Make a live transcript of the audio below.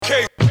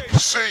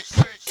See.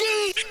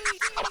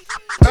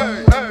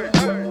 Hey, hey,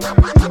 hey.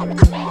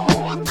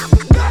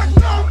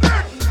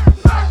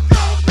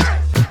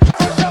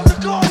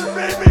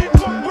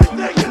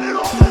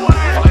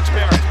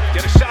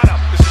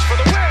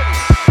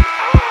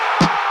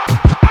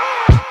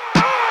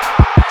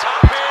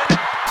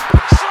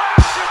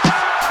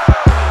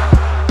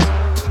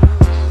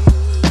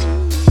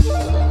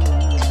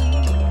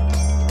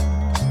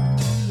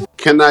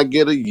 Can I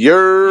get a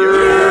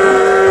yer?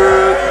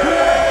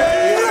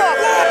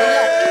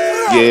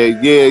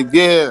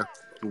 Yeah.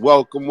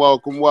 Welcome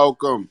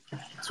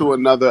to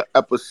another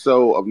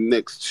episode of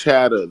Knicks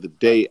Chatter, the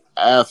day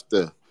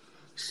after.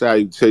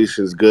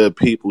 Salutations, good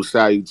people.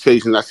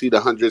 Salutations. I see the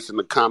hundreds in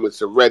the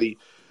comments already.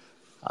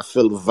 I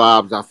feel the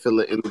vibes. I feel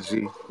the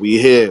energy. We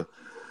here.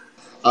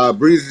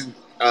 Breeze,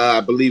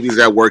 I believe he's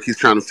at work. He's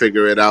trying to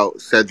figure it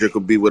out. Cedric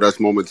will be with us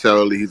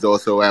momentarily. He's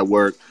also at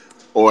work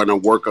or in a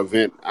work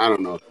event. I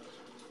don't know.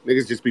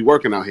 Niggas just be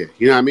working out here.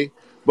 You know what I mean?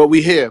 But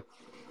we here.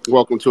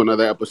 Welcome to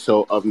another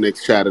episode of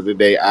Knicks Chatter the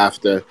day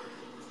after.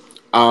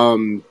 Yeah,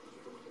 I'm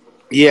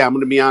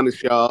gonna be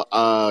honest,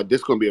 y'all.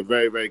 This gonna be a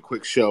very, very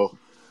quick show.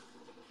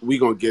 We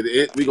gonna get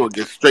it. We gonna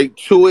get straight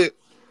to it,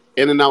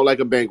 in and out like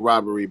a bank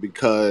robbery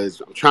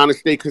because I'm trying to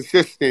stay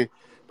consistent.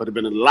 But it's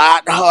been a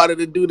lot harder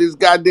to do this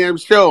goddamn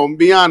show. I'm gonna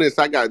be honest.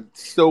 I got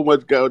so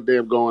much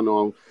goddamn going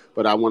on,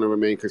 but I want to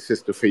remain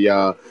consistent for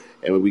y'all.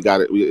 And we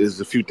got it.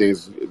 There's a few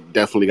things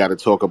definitely got to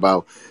talk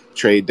about.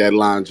 Trade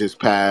deadline just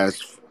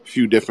passed.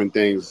 Few different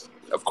things.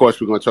 Of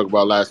course, we're gonna talk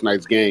about last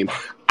night's game.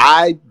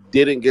 I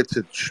didn't get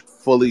to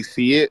fully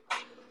see it,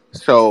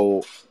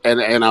 so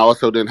and I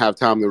also didn't have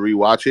time to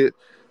rewatch it.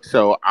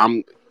 So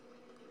I'm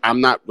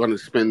not going to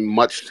spend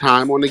much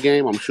time on the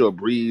game. I'm sure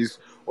Breeze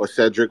or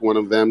Cedric, one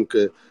of them,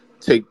 could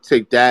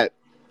take that.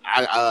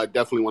 I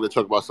definitely want to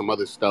talk about some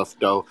other stuff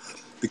though,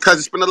 because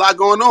it's been a lot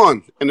going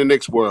on in the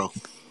Knicks world.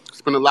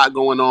 It's been a lot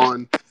going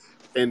on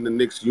in the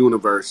Knicks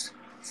universe.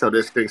 So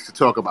there's things to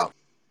talk about.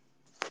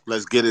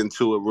 Let's get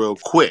into it real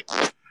quick.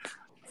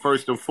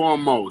 First and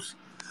foremost,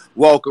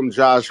 welcome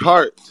Josh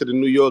Hart to the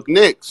New York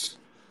Knicks.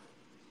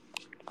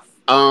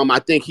 I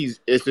think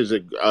this is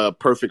a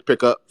perfect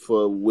pickup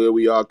for where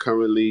we are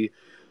currently.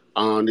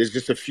 There's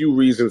just a few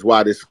reasons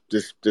why this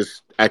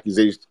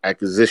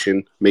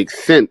acquisition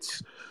makes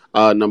sense.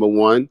 Number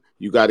one,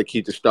 you got to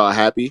keep the star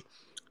happy.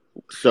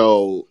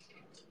 So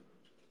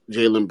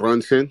Jalen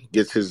Brunson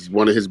gets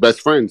one of his best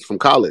friends from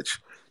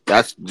college.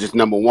 That's just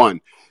number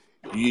one.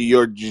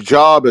 Your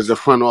job as a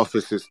front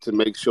office is to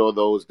make sure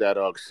those that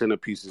are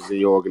centerpieces in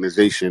your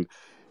organization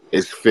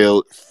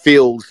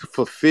feels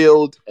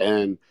fulfilled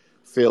and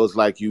feels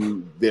like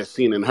they're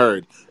seen and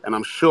heard. And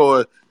I'm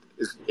sure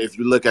if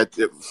you look at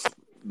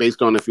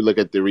if you look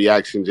at the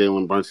reaction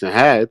Jalen Brunson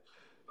had,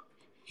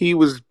 he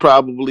was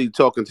probably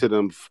talking to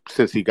them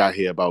since he got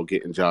here about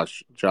getting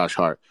Josh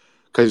Hart,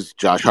 because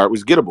Josh Hart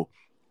was gettable.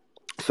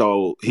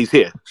 So he's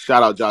here.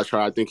 Shout out Josh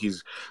Hart. I think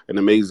he's an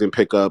amazing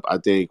pickup. I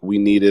think we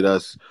needed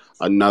us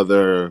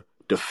another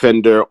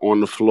defender on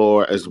the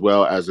floor, as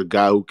well as a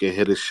guy who can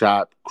hit a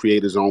shot,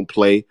 create his own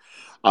play.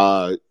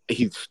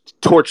 He's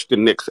torched the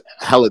Knicks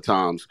hella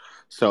times.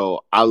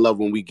 So I love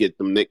when we get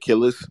them Knick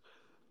killers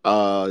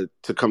to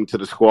come to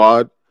the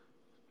squad.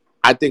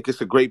 I think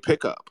it's a great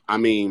pickup. I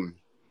mean,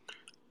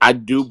 I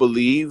do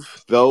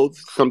believe, though,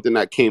 something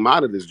that came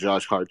out of this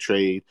Josh Hart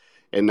trade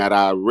and that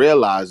I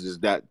realize is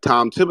that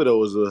Tom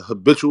Thibodeau is a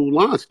habitual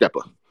line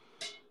stepper.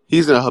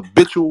 He's a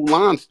habitual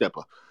line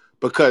stepper,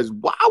 because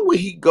why would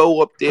he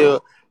go up there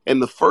and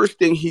the first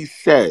thing he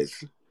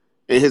says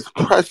in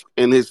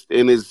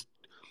his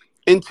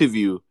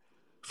interview,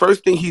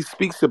 first thing he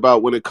speaks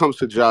about when it comes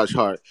to Josh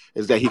Hart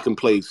is that he can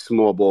play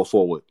small ball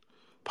forward,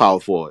 power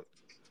forward.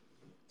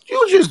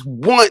 You just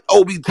want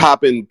Obi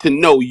Toppin to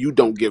know you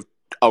don't give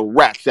a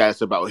rat's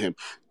ass about him.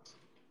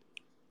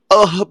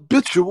 A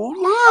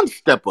habitual line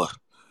stepper.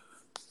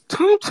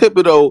 Tom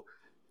Thibodeau,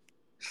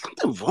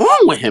 something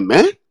wrong with him,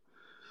 man.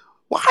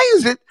 Why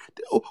is it?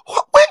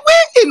 Where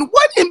in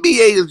what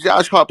NBA is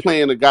Josh Hart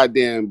playing a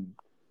goddamn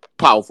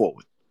power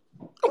forward?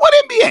 What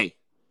NBA?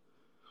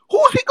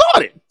 Who's he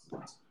guarding?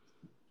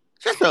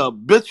 Just a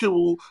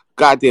habitual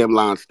goddamn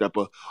line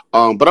stepper.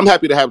 But I'm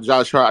happy to have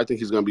Josh Hart. I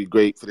think he's going to be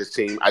great for this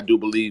team. I do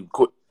believe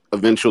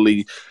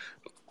eventually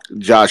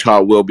Josh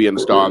Hart will be in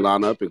the starting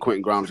lineup and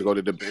Quentin Grimes will go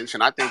to the bench.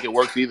 And I think it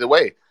works either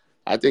way.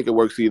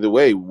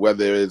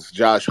 Whether it's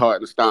Josh Hart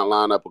in the starting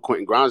lineup or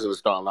Quentin Grimes in the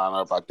starting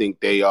lineup. I think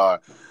they are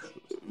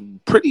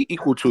pretty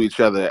equal to each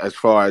other as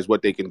far as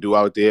what they can do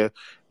out there.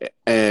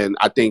 And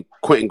I think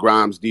Quentin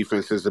Grimes'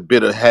 defense is a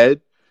bit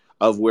ahead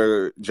of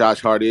where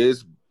Josh Hart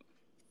is.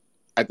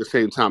 At the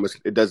same time,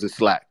 it doesn't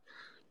slack.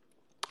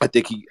 I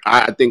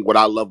think what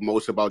I love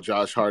most about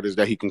Josh Hart is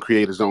that he can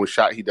create his own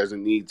shot. He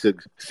doesn't need to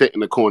sit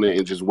in the corner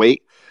and just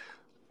wait,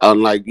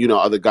 unlike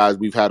other guys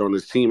we've had on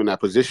this team in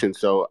that position.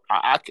 So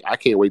I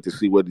can't wait to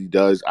see what he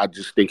does. I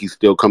just think he's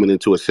still coming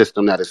into a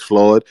system that is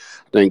flawed.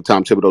 I think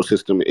Tom Thibodeau's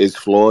system is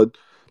flawed.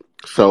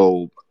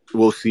 So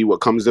we'll see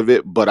what comes of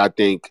it. But I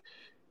think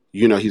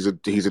he's a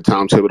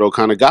Tom Thibodeau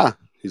kind of guy.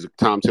 He's a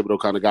Tom Thibodeau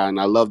kind of guy, and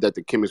I love that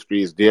the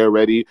chemistry is there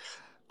already.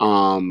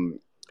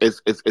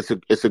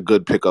 It's a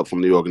good pickup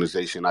from the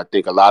organization. I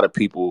think a lot of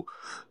people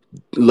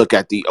look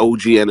at the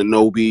OG and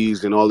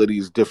Anobis and all of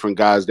these different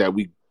guys that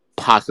we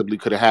possibly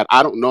could have had.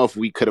 I don't know if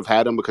we could have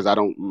had them because I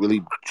don't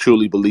really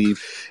truly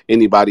believe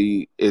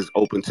anybody is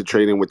open to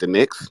trading with the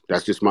Knicks.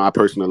 That's just my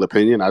personal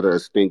opinion. I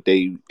just think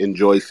they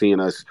enjoy seeing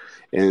us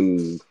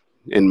in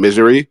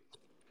misery.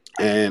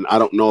 And I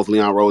don't know if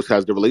Leon Rose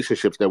has the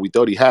relationships that we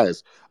thought he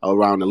has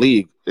around the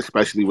league,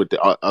 especially with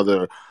the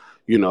other,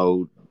 you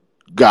know,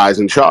 guys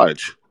in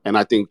charge. And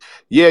I think,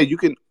 yeah, you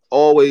can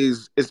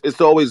always,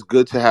 it's always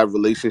good to have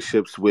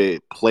relationships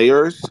with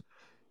players,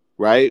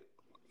 right?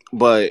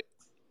 But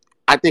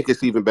I think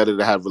it's even better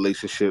to have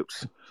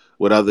relationships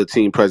with other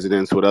team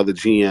presidents, with other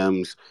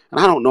GMs. And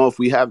I don't know if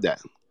we have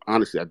that.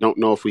 Honestly, I don't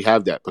know if we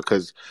have that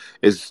because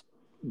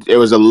there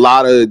was a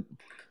lot of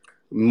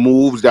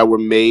moves that were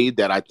made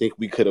that I think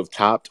we could have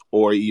topped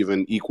or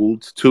even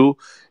equaled to.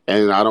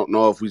 And I don't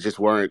know if we just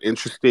weren't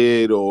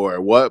interested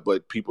or what,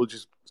 but people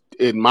just,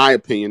 in my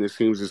opinion, it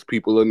seems as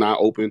people are not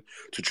open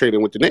to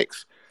trading with the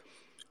Knicks.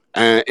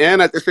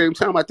 And at the same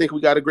time, I think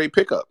we got a great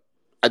pickup.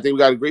 I think we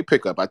got a great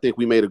pickup. I think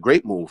we made a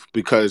great move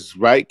because,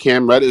 right,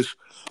 Cam Reddish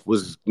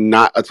was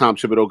not a Tom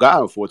Thibodeau guy,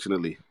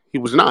 unfortunately. He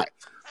was not.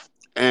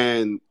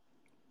 And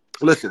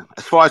listen,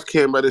 as far as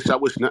Cam Reddish, I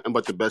wish nothing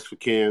but the best for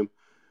Cam,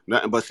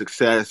 nothing but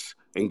success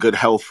and good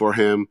health for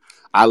him.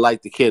 I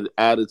like the kid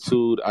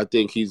attitude. I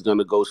think he's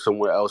gonna go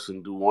somewhere else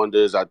and do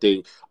wonders. I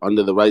think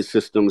under the right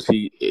systems,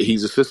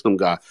 he's a system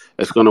guy.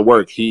 It's gonna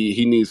work.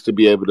 He needs to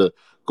be able to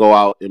go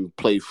out and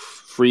play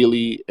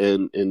freely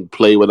and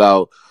play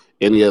without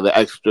any of the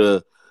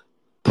extra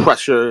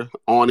pressure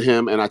on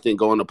him. And I think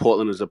going to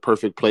Portland is a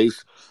perfect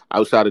place.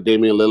 Outside of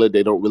Damian Lillard,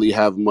 they don't really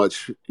have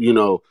much,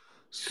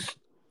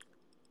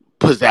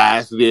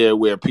 pizzazz there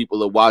where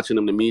people are watching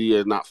them. The media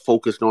is not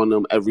focused on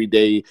them every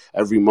day,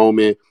 every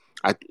moment.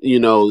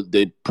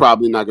 They're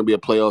probably not going to be a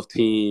playoff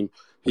team.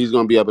 He's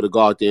going to be able to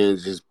go out there and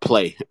just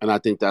play. And I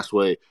think that's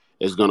what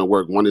is going to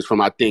work. One is from,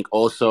 I think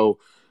also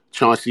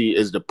Chauncey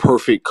is the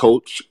perfect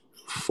coach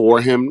for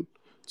him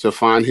to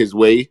find his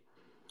way,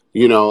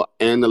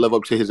 and to live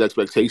up to his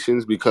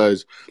expectations,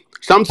 because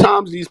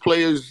sometimes these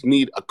players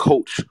need a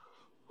coach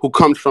who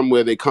comes from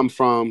where they come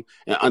from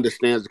and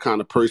understands the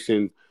kind of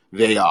person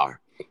they are.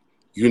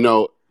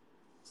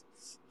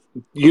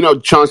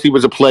 Chauncey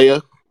was a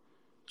player.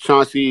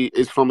 Chauncey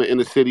is from an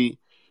inner city.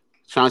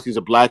 Chauncey's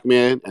a black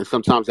man, and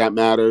sometimes that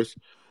matters.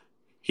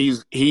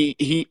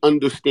 He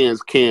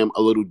understands Cam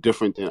a little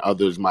different than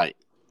others might.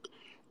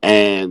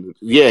 And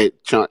yeah,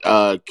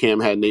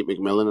 Cam had Nate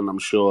McMillan, and I'm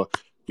sure,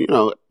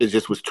 it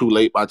just was too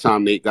late by the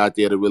time Nate got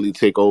there to really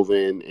take over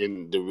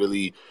and to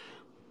really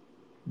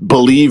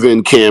believe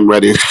in Cam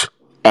Reddish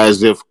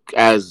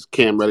as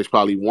Cam Reddish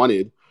probably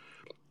wanted.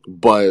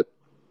 But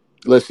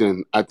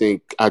listen, I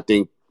think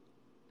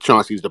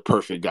Chauncey's the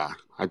perfect guy.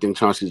 I think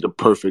Chauncey's the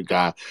perfect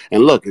guy.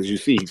 And look, as you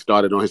see, he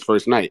started on his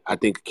first night. I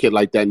think a kid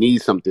like that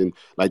needs something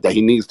like that.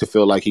 He needs to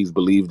feel like he's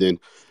believed in.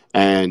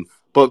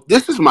 But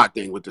this is my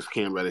thing with this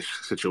Cam Reddish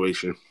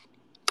situation.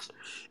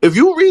 If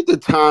you read the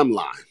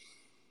timeline,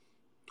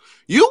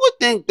 you would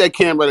think that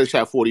Cam Reddish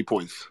had 40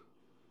 points.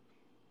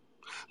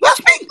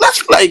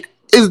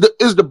 Is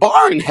the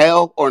bar in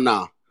hell or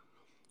nah?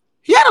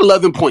 He had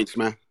 11 points,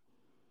 man.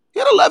 He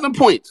had 11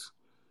 points.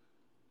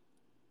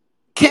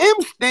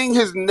 Cam's thing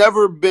has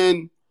never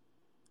been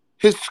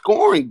his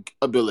scoring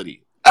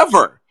ability,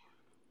 ever.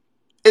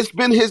 It's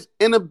been his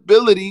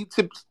inability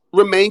to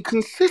remain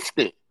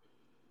consistent.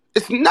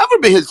 It's never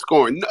been his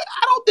scoring.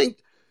 I don't think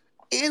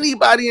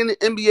anybody in the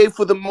NBA,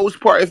 for the most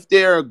part, if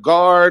they're a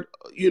guard,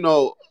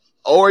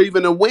 or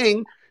even a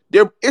wing,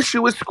 their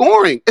issue is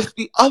scoring. It's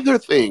the other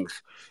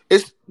things.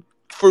 It's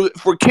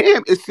for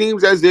Cam, it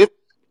seems as if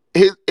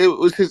it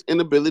was his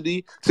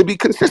inability to be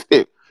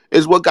consistent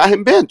is what got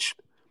him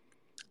benched.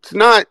 It's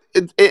not,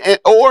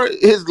 or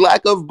his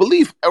lack of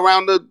belief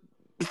around the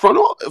front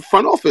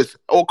office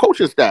or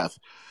coaching staff.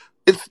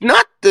 It's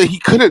not that he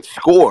couldn't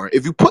score.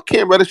 If you put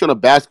Cam Reddish on a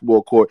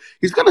basketball court,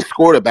 he's going to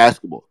score the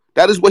basketball.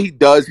 That is what he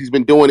does. He's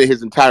been doing it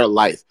his entire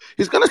life.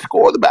 He's going to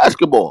score the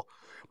basketball.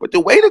 But the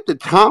way that the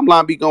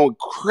timeline be going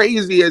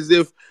crazy as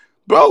if,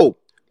 bro,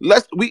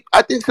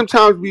 I think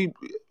sometimes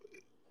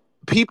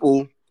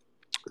people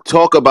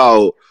talk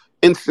about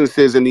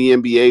instances in the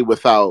NBA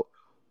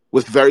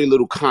with very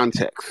little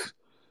context.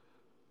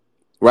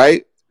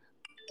 Right?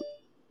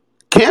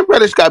 Cam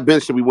Reddish got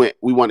benched and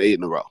we won 8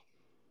 in a row.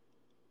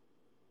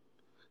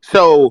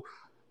 So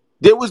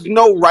there was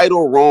no right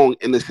or wrong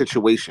in the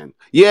situation.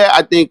 Yeah,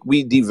 I think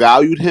we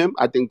devalued him.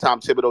 I think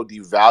Tom Thibodeau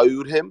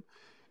devalued him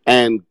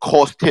and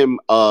cost him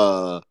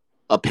a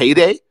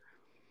payday.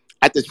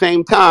 At the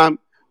same time,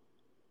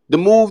 the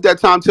move that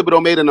Tom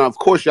Thibodeau made, and of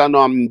course y'all know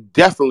I'm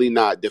definitely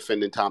not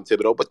defending Tom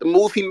Thibodeau, but the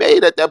move he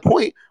made at that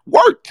point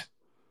worked.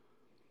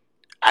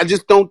 I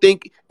just don't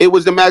think it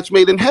was a match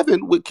made in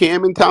heaven with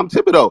Cam and Tom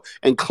Thibodeau.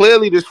 And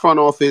clearly this front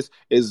office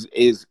is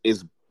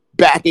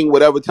backing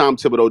whatever Tom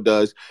Thibodeau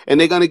does, and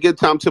they're going to give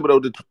Tom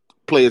Thibodeau the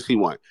players he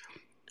wants.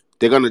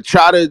 They're gonna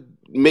try to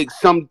make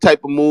some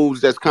type of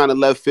moves that's kind of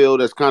left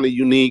field, that's kind of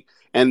unique,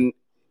 and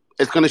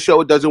it's gonna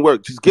show it doesn't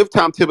work. Just give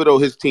Tom Thibodeau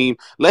his team.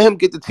 Let him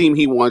get the team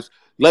he wants.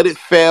 Let it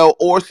fail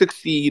or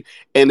succeed.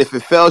 And if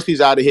it fails,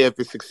 he's out of here. If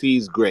it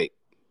succeeds, great.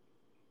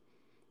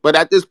 But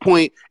at this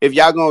point, if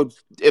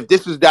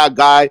this is that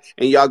guy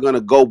and y'all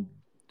gonna go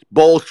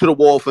balls to the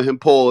wall for him,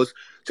 pause.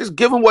 Just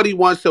give him what he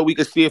wants so we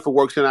can see if it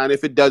works or not. And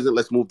if it doesn't,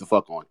 let's move the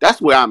fuck on.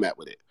 That's where I'm at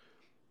with it.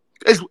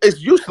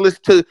 It's useless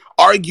to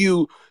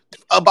argue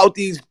about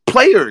these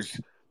players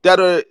that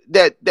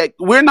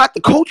we're not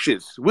the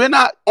coaches. We're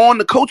not on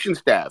the coaching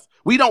staff.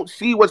 We don't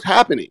see what's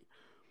happening.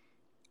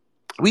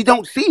 We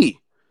don't see.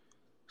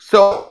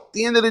 So at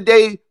the end of the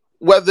day,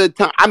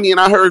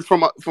 I heard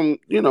from a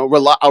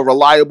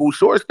reliable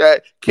source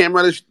that Cam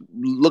Reddish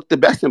looked the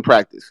best in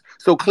practice.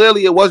 So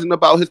clearly, it wasn't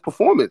about his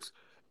performance.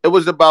 It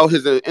was about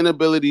his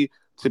inability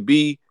to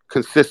be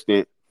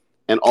consistent,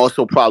 and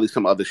also probably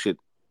some other shit.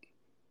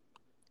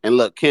 And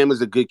look, Cam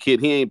is a good kid.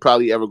 He ain't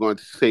probably ever going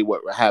to say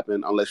what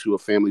happened unless you're a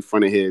family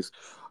friend of his,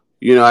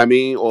 you know what I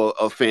mean, or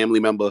a family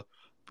member.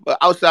 But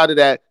outside of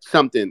that,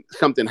 something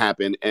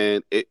happened,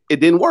 and it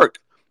didn't work.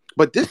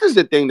 But this is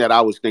the thing that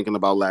I was thinking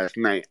about last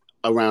night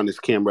around this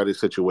Cam Reddish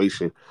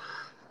situation.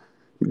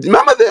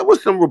 Remember, there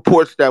was some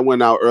reports that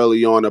went out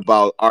early on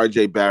about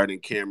R.J. Barrett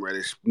and Cam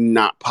Reddish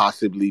not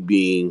possibly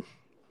being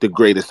the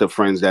greatest of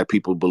friends that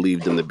people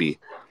believed them to be.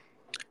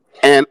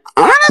 And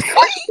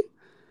honestly,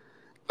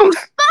 I'm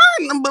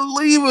starting to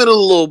believe it a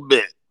little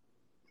bit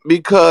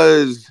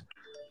because,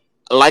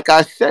 like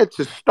I said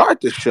to start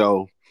the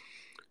show,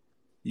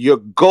 your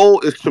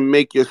goal is to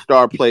make your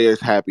star players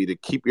happy, to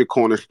keep your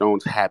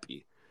cornerstones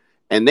happy.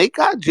 And they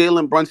got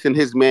Jalen Brunson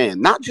his man,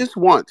 not just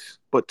once,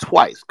 but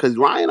twice. Because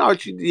Ryan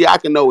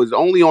Arcidiacono is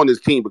only on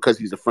his team because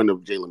he's a friend of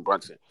Jalen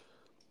Brunson.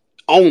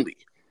 Only.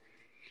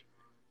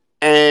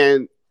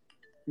 And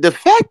the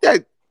fact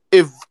that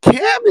if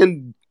Cam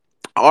and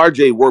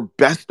RJ were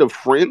best of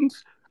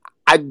friends,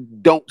 I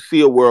don't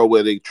see a world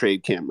where they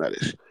trade Cam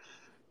Reddish.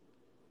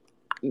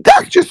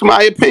 That's just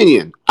my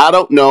opinion. I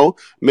don't know.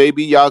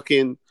 Maybe y'all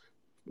can,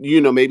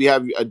 maybe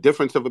have a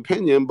difference of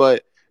opinion,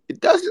 but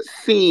it doesn't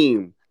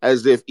seem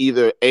as if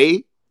either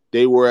A,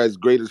 they were as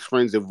great as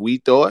friends as we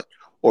thought,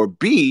 or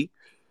B,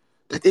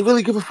 that they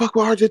really give a fuck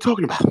what RJ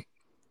talking about.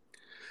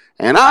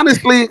 And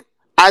honestly,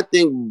 I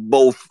think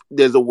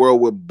there's a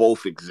world where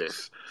both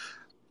exist.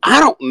 I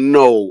don't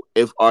know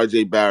if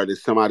RJ Barrett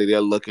is somebody they're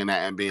looking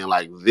at and being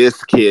like,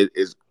 this kid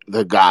is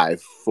the guy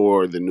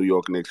for the New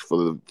York Knicks for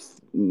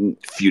the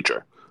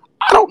future.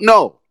 I don't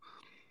know.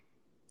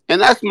 And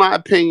that's my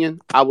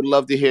opinion. I would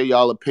love to hear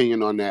y'all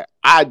opinion on that.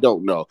 I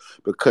don't know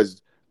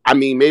because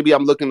maybe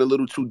I'm looking a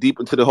little too deep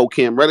into the whole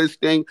Cam Reddish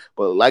thing,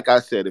 but like I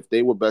said, if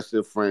they were best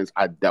of friends,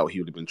 I doubt he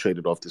would have been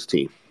traded off this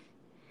team.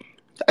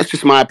 That's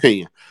just my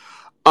opinion.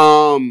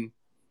 Trade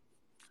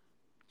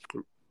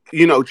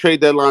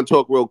deadline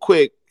talk real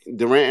quick.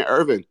 Durant and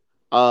Irving.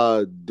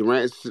 I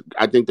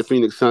think the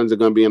Phoenix Suns are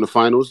going to be in the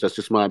finals. That's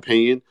just my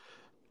opinion.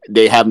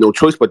 They have no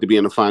choice but to be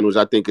in the finals.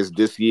 I think it's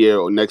this year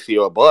or next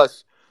year or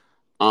bust.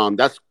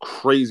 That's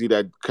crazy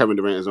that Kevin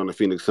Durant is on the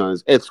Phoenix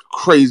Suns. It's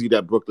crazy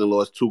that Brooklyn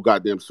lost two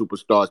goddamn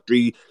superstars,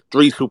 three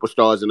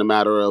superstars in a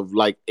matter of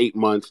like 8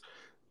 months.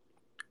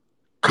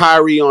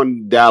 Kyrie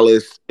on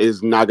Dallas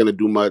is not going to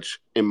do much,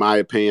 in my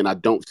opinion. I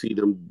don't see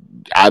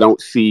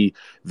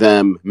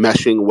them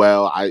meshing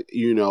well. I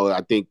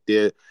think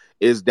there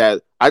is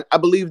that. I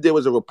believe there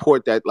was a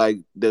report that like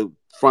the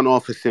front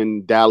office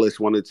in Dallas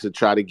wanted to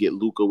try to get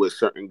Luka with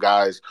certain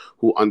guys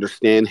who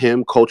understand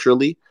him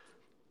culturally.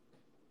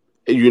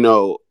 I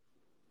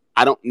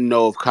don't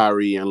know if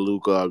Kyrie and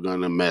Luka are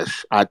gonna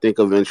mesh. I think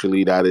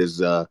eventually that's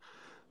a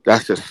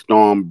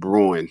storm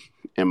brewing.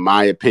 In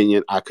my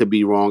opinion, I could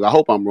be wrong. I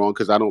hope I'm wrong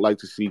because I don't like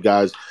to see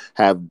guys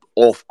have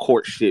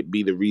off-court shit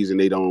be the reason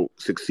they don't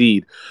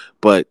succeed.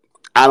 But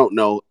I don't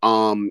know.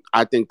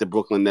 I think the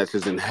Brooklyn Nets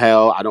is in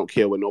hell. I don't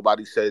care what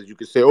nobody says. You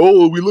can say,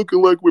 "Oh, we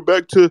looking like we're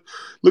back to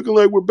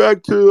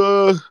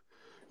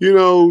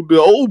the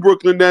old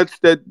Brooklyn Nets."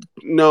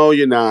 No,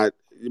 you're not.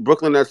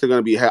 Brooklyn Nets are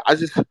gonna be hell.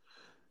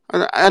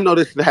 I know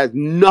this has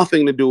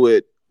nothing to do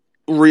with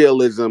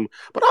realism,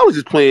 but I was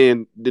just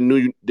playing the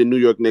New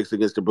York Knicks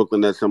against the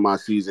Brooklyn Nets in my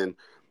season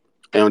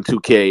on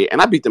 2K,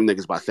 and I beat them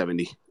niggas by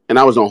 70, and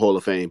I was on Hall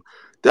of Fame.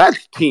 That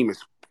team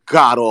is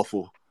god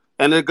awful,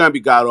 and they're gonna be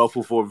god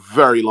awful for a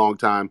very long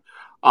time.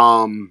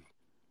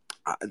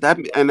 That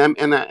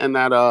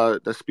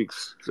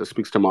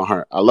speaks to my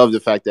heart. I love the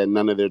fact that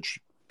none of their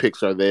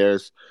picks are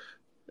theirs.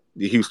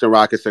 The Houston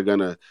Rockets are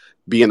gonna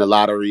be in the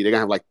lottery. They're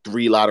gonna have like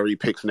 3 lottery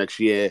picks next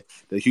year.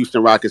 The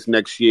Houston Rockets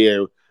next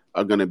year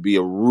are gonna be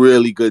a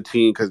really good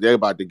team because they're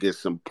about to get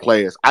some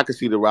players. I could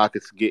see the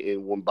Rockets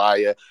getting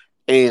Wembanyama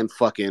and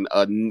fucking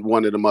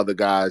one of them other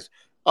guys.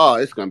 Oh,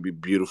 it's gonna be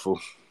beautiful.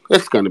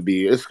 It's gonna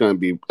be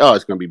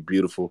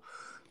beautiful.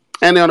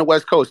 And then on the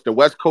West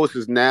Coast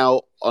is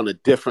now on a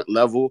different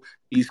level.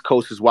 East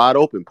Coast is wide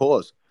open.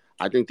 Pause.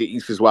 I think the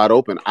East is wide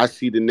open. I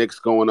see the Knicks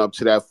going up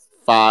to that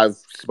 5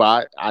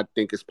 spot. I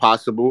think it's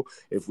possible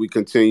if we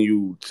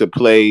continue to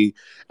play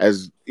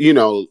as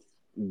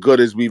good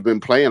as we've been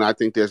playing, I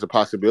think there's a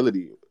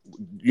possibility.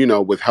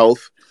 With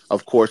health,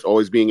 of course,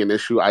 always being an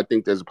issue, I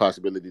think there's a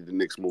possibility the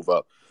Knicks move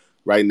up.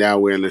 Right now,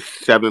 we're in the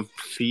seventh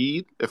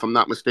seed, if I'm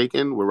not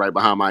mistaken. We're right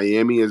behind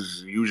Miami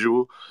as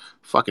usual.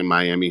 Fucking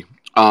Miami.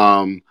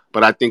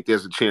 But I think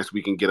there's a chance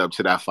we can get up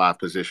to that 5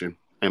 position,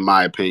 in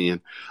my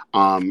opinion.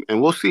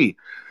 And we'll see.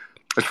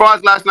 As far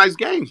as last night's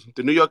game,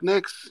 the New York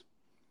Knicks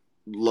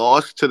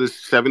lost to the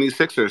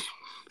 76ers.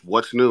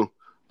 What's new?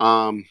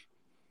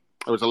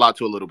 It was a lot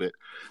to a little bit.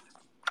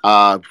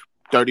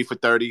 30 for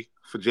 30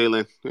 for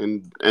Jalen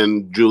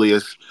and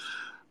Julius.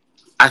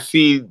 I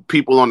see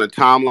people on the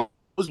timeline.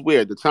 It was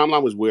weird. The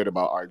timeline was weird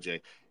about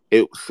RJ.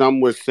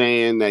 Some were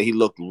saying that he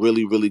looked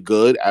really, really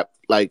good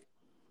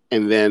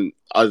and then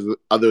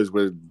others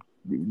were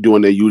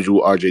doing their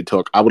usual RJ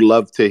talk. I would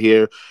love to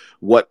hear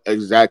what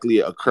exactly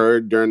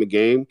occurred during the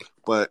game,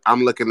 but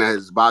I'm looking at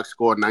his box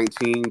score,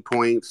 19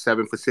 points,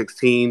 7 for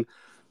 16.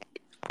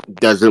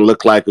 Doesn't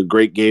look like a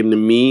great game to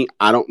me.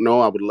 I don't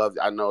know. I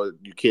know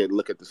you can't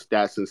look at the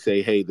stats and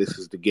say, hey, this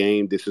is the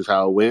game. This is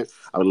how it went.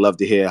 I would love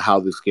to hear how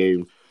this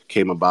game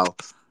came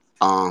about.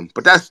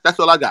 But that's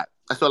all I got.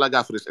 That's all I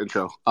got for this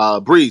intro.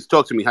 Breeze,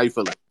 talk to me. How you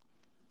feeling?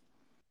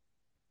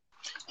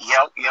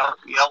 Yo. My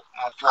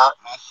fault.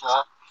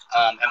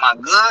 Am I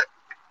good?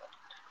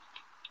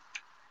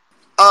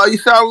 You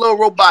sound a little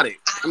robotic.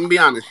 I'm gonna be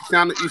honest. You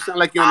sound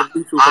like you're on the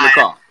Bluetooth in the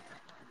car.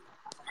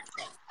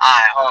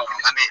 Alright, hold on.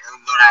 Let me go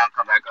down and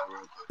come back up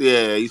real quick.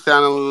 Yeah, you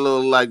sound a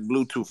little like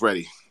Bluetooth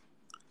ready.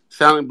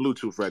 Sounding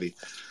Bluetooth ready.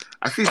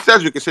 I see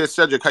Cedric. It says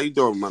Cedric. How you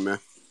doing, my man?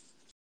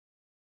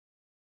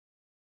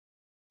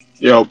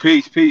 Yo,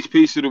 peace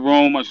to the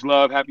room. Much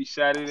love. Happy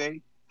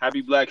Saturday. Happy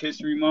Black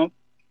History Month.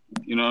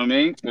 You know what I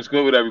mean? What's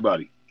good with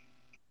everybody?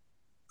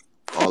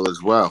 All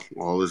is well.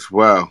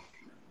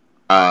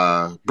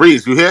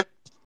 Breeze, you here?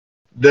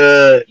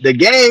 The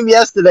game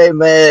yesterday,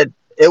 man,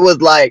 it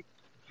was like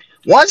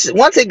once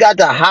it got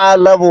to high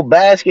level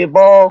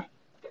basketball,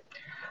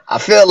 I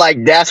feel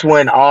like that's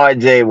when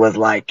RJ was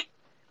like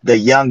the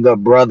younger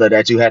brother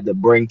that you had to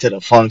bring to the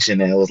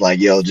function, and it was like,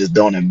 yo, just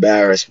don't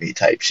embarrass me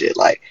type shit.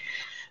 Like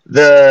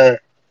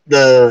the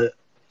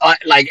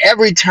like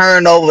every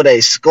turnover they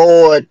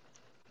scored,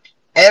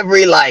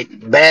 every like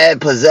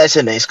bad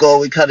possession they scored,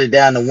 we cut it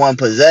down to one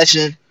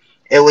possession.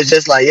 It was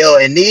just like, yo,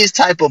 in these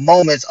type of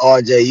moments,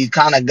 RJ, you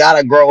kind of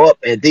gotta grow up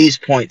at these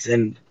points.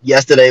 And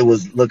yesterday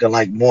was looking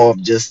like more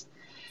of just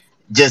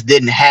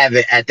didn't have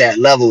it at that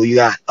level. You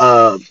got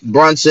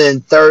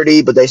Brunson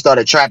 30, but they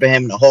started trapping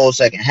him in the whole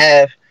second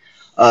half.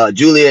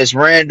 Julius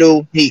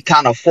Randle, he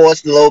kind of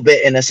forced a little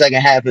bit in the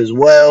second half as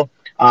well.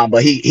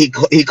 But he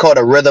caught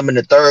a rhythm in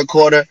the third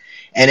quarter.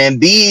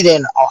 And Embiid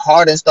and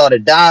Harden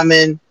started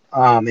diming.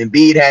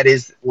 Embiid had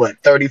his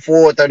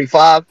 34,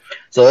 35.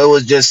 So it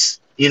was just,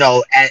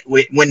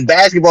 when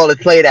basketball is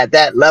played at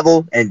that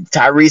level, and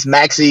Tyrese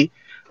Maxey,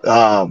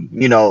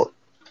 Tyrese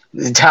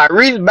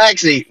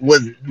Maxey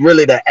was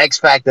really the X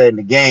factor in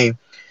the game.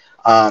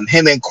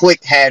 Him and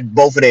Quick had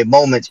both of their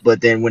moments,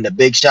 but then when the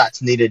big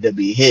shots needed to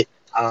be hit,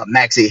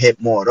 Maxey hit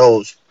more of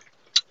those.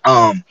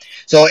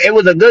 So it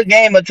was a good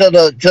game until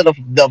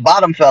the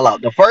bottom fell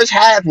out. The first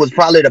half was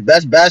probably the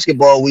best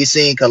basketball we've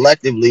seen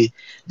collectively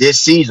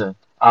this season.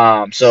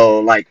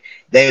 So like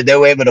they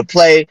were able to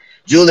play.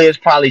 Julius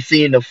probably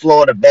seen the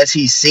floor the best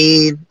he's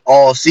seen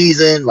all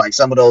season. Like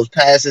some of those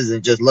passes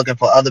and just looking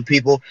for other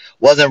people.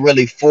 Wasn't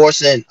really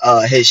forcing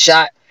his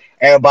shot.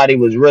 Everybody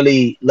was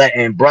really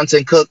letting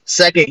Brunson cook.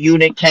 Second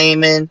unit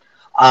came in,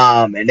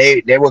 and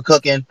they were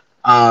cooking.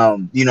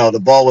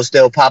 The ball was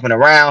still popping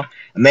around.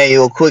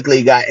 Emmanuel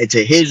quickly got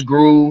into his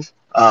groove.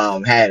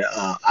 Had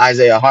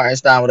Isaiah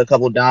Hartenstein with a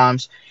couple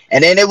dimes,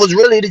 and then it was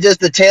really just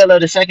the tail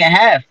of the second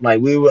half.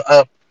 Like we were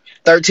up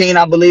 13,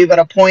 I believe, at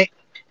a point,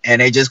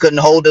 and they just couldn't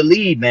hold the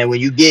lead. Man,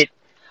 when you get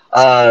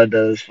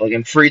the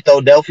fucking free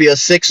Philadelphia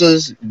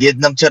Sixers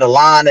getting them to the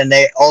line, and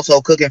they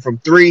also cooking from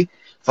three.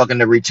 Fucking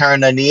the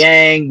return of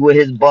Niang with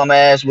his bum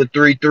ass with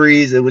 3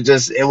 threes. It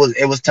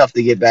was tough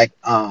to get back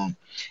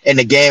in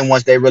the game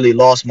once they really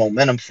lost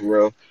momentum for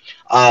real.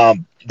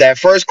 That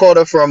first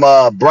quarter from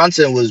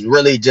Brunson was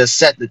really just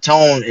set the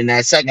tone. In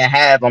that second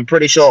half, I'm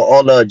pretty sure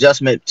all the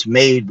adjustments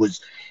made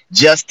was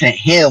just to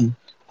him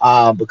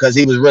because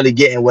he was really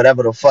getting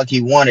whatever the fuck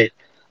he wanted.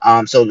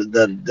 So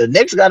the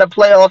Knicks got to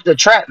play off the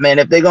trap, man.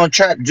 If they're gonna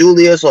trap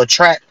Julius or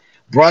trap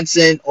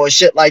Brunson or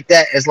shit like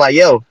that, it's like,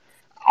 yo,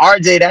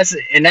 RJ.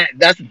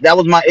 That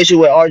was my issue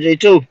with RJ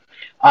too.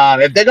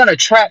 If they're gonna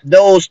trap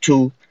those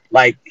two,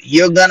 like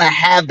you're gonna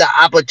have the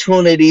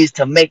opportunities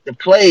to make the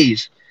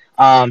plays.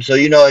 So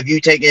if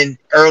you taking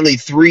early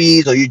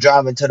threes or you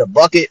driving to the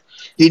bucket,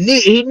 he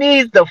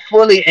needs to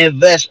fully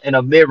invest in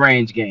a mid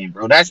range game,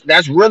 bro.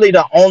 That's really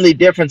the only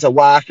difference of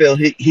why I feel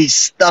he's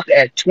stuck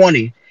at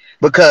 20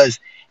 because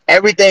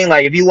everything,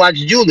 like if you watch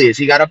Julius,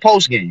 he got a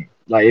post game.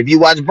 Like if you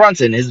watch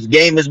Brunson, his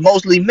game is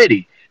mostly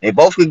midi. They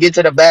both could get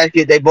to the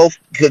basket. They both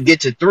could get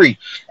to three.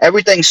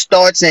 Everything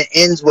starts and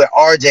ends with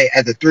RJ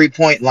at the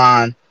 3-point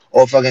line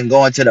or fucking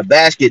going to the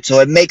basket. So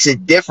it makes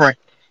it different.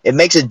 It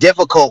makes it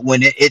difficult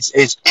when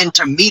it's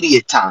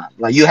intermediate time.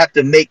 Like you have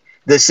to make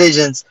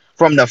decisions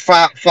from the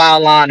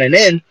foul line and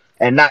in,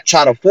 and not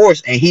try to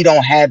force. And he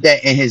don't have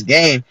that in his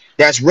game.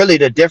 That's really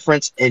the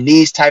difference in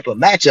these type of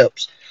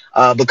matchups,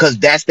 because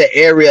that's the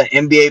area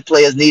NBA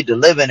players need to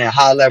live in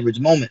high leverage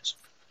moments.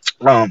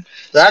 So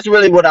that's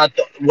really what I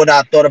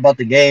thought about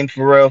the game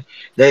for real.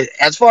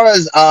 As far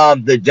as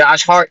the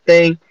Josh Hart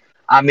thing,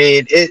 I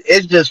mean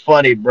it's just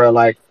funny, bro.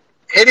 Like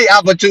any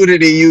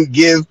opportunity you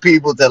give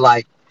people to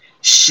like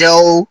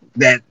show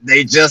that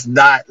they just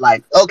not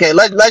like, okay,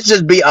 let's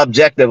just be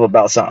objective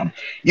about something.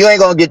 You ain't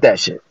gonna get that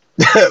shit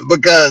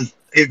because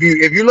if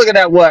you looking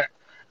at what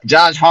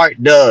Josh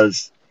Hart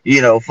does,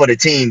 for the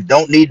team,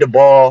 don't need the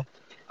ball.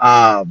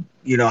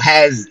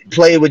 Has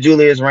played with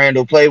Julius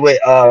Randle, played with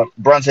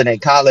Brunson in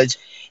college.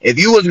 If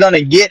you was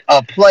gonna get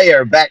a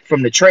player back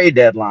from the trade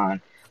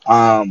deadline,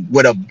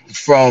 with a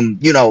from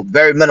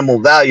very minimal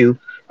value,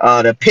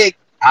 the pick,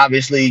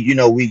 obviously,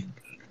 we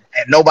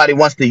nobody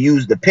wants to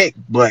use the pick,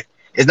 but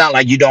it's not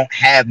like you don't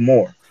have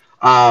more.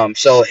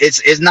 So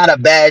it's not a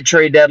bad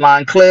trade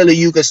deadline. Clearly,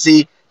 you can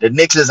see the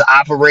Knicks is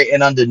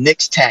operating under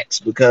Knicks tax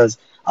because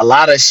a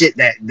lot of shit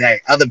that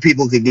other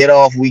people could get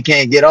off, we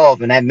can't get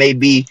off, and that may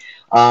be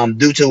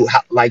due to,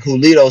 like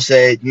Julito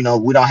said, we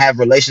don't have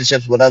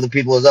relationships with other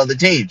people as other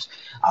teams.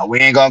 We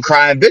ain't gonna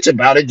cry and bitch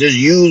about it. Just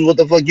use what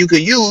the fuck you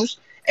could use,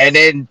 and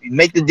then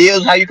make the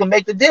deals how you can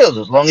make the deals.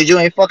 As long as you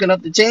ain't fucking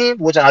up the team,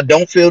 which I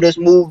don't feel this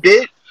move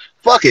did.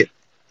 Fuck it.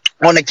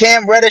 On the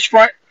Cam Reddish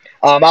front,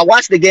 I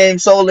watched the game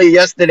solely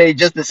yesterday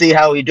just to see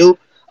how he do.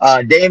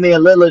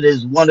 Damian Lillard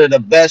is one of the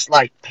best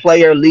like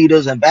player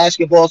leaders in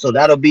basketball, so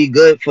that'll be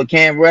good for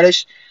Cam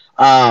Reddish.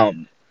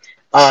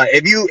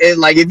 If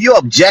you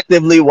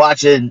objectively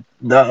watching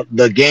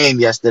the game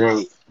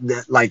yesterday,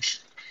 like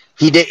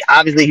he did,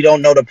 obviously he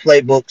don't know the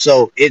playbook,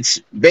 so it's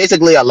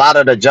basically a lot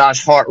of the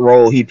Josh Hart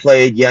role he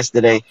played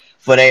yesterday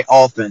for their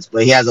offense,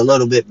 but he has a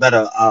little bit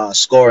better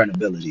scoring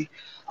ability.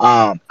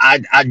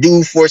 I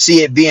do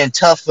foresee it being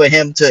tough for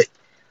him to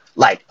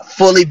like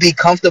fully be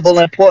comfortable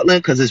in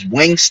Portland because his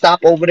wings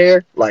stop over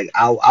there. Like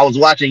I was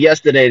watching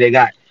yesterday, they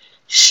got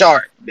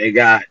Sharp, they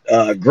got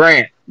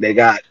Grant, they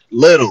got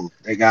Little,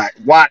 they got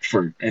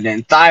Watford, and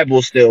then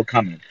Thibault still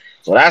coming.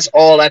 So that's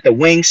all at the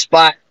wing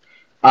spot.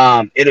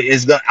 I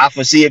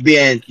foresee it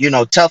being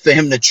tough for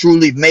him to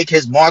truly make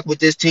his mark with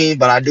this team,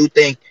 but I do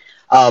think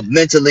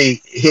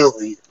mentally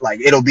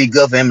it'll be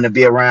good for him to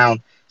be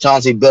around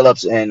Chauncey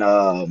Billups and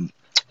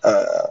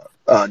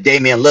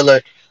Damian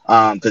Lillard,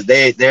 because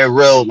they're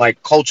real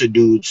like culture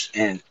dudes,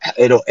 and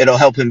it'll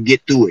help him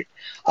get through it.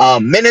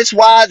 Minutes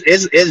wise,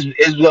 is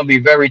gonna be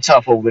very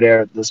tough over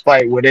there,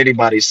 despite what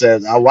anybody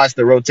says. I watched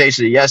the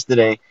rotation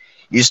yesterday.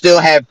 You still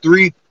have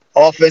three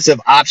offensive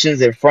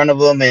options in front of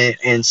them,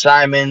 and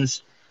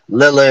Simons,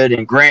 Lillard,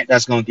 and Grant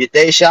that's gonna get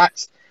their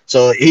shots.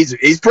 So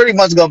he's pretty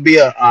much gonna be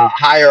a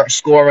higher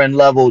scoring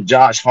level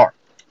Josh Hart.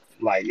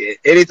 Like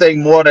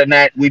anything more than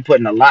that, we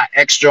putting a lot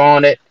extra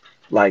on it.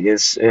 Like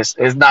it's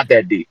not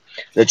that deep.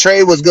 The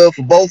trade was good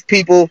for both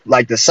people.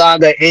 Like the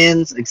saga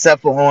ends,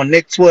 except for on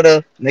Nick's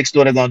Twitter. Nick's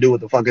Twitter gonna do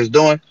what the fuck it's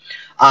doing.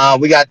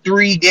 We got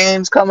 3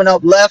 games coming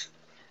up left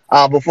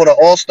before the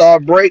All-Star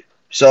break.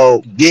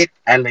 So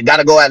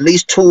gotta go at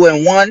least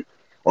 2-1,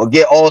 or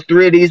get all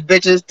 3 of these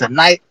bitches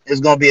tonight. Is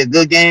gonna be a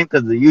good game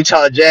because the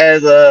Utah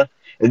Jazz. A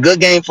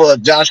good game for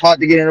Josh Hart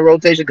to get in the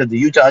rotation because the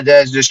Utah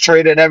Jazz just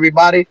traded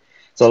everybody.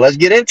 So let's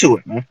get into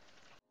it, man.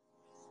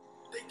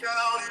 They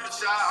counted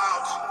us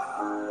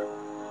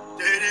out.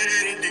 They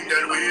didn't think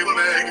that we would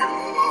make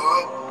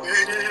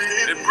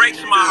it. It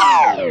breaks my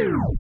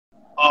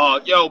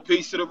heart. Yo,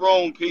 peace to the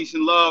room, peace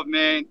and love,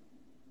 man.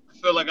 I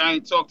feel like I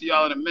ain't talked to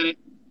y'all in a minute.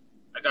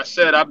 Like I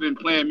said, I've been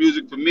playing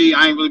music for me.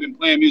 I ain't really been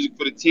playing music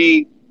for the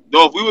team.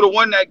 Though if we would have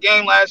won that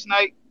game last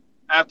night,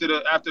 after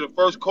the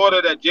first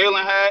quarter that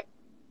Jalen had,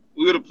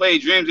 we would have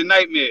played Dreams and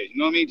Nightmares. You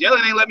know what I mean?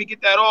 Jalen ain't let me get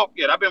that off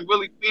yet. I've been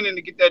really feeling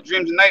to get that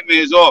Dreams and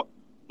Nightmares off.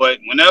 But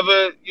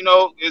whenever,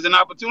 there's an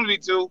opportunity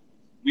to,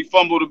 we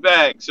fumble the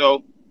bag.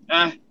 So,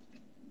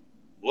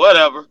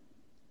 whatever.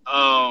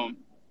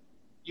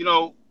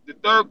 The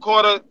third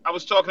quarter, I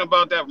was talking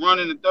about that run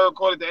in the third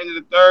quarter, at the end of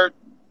the third.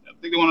 I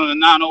think they went on a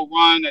 9-0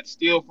 run, that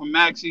steal from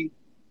Maxey.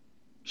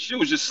 Shit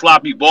was just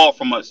sloppy ball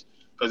from us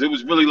because it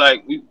was really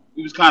like we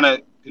was kind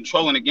of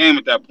controlling the game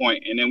at that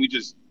point, and then we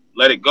just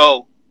let it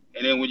go.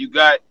 And then when you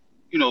got,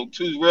 2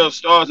 real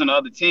stars on the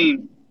other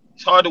team,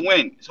 it's hard to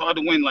win. It's hard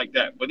to win like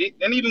that. But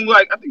then even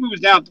like, I think we was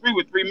down 3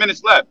 with 3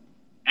 minutes left,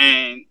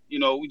 and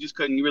we just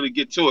couldn't really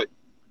get to it.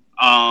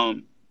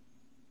 I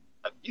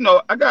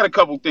got a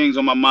couple things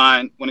on my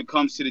mind when it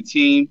comes to the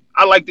team.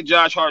 I like the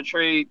Josh Hart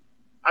trade.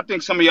 I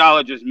think some of y'all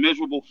are just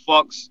miserable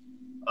fucks.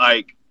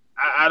 Like,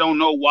 I don't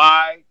know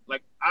why.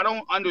 Like, I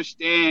don't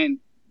understand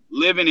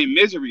living in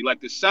misery.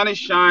 Like, the sun is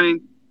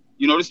shining.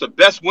 This is the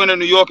best winter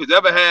New York has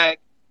ever had.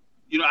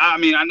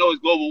 I know it's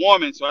global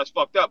warming, so that's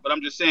fucked up. But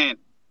I'm just saying,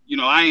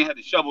 I ain't had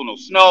to shovel no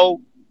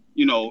snow.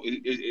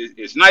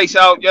 It's nice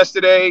out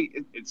yesterday.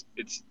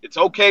 It's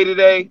okay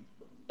today.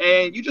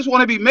 And you just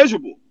want to be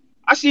miserable.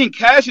 I seen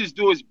Cassius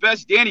do his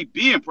best Danny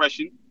B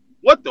impression.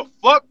 What the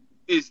fuck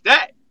is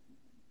that?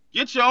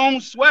 Get your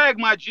own swag,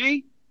 my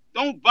G.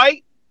 Don't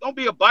bite. Don't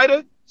be a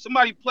biter.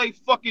 Somebody play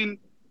fucking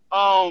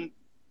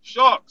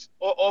Sharks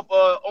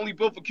or Only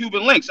Built for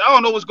Cuban Links. I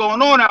don't know what's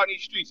going on out in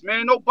these streets,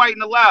 man. No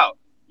biting allowed.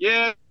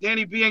 Yeah,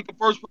 Danny B ain't the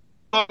first person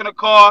to talk in the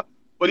car,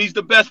 but he's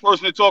the best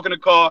person to talk in the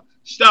car.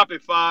 Stop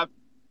it, Five.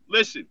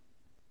 Listen,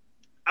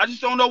 I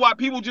just don't know why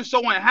people just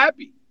so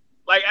unhappy.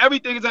 Like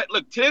everything is like,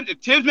 look, Tibbs,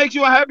 if Tibbs makes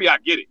you unhappy, I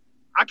get it.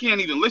 I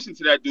can't even listen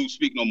to that dude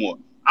speak no more.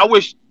 I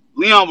wish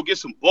Leon would get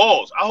some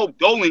balls. I hope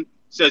Dolan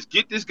says,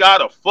 get this guy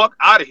the fuck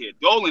out of here.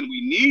 Dolan,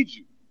 we need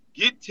you.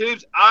 Get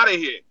Tibbs out of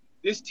here.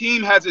 This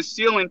team has a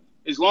ceiling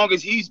as long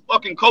as he's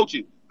fucking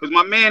coaching, because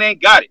my man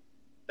ain't got it.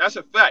 That's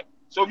a fact.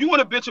 So if you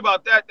want to bitch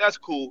about that, that's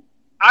cool.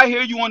 I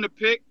hear you on the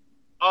pick.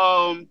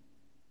 I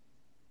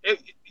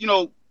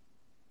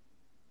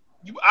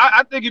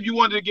think if you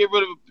wanted to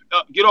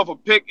get off a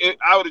pick,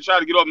 I would have tried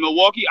to get off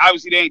Milwaukee.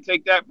 Obviously, they ain't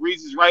take that.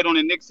 Breeze is right on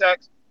the Knicks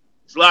tax.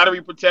 It's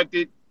lottery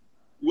protected.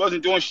 He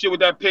wasn't doing shit with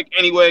that pick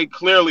anyway,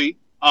 clearly,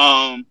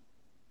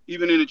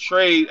 even in a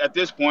trade at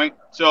this point.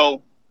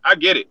 So I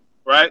get it,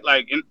 right?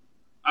 Like, and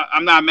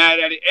I'm not mad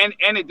at it. And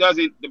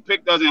the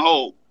pick doesn't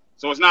hold.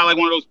 So it's not like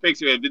one of those picks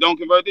here. If they don't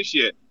convert this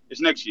year, it's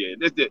next year.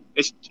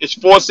 It's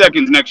 4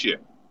 seconds next year.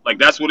 Like,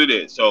 that's what it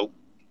is. So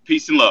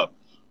peace and love.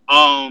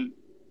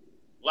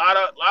 Lot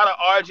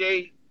of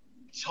RJ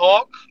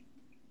talk.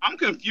 I'm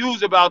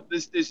confused about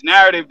this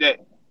narrative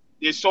that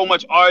there's so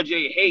much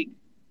RJ hate.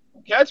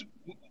 Cats,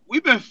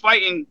 we've been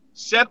fighting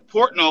Seth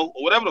Portnoy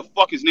or whatever the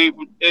fuck his name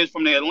is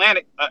from the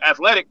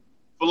Athletic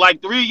for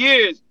like 3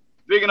 years,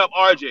 bigging up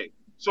RJ.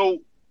 So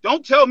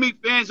don't tell me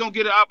fans don't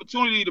get an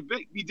opportunity to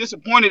be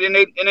disappointed in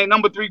their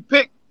number 3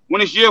 pick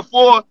when it's year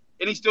 4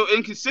 and he's still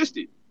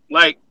inconsistent.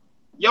 Like,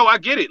 yo, I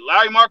get it.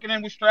 Larry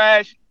Markkinen was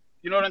trash.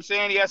 You know what I'm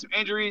saying? He had some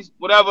injuries,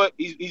 whatever.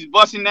 He's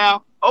busting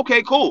now.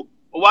 Okay, cool.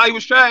 But while he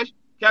was trash,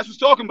 Cass was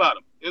talking about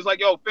him. It was like,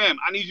 yo, fam,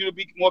 I need you to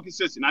be more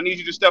consistent. I need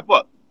you to step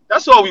up.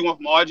 That's all we want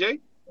from RJ.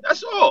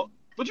 That's all.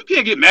 But you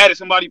can't get mad at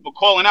somebody for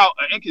calling out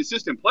an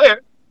inconsistent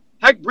player.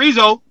 Heck,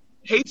 Breezo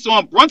hates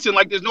on Brunson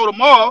like there's no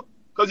tomorrow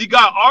because he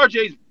got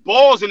RJ's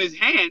balls in his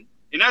hand,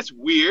 and that's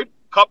weird.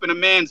 Cupping a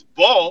man's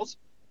balls.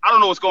 I don't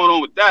know what's going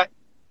on with that.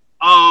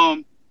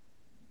 I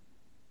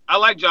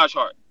like Josh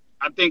Hart.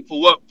 I think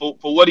for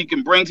what he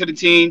can bring to the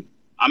team,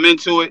 I'm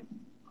into it.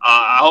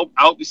 I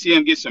hope to see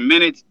him get some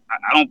minutes.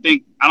 I don't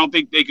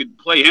think they could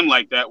play him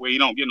like that where he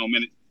don't get no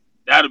minutes.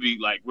 That'll be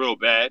like real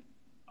bad.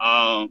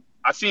 I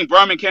seen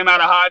Berman came out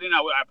of hiding.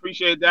 I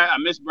appreciate that. I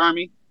miss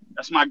Berman.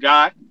 That's my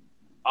guy.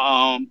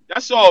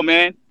 That's all,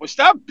 man. But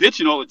stop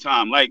bitching all the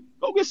time. Like,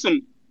 go get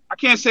some. I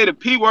can't say the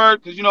P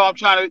word because I'm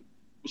trying to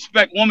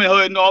respect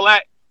womanhood and all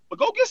that. But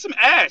go get some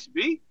ass,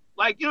 B.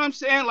 Like, you know what I'm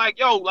saying? Like,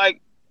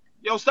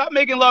 yo, stop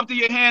making love to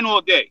your hand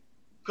all day.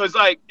 Cause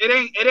like it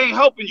ain't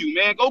helping you,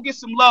 man. Go get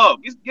some love.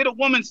 Get a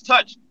woman's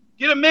touch.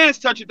 Get a man's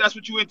touch if that's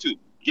what you into.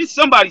 Get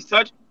somebody's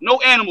touch. No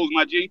animals,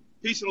 my G.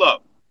 Peace and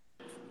love.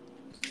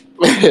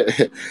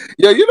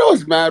 Yo, you know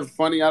what's mad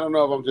funny? I don't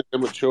know if I'm just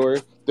immature.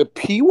 The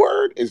P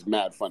word is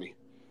mad funny.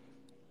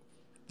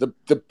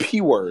 The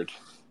P word.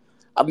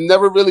 I've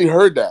never really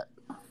heard that.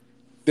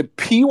 The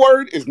P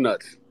word is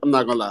nuts. I'm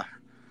not gonna lie.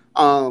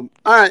 All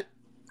right.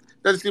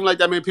 Doesn't seem like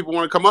that many people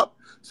want to come up.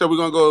 So we're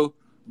gonna go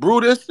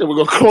Brutus, and we're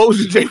gonna close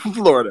the J from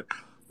Florida.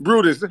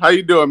 Brutus, how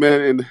you doing,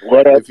 man? And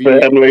what up,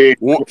 family?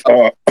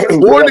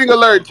 Warning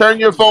alert! Turn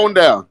your phone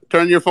down.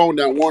 Turn your phone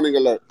down. Warning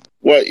alert.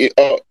 What?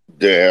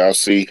 There. I'll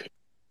see.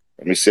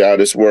 Let me see how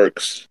this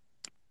works.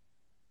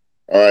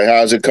 All right,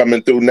 how's it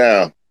coming through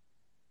now?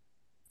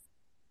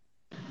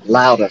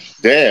 Louder.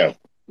 Damn,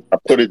 I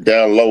put it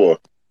down lower.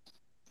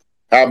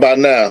 How about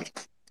now?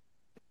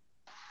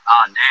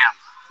 Oh, damn.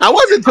 I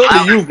wasn't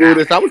talking to you,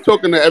 Brutus. I was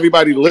talking to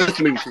everybody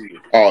listening to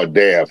you. Oh,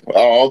 damn.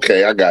 Oh,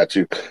 okay. I got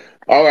you.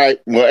 All right.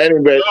 Well,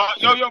 anyway.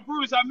 Yo,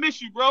 Brutus, I miss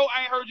you, bro.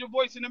 I ain't heard your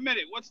voice in a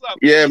minute. What's up?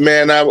 Yeah,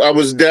 man. I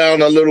was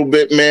down a little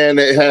bit, man.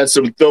 It had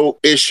some throat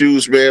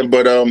issues, man.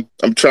 But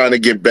I'm trying to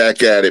get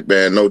back at it,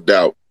 man. No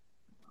doubt.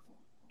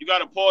 You got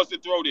to pause the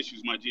throat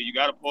issues, my G. You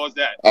got to pause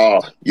that.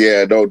 Oh,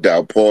 yeah. No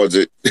doubt.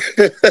 Pause it.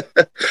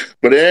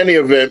 But in any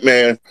event,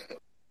 man,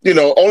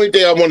 only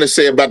thing I want to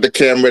say about the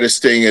Cam Reddish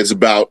thing is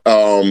about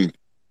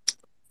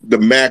the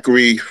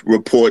Macri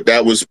report.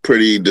 That was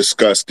pretty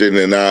disgusting,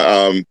 and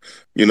I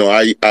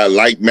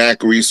like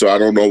Macri, so I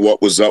don't know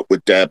what was up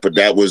with that, but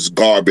that was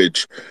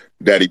garbage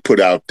that he put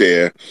out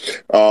there.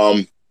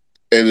 And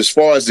as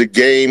far as the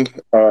game,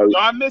 so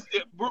I missed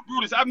it,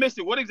 Brutus. I missed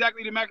it. What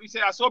exactly did Macri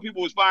say? I saw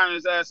people was firing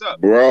his ass up.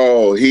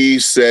 Bro, he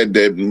said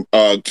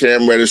that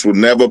Cam Reddish will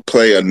never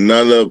play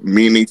another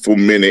meaningful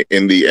minute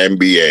in the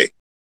NBA.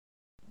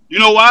 You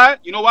know why?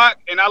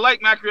 And I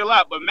like Macri a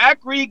lot, but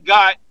Macri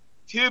got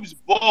Tibbs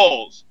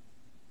balls.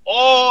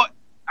 All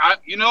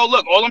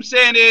I'm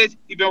saying is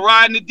he been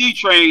riding the D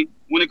train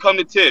when it comes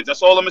to Tibbs.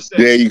 That's all I'm gonna say.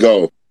 There you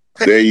go.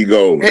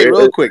 Hey,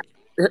 real quick.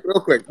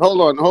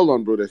 Hold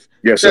on, Brutus.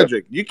 Yes,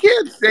 Cedric, sir. You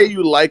can't say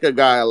you like a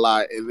guy a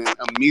lot and then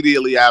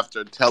immediately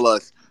after tell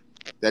us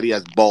that he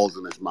has balls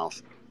in his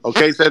mouth.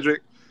 Okay,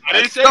 Cedric? I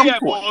didn't say he had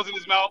balls in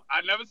his mouth.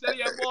 I never said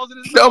he had balls in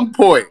his mouth. Some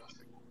point.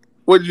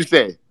 What did you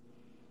say?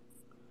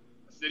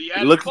 I said he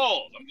had his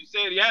balls. I'm just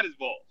saying he had his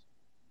balls.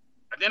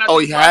 And then I said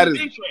he had his.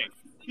 D-train.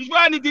 He's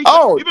riding the D-train.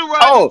 Oh, He's been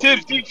riding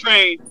Tibbs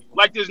D-train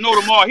like there's no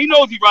tomorrow. He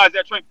knows he rides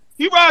that train.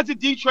 He rides the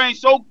D-train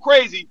so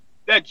crazy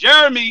that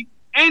Jeremy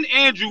and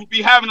Andrew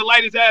be having to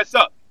light his ass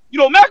up. You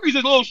know, Macri's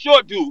just a little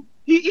short dude.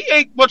 He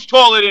ain't much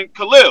taller than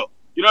Khalil.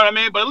 You know what I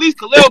mean? But at least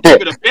Khalil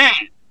keep it a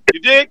band. You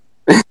dig?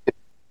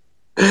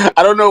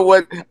 I don't know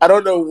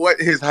what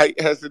his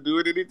height has to do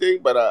with anything,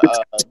 but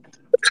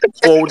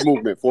forward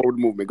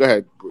movement. Go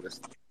ahead, Brutus.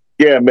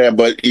 Yeah, man,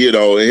 but you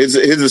know his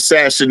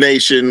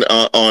assassination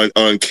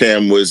on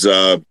Cam was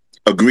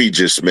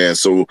egregious, man.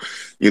 So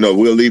you know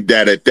we'll leave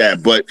that at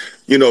that. But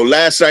you know,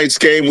 last night's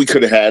game we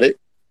could have had it.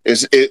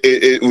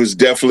 It was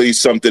definitely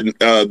something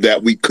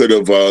that we could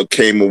have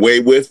came away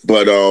with.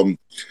 But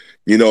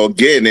you know,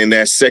 again in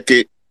that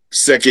second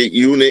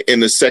unit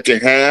in the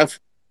second half,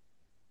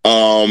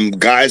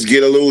 guys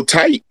get a little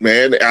tight,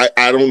 man.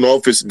 I don't know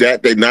if it's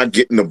that they're not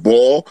getting the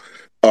ball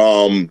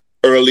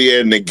earlier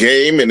in the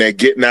game and they're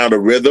getting out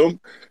of rhythm.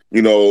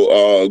 You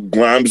know,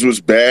 Grimes was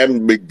bad.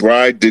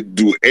 McBride didn't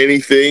do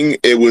anything.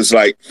 It was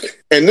like,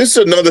 and this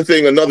is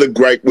another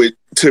gripe with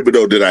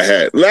Thibodeau that I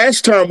had.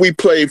 Last time we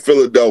played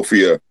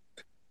Philadelphia,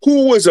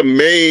 who was a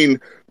main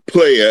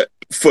player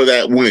for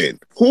that win?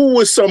 Who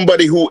was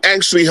somebody who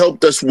actually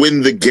helped us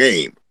win the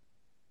game?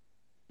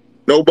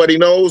 Nobody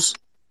knows?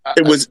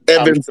 It was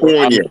Evan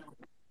Fournier.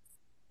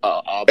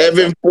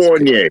 Evan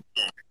Fournier.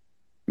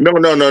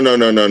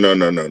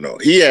 No.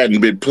 He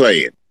hadn't been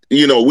playing.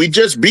 You know, we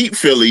just beat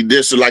Philly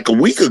this like a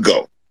week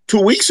ago,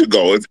 2 weeks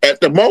ago at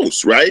the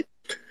most, right?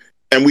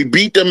 And we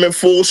beat them in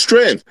full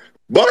strength.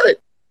 But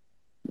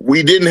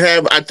we didn't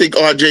have, I think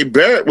RJ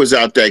Barrett was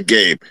out that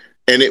game.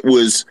 And it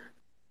was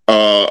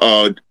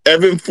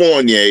Evan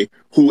Fournier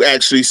who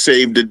actually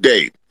saved the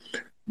day.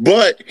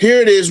 But here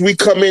it is. We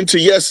come into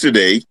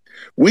yesterday.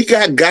 We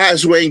got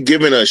guys who ain't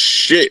giving us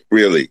shit,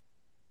 really.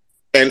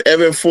 And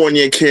Evan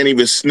Fournier can't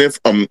even sniff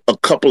a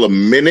couple of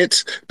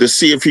minutes to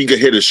see if he could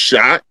hit a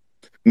shot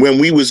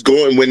when they was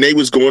going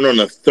on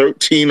a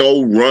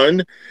 13-0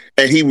 run,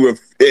 and he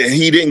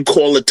didn't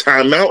call a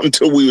timeout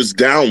until we was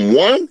down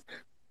 1.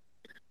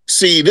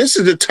 See, this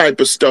is the type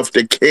of stuff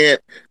that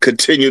can't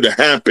continue to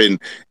happen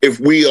if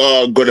we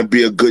are going to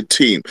be a good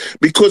team,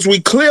 because we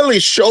clearly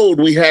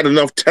showed we had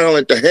enough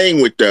talent to hang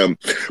with them.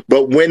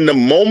 But when the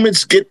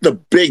moments get the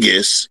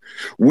biggest,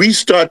 we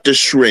start to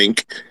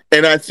shrink.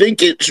 And I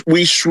think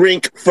we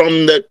shrink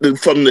from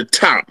the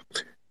top.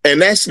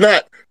 And that's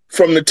not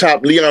from the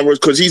top, Leon Rose,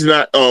 because he's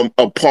not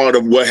a part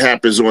of what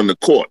happens on the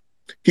court.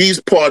 He's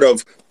part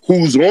of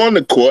who's on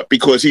the court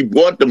because he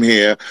brought them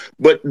here,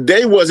 but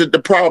they wasn't the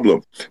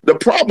problem. The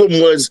problem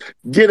was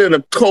getting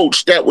a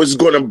coach that was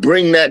going to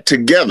bring that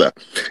together.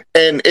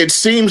 And it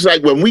seems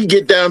like when we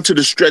get down to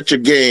the stretch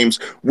of games,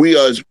 we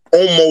are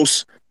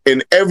almost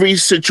in every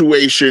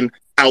situation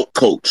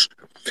out-coached.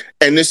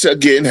 And this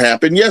again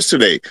happened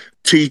yesterday.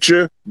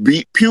 Teacher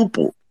beat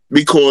pupil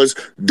because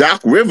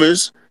Doc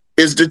Rivers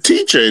is the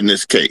teacher in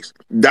this case.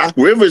 Doc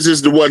Rivers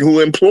is the one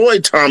who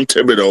employed Tom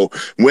Thibodeau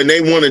when they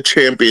won a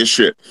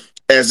championship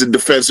as a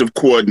defensive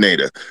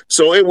coordinator.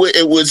 So it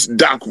was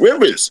Doc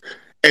Rivers.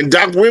 And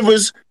Doc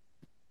Rivers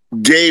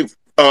gave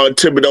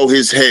Thibodeau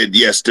his head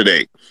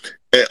yesterday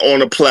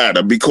on a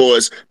platter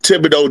because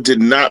Thibodeau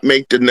did not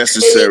make the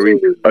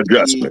necessary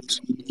adjustments.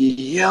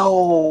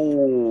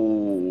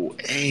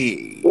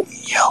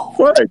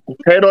 What?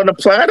 Head on the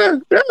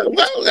platter? Yeah,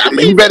 well, I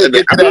mean, you better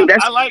get to that.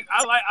 I like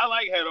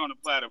head on the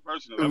platter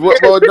personally. Well,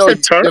 no,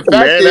 the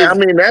fact is, I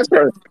mean, that's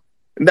a.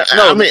 No,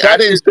 I mean, I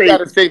didn't say you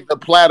gotta save the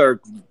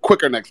platter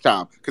quicker next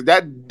time because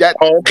that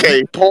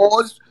okay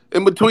pause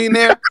in between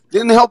there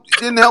didn't help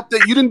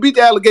that you didn't beat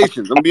the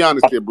allegations. I'm gonna be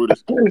honest here,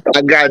 Brutus.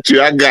 I got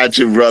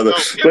you, brother.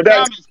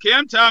 No,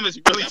 Cam Thomas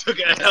really took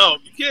a L.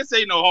 You can't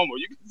say no homo.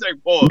 You can say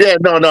pause. Yeah,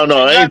 no.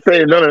 I ain't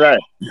saying none of that.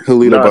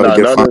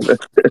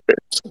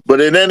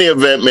 But in any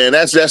event, man,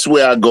 that's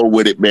where I go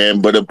with it,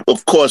 man. But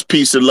of course,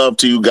 peace and love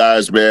to you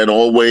guys, man.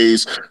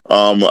 Always,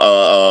 love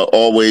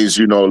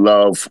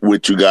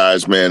with you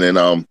guys, man.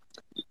 And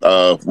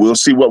we'll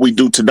see what we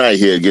do tonight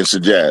here against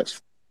the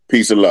Jazz.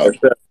 Peace and love.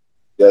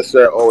 Yes,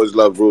 sir. Always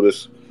love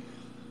Brutus.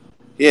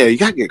 Yeah, you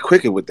gotta get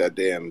quicker with that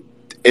damn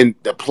in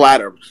the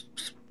platter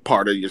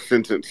part of your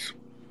sentence.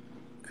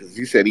 Because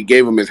he said he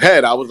gave him his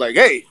head. I was like,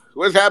 hey,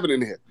 what's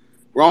happening here?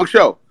 Wrong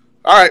show.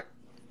 All right.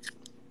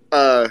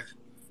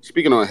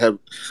 Speaking of head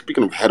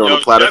on the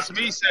platter.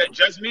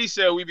 Just me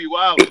said we be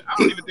wild. I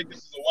don't even think this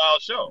is a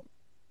wild show.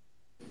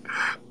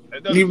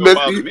 It doesn't feel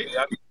wild to me.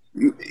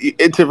 You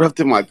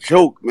interrupted my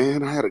joke,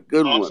 man. I had a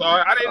good one. I'm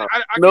sorry. I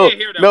can't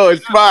hear that. No,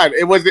 it's fine.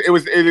 It was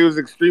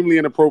extremely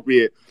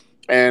inappropriate.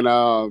 And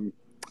I'll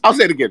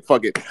say it again.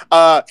 Fuck it.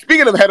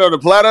 Speaking of head on the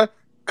platter,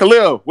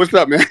 Khalil, what's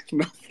up, man?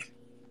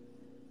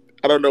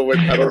 I don't know why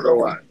I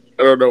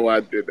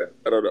did that.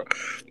 I don't know.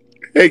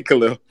 Hey,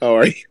 Khalil, how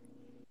are you?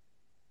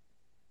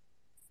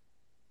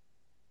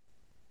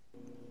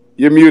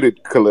 You're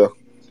muted, Khalil.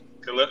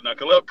 Khalil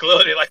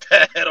didn't like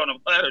that head on the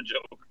platter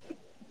joke.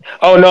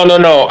 Oh no!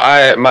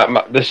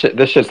 This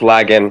shit's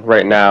lagging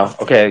right now.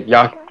 Okay,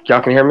 y'all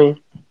can hear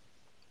me?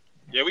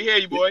 Yeah, we hear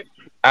you, boy.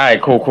 All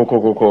right,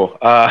 cool.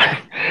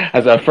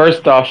 As a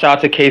first off, shout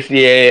out to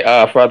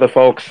KCA. For other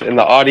folks in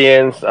the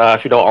audience,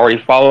 if you don't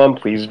already follow them,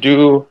 please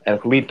do. And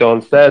Julito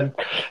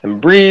and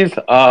Breeze.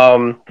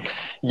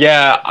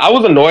 Yeah, I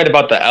was annoyed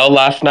about the L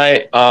last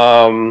night.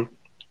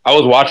 I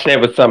was watching it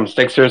with some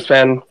Sixers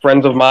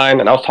friends of mine,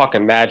 and I was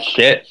talking mad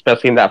shit,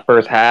 especially in that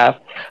first half.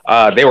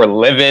 They were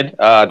livid.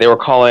 They were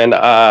calling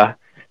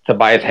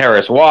Tobias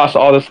Harris Wass,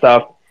 all this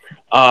stuff.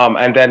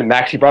 And then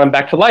Maxey brought him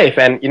back to life.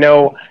 And,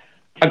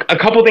 a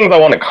couple things I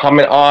want to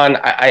comment on.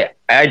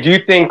 I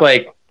do think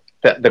like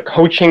the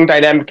coaching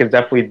dynamic is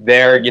definitely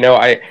there.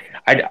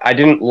 I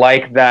didn't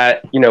like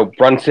that.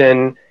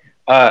 Brunson.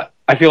 I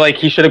feel like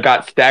he should have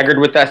got staggered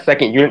with that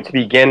second unit to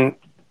begin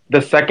the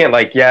second.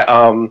 Like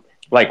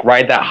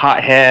ride that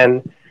hot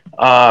hand.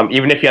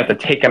 Even if you have to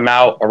take him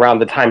out around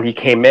the time he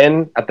came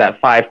in at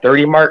that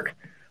 5:30 mark.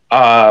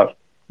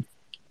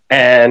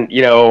 And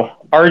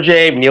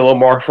RJ, need a little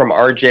more from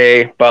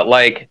RJ, but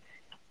like.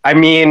 I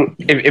mean,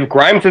 if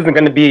Grimes isn't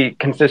going to be a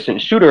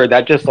consistent shooter,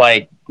 that just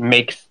like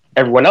makes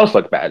everyone else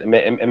look bad.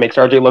 It makes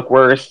RJ look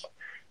worse.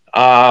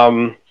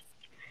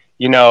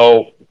 You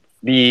know,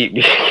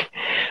 the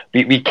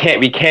we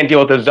can't deal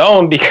with the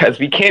zone because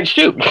we can't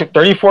shoot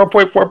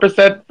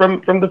 34.4%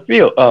 from the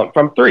field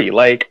from three.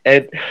 Like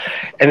and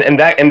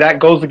that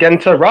goes again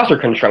to roster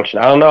construction.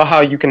 I don't know how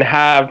you can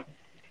have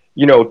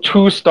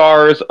two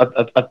stars,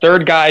 a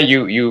third guy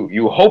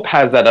you hope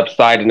has that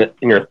upside in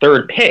your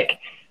third pick,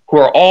 who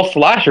are all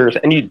slashers,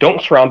 and you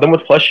don't surround them with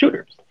plus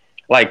shooters.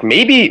 Like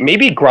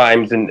maybe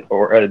Grimes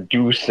or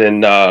Deuce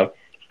and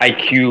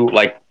IQ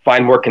like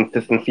find more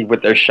consistency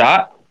with their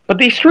shot, but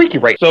they streaky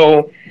right.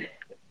 So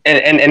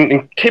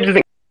and Tibbs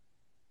isn't.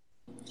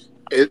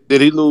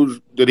 Did he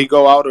lose? Did he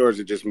go out, or is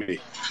it just me?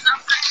 Yeah,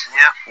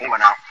 he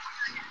went out.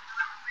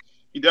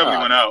 He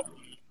definitely went out.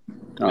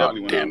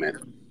 Damn it.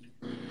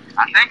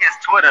 I think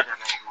it's Twitter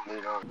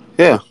that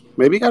Yeah,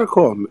 maybe you got to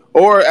call him.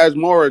 Or as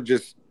Mora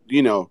just,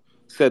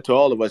 said to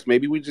all of us,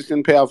 maybe we just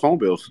didn't pay our phone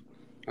bills.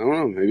 I don't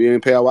know. Maybe we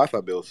didn't pay our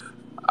Wi-Fi bills.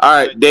 All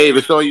right, Dave,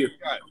 it's on you.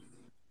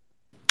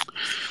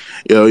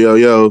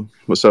 Yo.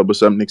 What's up,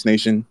 Knicks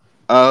Nation?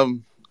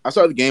 I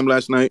saw the game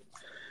last night,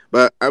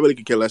 but I really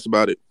could care less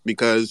about it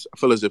because I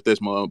feel as if there's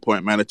more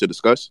important matter to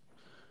discuss.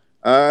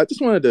 I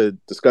just wanted to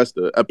discuss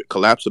the epic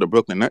collapse of the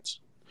Brooklyn Nets.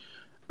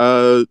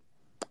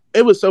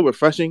 It was so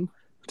refreshing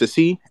to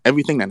see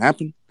everything that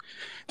happened,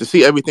 to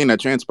see everything that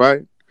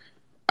transpired.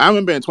 I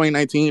remember in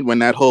 2019 when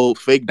that whole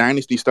fake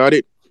dynasty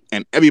started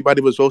and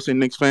everybody was roasting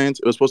Knicks fans.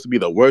 It was supposed to be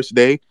the worst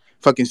day.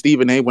 Fucking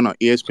Stephen A. went on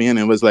ESPN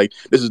and was like,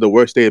 this is the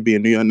worst day of being a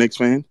New York Knicks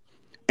fan.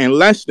 And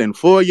less than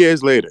 4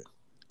 years later,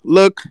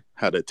 look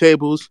how the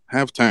tables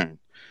have turned.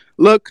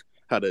 Look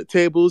how the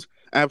tables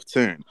have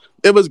turned.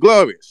 It was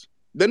glorious.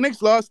 The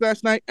Knicks lost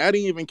last night. I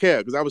didn't even care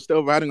because I was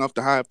still riding off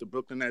the high of the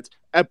Brooklyn Nets'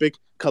 epic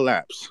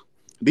collapse.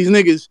 These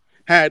niggas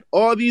had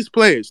all these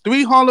players,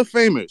 three Hall of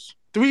Famers.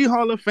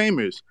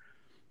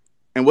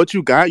 And what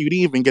you got, you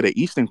didn't even get an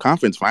Eastern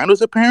Conference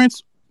Finals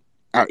appearance?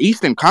 Our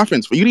Eastern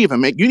Conference, you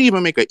didn't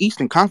even make an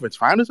Eastern Conference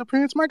Finals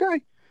appearance, my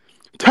guy?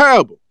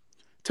 Terrible.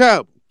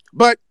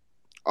 But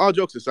all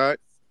jokes aside,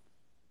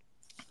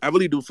 I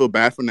really do feel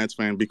bad for Nets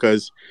fans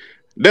because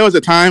there was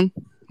a time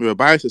we were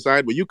biased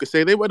aside where you could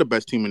say they were the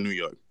best team in New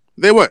York.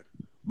 They were.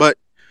 But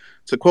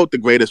to quote the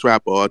greatest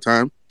rapper of all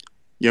time,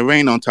 your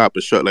rain on top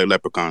is short like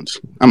leprechauns.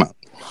 I'm out.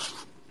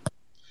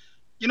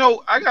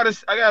 I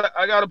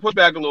gotta push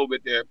back a little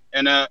bit there,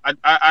 and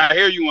I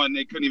hear you on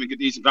they couldn't even get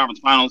the Eastern Conference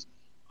Finals.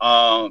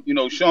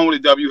 Sean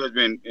with the W has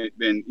been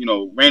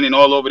raining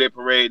all over their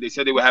parade. They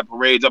said they would have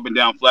parades up and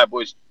down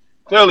Flatbush.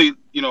 Clearly,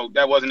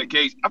 that wasn't the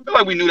case. I feel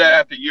like we knew that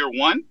after year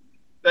one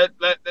that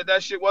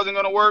shit wasn't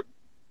gonna work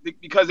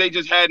because they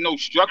just had no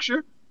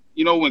structure.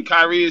 When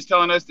Kyrie is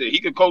telling us that he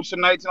could coach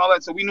some nights and all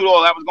that, so we knew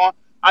all that was going.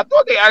 I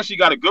thought they actually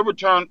got a good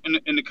return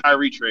in the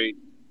Kyrie trade.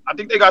 I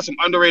think they got some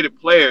underrated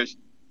players.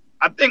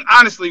 I think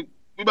honestly,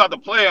 we about to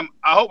play them.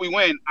 I hope we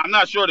win. I'm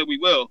not sure that we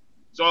will.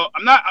 So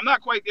I'm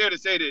not quite there to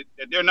say that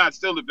they're not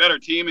still the better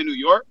team in New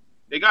York.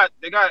 They got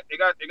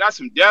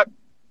some depth.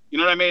 You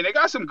know what I mean? They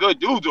got some good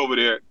dudes over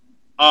there.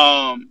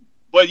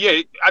 But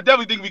yeah, I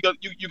definitely think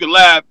you could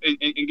laugh and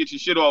get your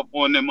shit off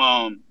on them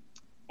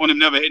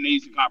never hitting the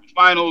Eastern Conference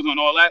Finals and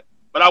all that.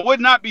 But I would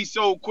not be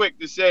so quick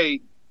to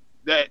say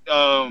that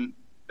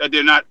that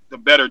they're not the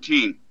better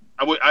team.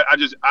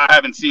 I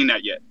haven't seen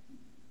that yet.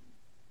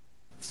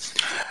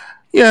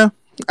 Yeah,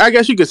 I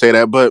guess you could say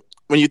that, but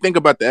when you think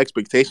about the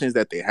expectations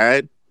that they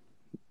had,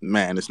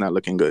 man, it's not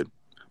looking good.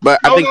 But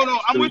No. I think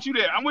I'm with you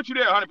there.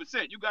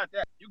 100%. You got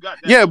that.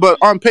 yeah, but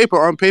on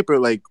paper,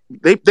 like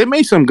they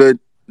made some good.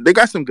 They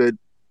got some good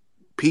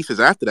pieces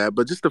after that,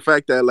 but just the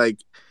fact that like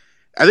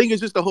I think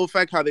it's just the whole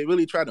fact how they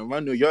really tried to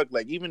run New York.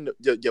 Like even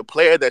your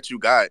player that you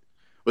got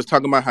was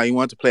talking about how he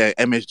wanted to play at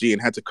MSG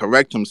and had to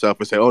correct himself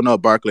and say, "Oh no,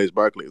 Barclays."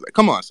 Like,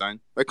 come on, son.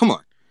 Like, come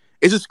on.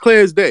 It's just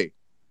clear as day.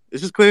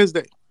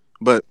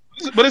 But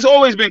But it's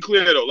always been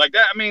clear though. Like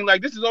that. I mean,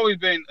 like this has always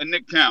been a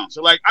Nick town.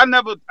 So like I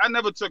never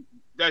took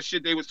that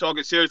shit they was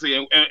talking seriously.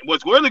 And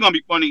what's really gonna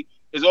be funny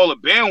is all the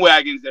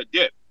bandwagons that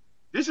dip.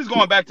 This is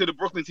going back to the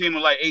Brooklyn team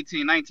of like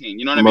 18, 19.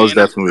 You know what I mean? Most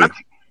definitely.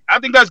 I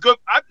think that's good.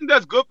 I think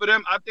that's good for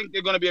them. I think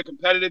they're gonna be a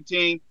competitive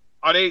team.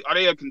 Are they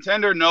a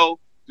contender? No.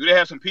 Do they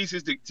have some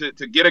pieces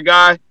to get a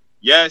guy?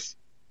 Yes.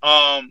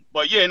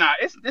 But yeah,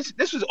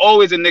 this was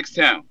always a Knicks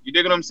town. You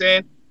dig what I'm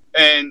saying?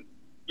 And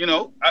you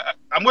know,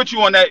 I'm with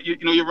you on that. You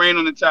know, your rain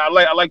on the top.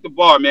 I like the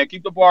bar, man.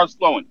 Keep the bars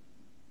flowing.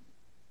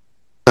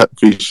 I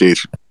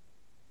appreciate you.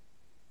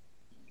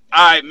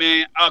 All right,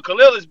 man.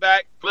 Khalil is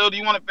back. Khalil, do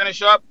you want to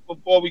finish up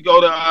before we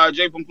go to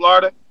Jay from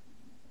Florida?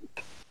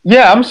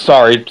 Yeah, I'm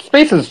sorry.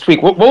 Space is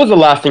tweak. What was the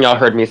last thing y'all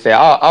heard me say?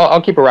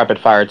 I'll keep a rapid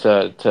fire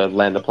to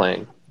land the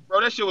plane.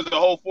 Bro, that shit was a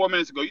whole 4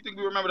 minutes ago. You think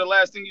we remember the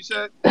last thing you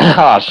said?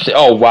 Oh shit!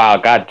 Oh wow!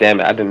 God damn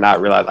it! I did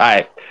not realize.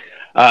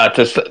 All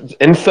right.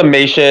 In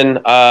summation,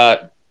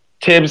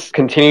 Tibbs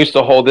continues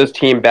to hold this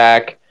team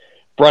back.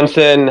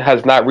 Brunson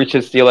has not reached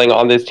his ceiling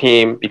on this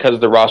team because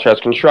of the roster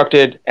as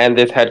constructed and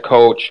this head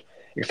coach.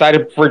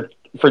 Excited for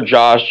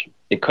Josh.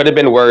 It could have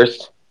been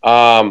worse.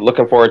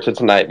 Looking forward to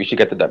tonight. We should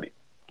get the W.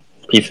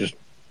 Pieces.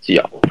 See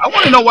y'all. I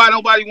want to know why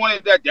nobody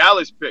wanted that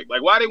Dallas pick.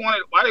 Like why they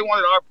wanted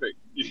our pick.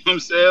 You know what I'm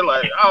saying?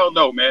 Like I don't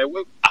know, man.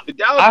 The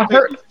Dallas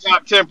pick is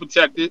top 10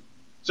 protected,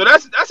 so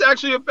that's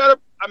actually a better.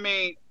 I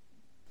mean,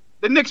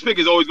 the Knicks pick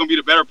is always gonna be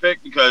the better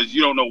pick because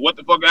you don't know what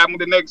the fuck happened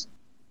with the Knicks.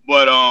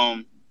 But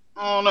I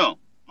don't know.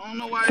 I don't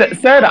know why.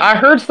 Said I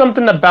heard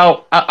something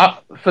about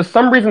for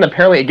some reason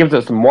apparently it gives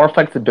us more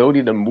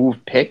flexibility to move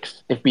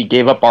picks if we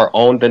gave up our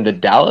own than the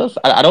Dallas.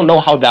 I don't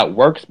know how that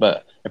works,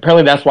 but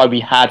apparently that's why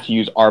we had to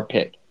use our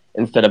pick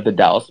instead of the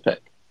Dallas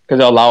pick because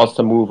it allows us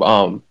to move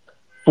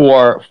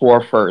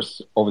four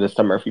firsts over the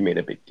summer if we made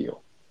a big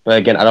deal. But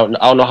again, I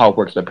don't know how it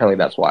works, but apparently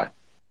that's why.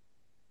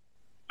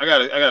 I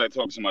gotta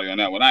talk to somebody on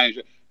that one.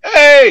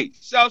 Hey,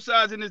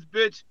 Southside's in this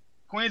bitch.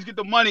 Queens get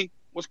the money.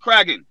 What's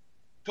cracking?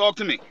 Talk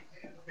to me.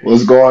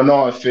 What's going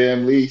on,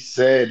 family?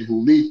 Said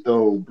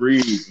Julito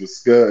Breeze.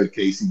 What's good,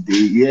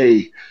 KCD?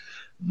 Yay.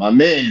 My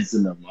man's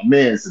in them. I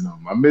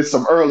missed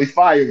some early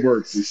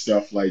fireworks and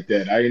stuff like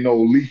that. I didn't know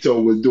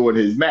Julito was doing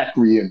his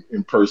Macri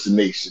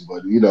impersonation,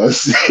 but you know,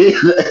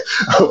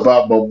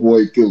 about my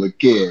boy Killer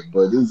Cam,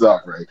 but it's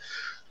all right.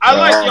 I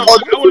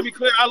want to be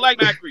clear. I like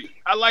Macri.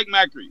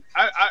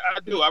 I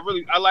do. I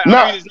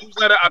read his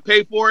newsletter. I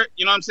pay for it.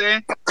 You know what I'm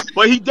saying?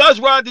 But he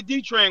does ride the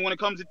D train when it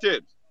comes to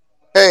tips.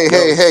 Hey,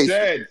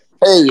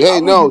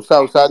 no,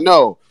 Southside,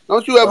 no.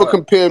 Don't you ever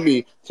compare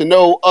me to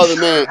no other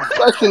man,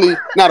 especially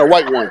not a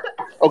white one,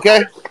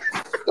 okay?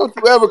 Don't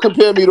you ever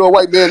compare me to a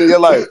white man in your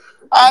life.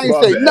 I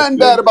ain't say nothing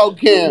bad about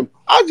Cam.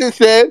 I just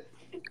said,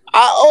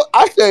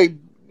 I say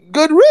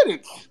good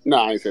riddance. No,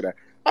 I ain't say that.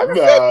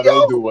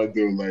 Don't do one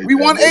dude like we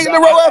won 8 in a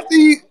row after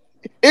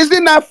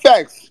Isn't that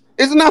facts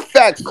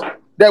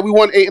that we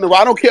won 8 in a row?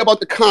 I don't care about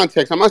the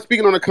context. I'm not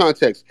speaking on the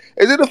context.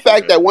 Is it a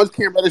fact that once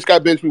Cam Reddish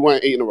got benched, we won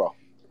 8 in a row?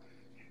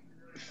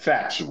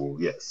 Factual,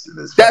 yes. It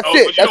is That's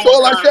it. That's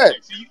all I said.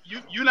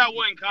 You're not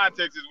wanting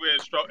context is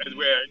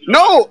where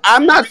No,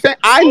 I'm not saying.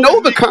 I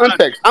know the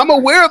context. I'm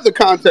aware of the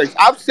context.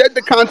 I've said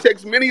the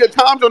context many a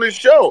times on this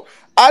show.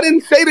 I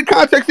didn't say the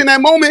context in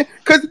that moment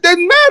because it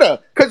didn't matter.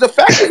 Because the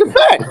fact is a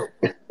fact.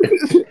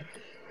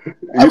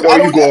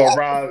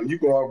 You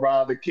go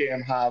around the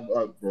Cam Hive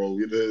up, bro.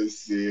 You know what I'm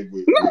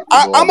saying?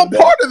 I'm a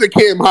part of the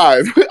Cam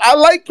Hive. I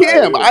like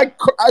Cam.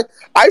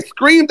 I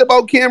screamed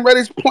about Cam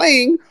Reddish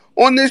playing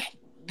on this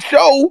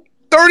show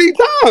 30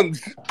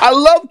 times. I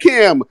love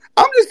Cam.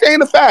 I'm just saying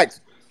the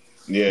facts.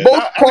 Yeah,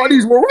 both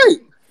parties were right.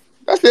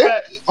 That's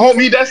it.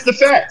 Homie, that's the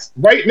facts.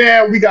 Right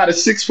now, we got a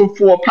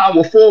 6'4"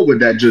 power forward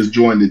that just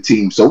joined the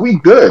team. So we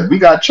good. We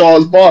got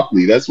Charles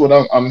Barkley. That's what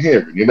I'm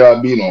hearing. You know what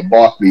I mean? Or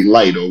Barkley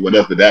Light or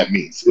whatever that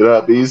means. You know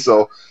what I mean?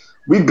 So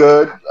we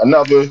good.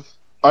 Another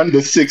under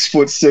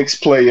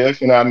 6'6" player.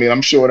 You know what I mean?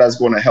 I'm sure that's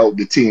going to help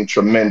the team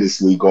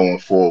tremendously going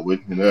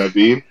forward. You know what I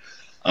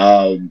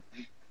mean?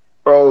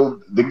 Bro,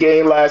 the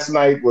game last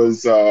night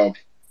was I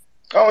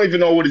don't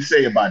even know what to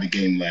say about the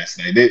game last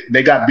night.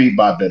 They got beat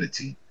by a better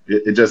team.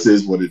 It just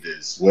is what it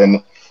is.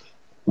 When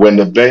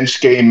the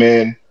bench came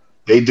in,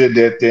 they did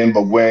their thing.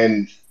 But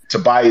when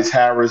Tobias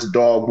Harris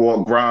dog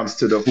walked Grimes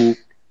to the hoop,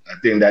 I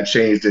think that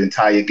changed the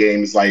entire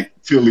game. It's like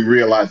Philly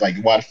realized, like,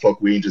 why the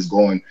fuck we ain't just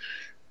going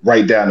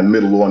right down the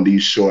middle on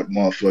these short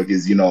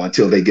motherfuckers, you know,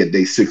 until they get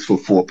their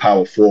 6'4"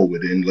 power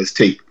forward, and let's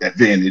take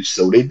advantage.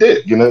 So they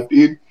did, you know,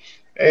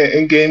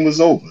 and game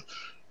was over.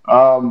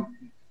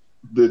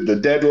 The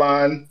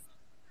deadline,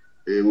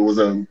 it was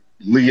a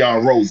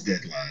Leon Rose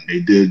deadline.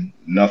 They did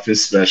nothing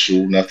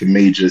special, nothing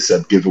major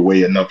except give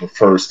away another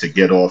first to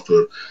get off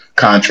the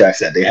contracts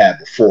that they had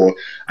before.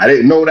 I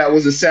didn't know that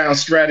was a sound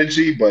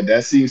strategy, but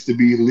that seems to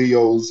be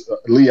Leon's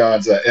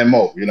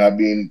MO. You know what I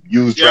mean?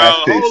 Use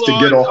draft picks to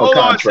get off a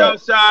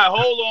contract.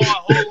 Hold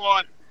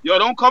on. Yo,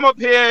 don't come up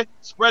here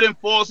spreading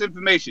false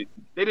information.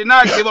 They did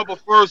not give up a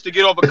first to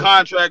get off a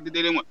contract that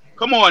they didn't want.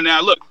 Come on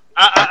now, look.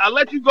 I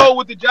let you go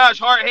with the Josh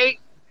Hart hate.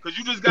 because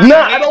you just got Nah, some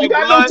I hate in don't your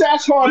got no blood.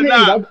 Josh Hart But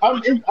haters. nah,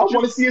 I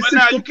want to see a but 6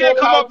 nah, foot you can't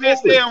 4 come power up here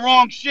forward. saying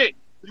wrong shit.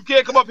 You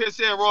can't come up here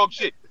saying wrong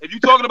shit. If you're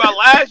talking about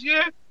last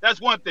year, that's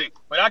one thing.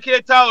 But I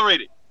can't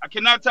tolerate it. I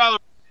cannot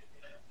tolerate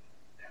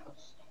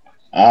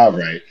All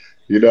right.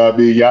 You know what I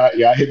mean?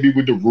 Y'all hit me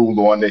with the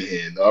rule on the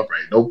hand. All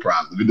right, no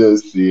problem. It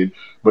does see.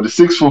 But the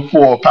 6 foot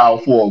 4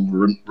 power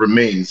forward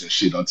remains and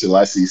shit until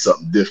I see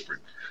something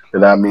different. You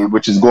know what I mean?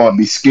 Which is going to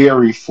be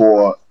scary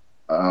for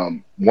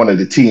one of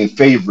the team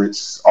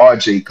favorites,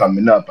 RJ,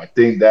 coming up. I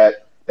think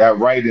that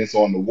writing's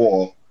on the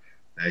wall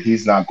that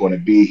he's not going to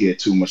be here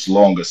too much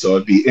longer. So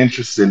it'd be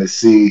interesting to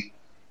see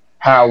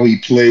how he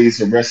plays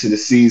the rest of the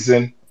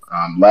season.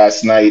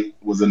 Last night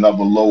was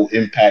another low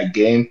impact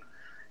game.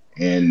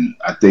 And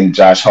I think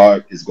Josh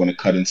Hart is going to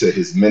cut into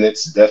his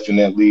minutes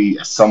definitely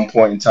at some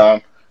point in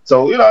time.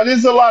 So,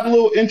 there's a lot of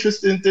little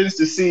interesting things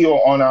to see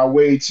on our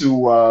way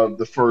to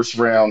the first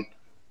round,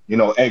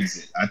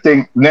 exit. I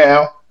think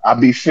now, I'll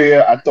be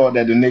fair, I thought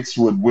that the Knicks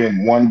would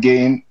win one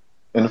game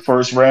in the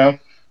first round.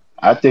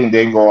 I think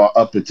they're going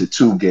up into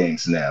 2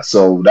 games now.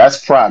 So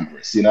that's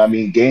progress. You know what I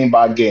mean? Game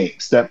by game,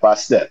 step by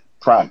step,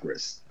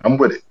 progress. I'm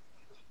with it.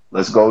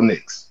 Let's go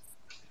Knicks.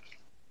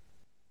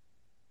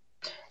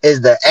 Is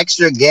the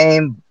extra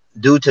game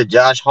due to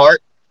Josh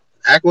Hart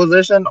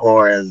acquisition,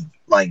 or is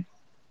why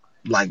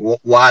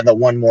the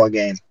one more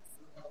game?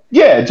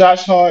 Yeah,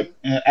 Josh Hart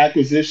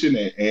acquisition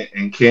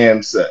and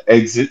Cam's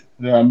exit.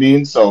 You know what I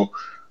mean? So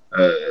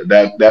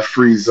that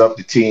frees up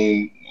the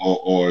team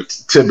or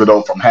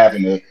Thibodeau from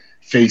having to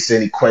face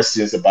any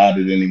questions about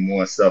it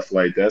anymore and stuff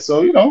like that.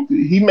 So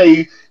he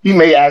may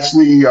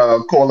actually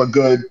call a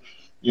good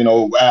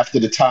after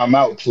the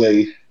timeout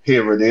play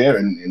here or there,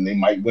 and they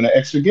might win an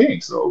extra game.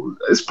 So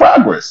it's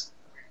progress.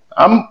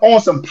 I'm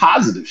on some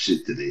positive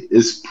shit today.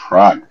 It's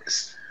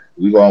progress.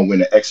 We're gonna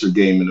win an extra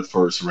game in the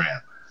first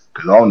round.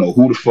 Because I don't know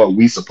who the fuck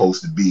we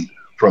supposed to beat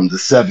from the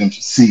 7th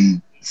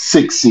seed,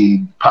 6th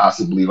seed,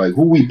 possibly. Like,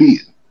 who we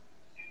beating?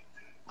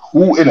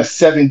 Who in a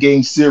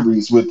 7-game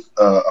series with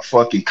a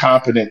fucking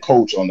competent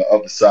coach on the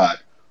other side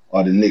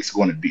are the Knicks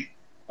going to beat?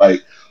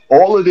 Like,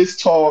 all of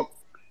this talk,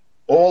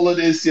 all of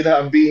this,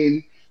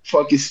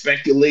 fucking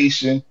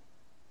speculation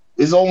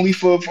is only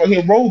for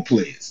fucking role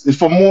players. It's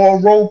for more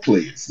role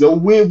players. So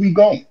where we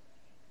going?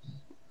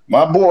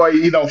 My boy,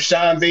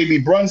 Sean Baby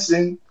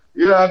Brunson,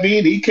 you know what I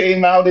mean? He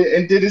came out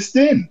and did his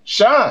thing.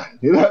 Shine.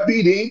 You know what I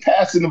mean? He ain't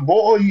passing the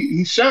ball.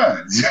 He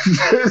shines. You know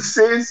what I'm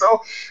saying?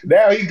 So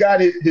now he got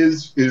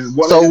his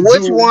one So of his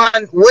which dudes.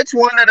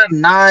 one of the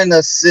 9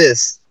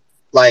 assists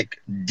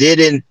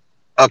didn't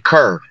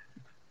occur?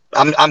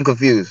 I'm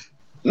confused.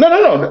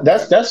 No.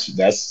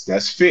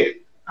 That's fair.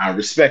 I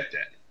respect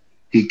that.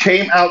 He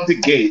came out the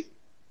gate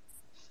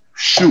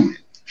shooting.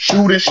 I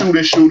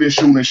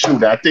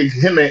think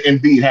him and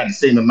Embiid had the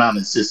same amount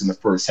of assists in the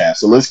first half.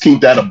 So let's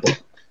keep that a book.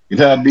 You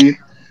know what I mean?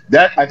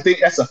 I think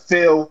that's a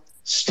failed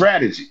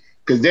strategy.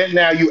 Because then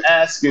now you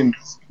asking,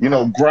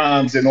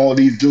 Grimes and all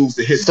these dudes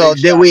to hit. So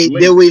did we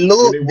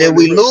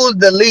lose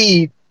the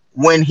lead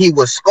when he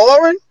was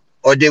scoring,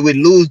 or did we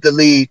lose the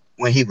lead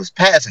when he was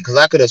passing? Because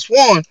I could have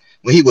sworn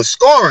when he was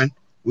scoring,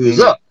 we was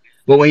up.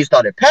 But when he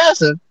started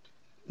passing,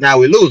 now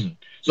we're losing.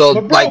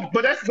 So but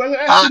that's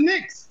the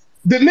Knicks.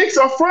 The Knicks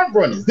are front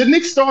runners. The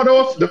Knicks start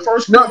off the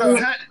first quarter.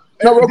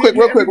 No, real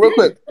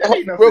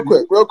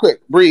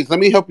quick. Breeze, let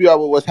me help you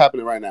out with what's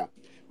happening right now.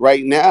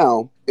 Right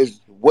now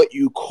is what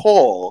you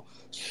call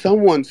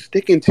someone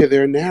sticking to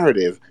their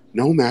narrative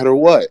no matter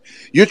what.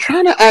 You're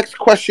trying to ask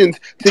questions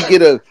to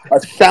get a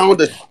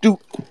sound astute,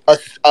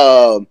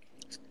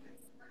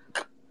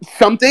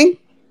 something,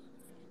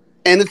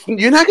 and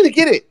you're not going to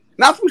get it.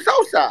 Not from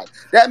Southside.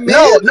 That man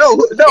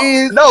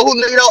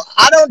Julito,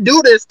 I don't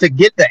do this to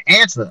get the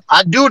answer.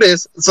 I do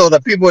this so the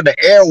people in the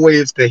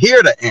airwaves can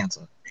hear the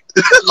answer.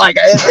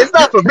 It's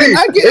not for me.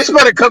 It's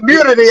for the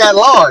community at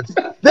large.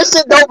 This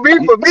shit don't be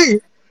for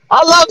me.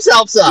 I love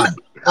Southside.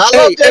 I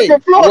love Central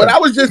Florida. What I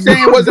was just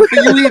saying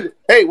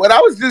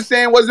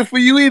wasn't for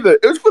you either.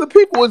 It was for the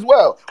people as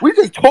well. We're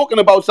just talking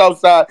about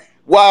Southside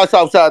while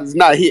Southside is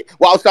not here.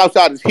 While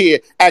Southside is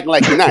here, acting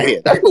like he's not here.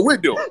 That's what we're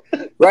doing,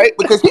 right?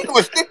 Because he's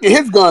gonna stick to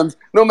his guns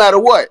no matter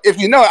what. I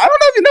don't know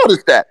if you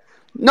noticed that.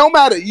 No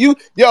matter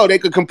they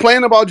could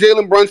complain about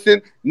Jalen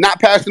Brunson not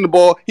passing the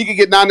ball. He could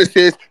get 9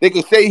 assists. They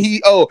could say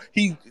he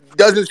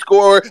doesn't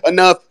score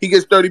enough. He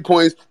gets 30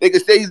 points. They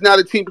could say he's not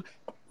a team.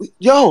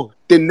 The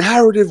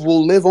narrative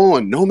will live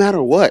on no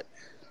matter what.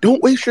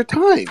 Don't waste your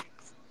time.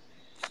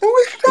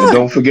 And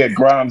don't forget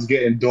Grimes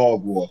getting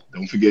dog walk.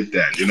 Don't forget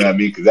that. You know what I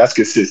mean? Because that's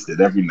consistent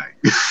every night.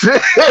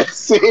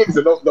 So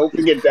don't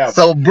forget that.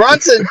 So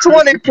Brunson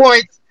 20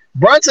 points.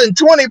 Brunson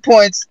 20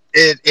 points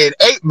in 8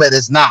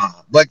 minutes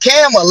now. But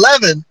Cam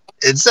 11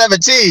 in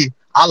 17.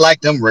 I like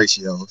them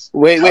ratios.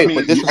 Wait,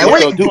 but this is what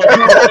they'll do.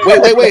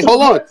 Wait,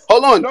 hold on.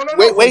 No,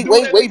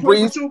 Wait,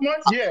 Breeze. 2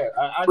 months? Yeah,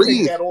 I Breeze,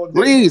 take that all day.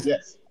 Breeze.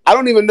 Yes. I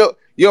don't even know.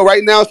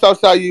 Right now,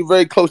 Southside, you're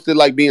very close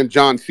to being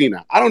John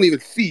Cena. I don't even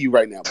see you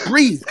right now.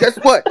 Breeze, guess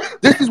what?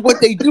 This is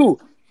what they do.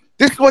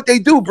 This is what they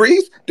do,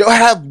 Breeze. They'll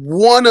have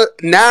one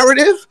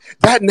narrative.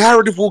 That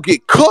narrative will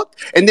get cooked,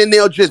 and then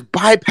they'll just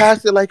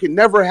bypass it like it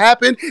never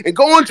happened and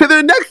go on to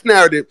their next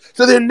narrative.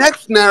 So their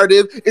next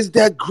narrative is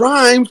that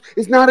Grimes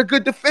is not a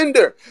good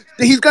defender.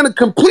 He's going to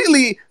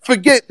completely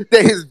forget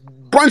that his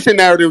Brunson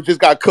narrative just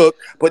got cooked.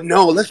 But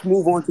no, let's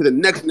move on to the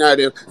next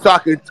narrative so I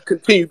can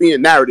continue being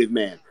narrative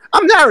man.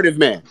 I'm narrative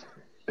man.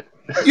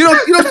 You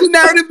don't see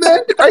narrative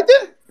man right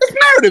there? It's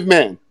narrative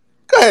man.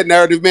 Go ahead,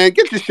 narrative man.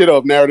 Get your shit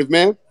off, narrative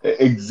man.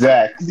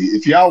 Exactly.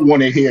 If y'all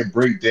want to hear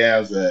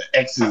breakdowns of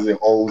X's and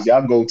O's,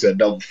 y'all go to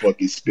another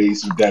fucking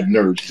space with that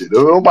nerd shit.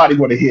 Nobody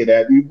want to hear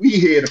that. We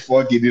here to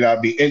fucking,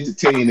 be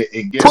entertaining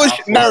and get push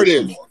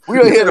narrative. We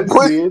are here to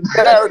push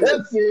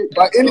narrative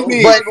by any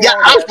means. But yeah,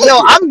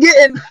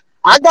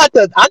 I got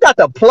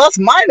the plus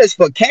minus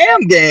for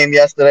Cam game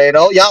yesterday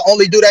though. Y'all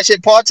only do that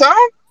shit part time?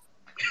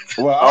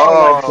 Well,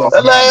 I don't like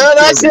plus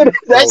minus.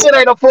 That shit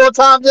ain't a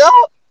full-time job.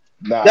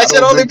 Nah, that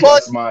shit only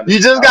plus. You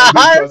just got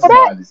hired for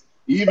that.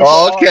 Even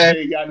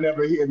okay. Y'all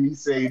never hear me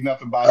say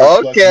nothing about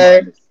plus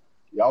minus.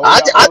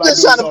 I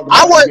just trying to.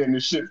 I was getting the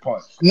shit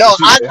punched. No,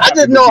 I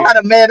just know how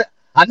to manage.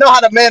 I know how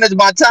to manage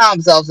my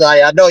time,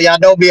 Southside. I know y'all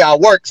know me at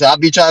work, so I'll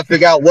be trying to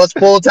figure out what's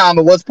full time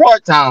and what's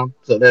part time,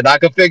 so that I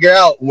can figure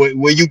out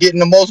where you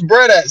getting the most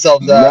bread at,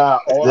 Southside. Nah,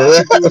 all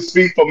I can do is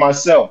speak for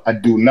myself. I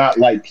do not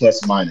like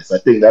plus minus. I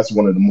think that's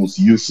one of the most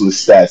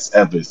useless stats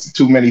ever. It's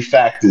too many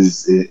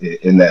factors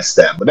in that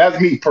stat, but that's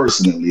me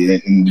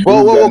personally.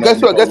 Whoa!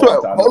 Guess what?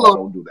 Hold on.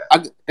 Don't do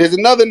that. There's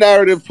another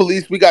narrative,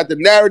 police. We got the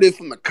narrative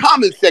from the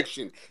comment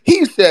section.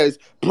 He says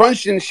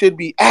Brunson should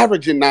be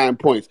averaging 9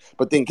 points,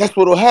 but then guess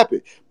what will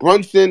happen?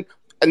 Brunson,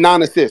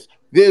 9 assists.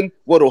 Then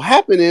what will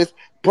happen is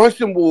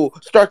Brunson will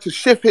start to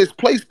shift his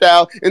play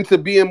style into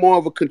being more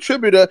of a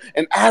contributor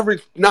and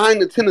average 9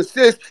 to 10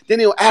 assists. Then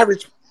he'll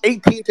average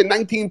 18 to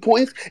 19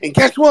 points. And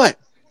guess what?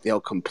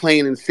 They'll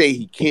complain and say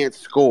he can't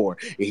score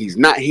and he's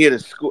not here to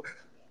score.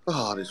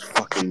 Oh, this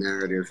fucking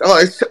narrative. Oh,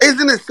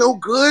 isn't it so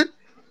good?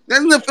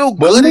 Doesn't it feel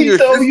good in your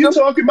system? You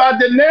talking about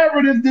the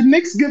narrative? The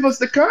Knicks give us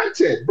the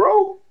content,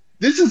 bro.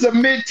 This is a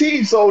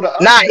mid-team, so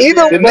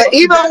even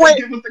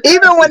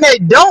when they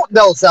don't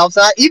though,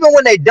 Southside, even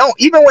when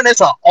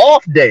it's an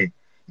off day,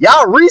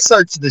 y'all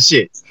research the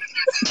shit.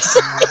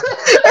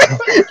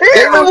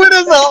 Even when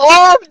it's an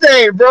off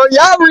day, bro,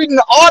 y'all reading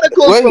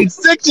articles from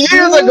 6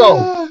 years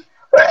ago.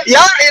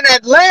 Y'all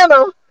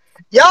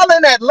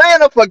in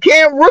Atlanta for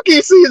Cam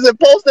rookie season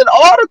posting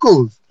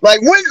articles.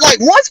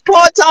 What's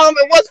part time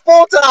and what's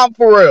full time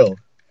for real?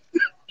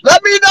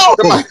 Let me know.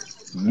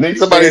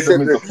 Somebody said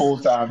it's a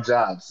full-time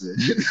job.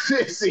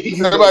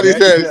 Somebody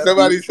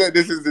said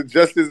this is the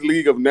Justice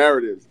League of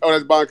narratives. Oh,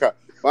 that's Banka.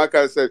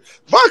 Banka said,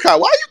 Banka,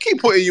 why you keep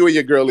putting you and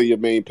your girl in your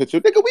main picture?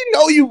 Nigga, we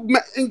know you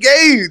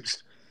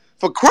engaged.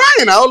 For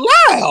crying out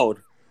loud.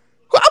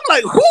 I'm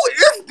like, who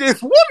is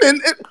this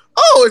woman?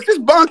 It's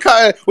just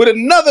Banka with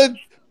another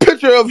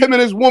picture of him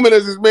and his woman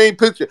as his main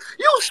picture.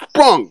 You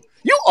sprung.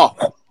 You are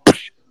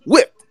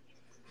whipped.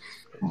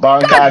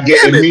 Banka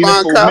getting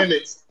meaningful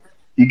minutes.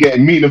 You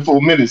getting meaningful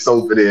minutes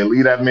over there.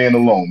 Leave that man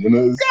alone.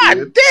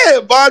 God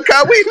damn,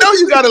 Banka. We know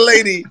you got a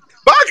lady.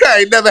 Banka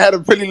ain't never had a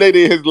pretty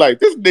lady in his life.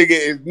 This nigga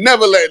is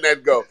never letting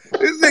that go.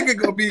 This nigga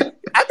gonna be.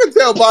 I can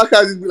tell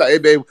Banka just be like, hey,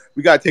 babe,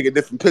 we gotta take a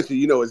different picture.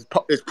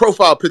 It's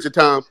profile picture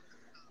time.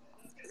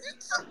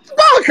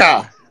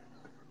 Banka,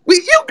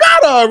 you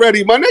got her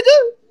already, my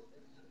nigga.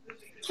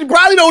 She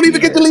probably don't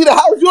even get to leave the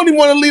house. You don't even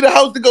want to leave the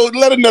house to go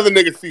let another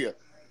nigga see her.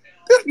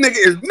 This nigga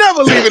is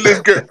never leaving this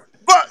girl.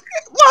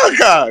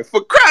 Banka,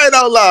 for crying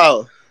out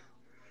loud.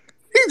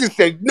 He just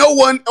said no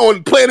one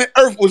on planet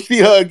Earth will see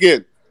her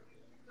again.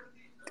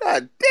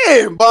 God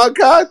damn,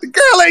 Banka. The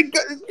girl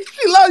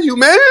she love you,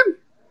 man.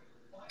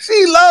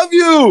 She love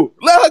you.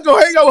 Let her go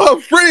hang out with her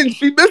friends.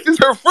 She misses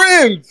her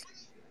friends.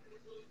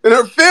 And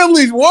her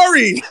family's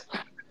worried.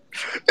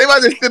 They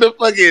might just sit a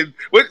fucking,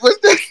 what's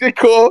that shit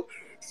called?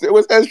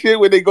 What's that shit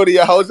when they go to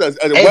your house as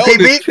a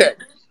wellness check?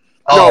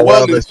 No,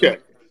 wellness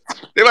check.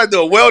 They might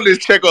do a wellness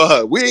check on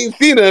her. We ain't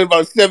seen her in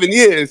about 7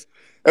 years.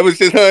 Ever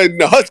since her and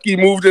the Husky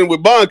moved in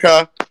with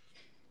Banka.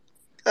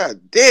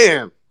 God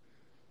damn.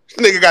 This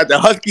nigga got the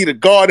Husky to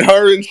guard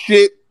her and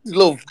shit. This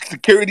little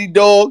security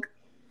dog.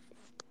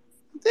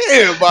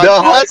 Damn, Banka.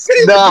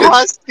 The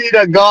Husky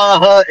to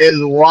guard her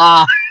is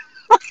wild.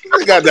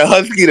 He got the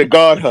Husky to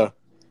guard her.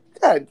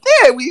 God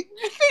damn, she's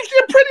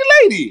a pretty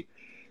lady.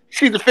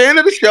 She's a fan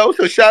of the show,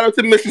 so shout out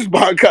to Mrs.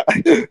 Banka.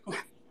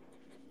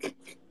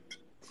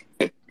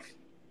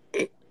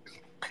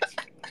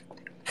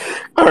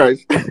 All right.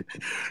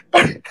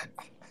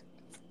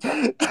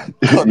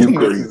 You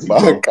crazy,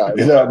 Banka.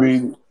 You know what I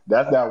mean?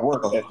 That's that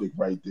work ethic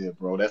right there,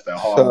 bro. That's that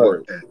hard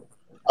work ethic.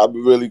 I'm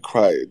really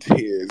crying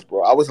tears,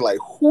 bro. I was like,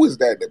 who is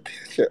that in the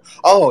picture?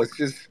 Oh, it's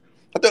just,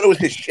 I thought it was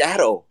his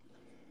shadow.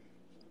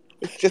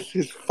 It's just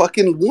his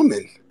fucking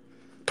woman.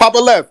 Poppa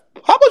Left.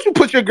 How about you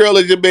put your girl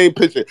as your main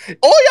picture?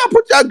 All y'all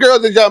put y'all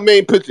girls as your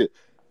main picture.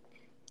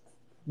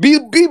 Be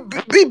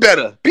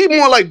better. Be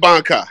more like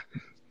Banka.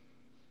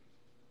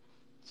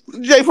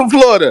 Jay from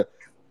Florida.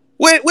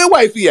 Where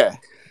wifey at?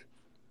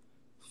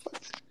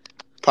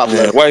 Poppa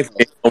Man, Left. wife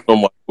ain't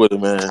on my Twitter,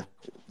 man.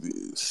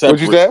 What'd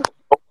you say?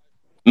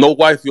 No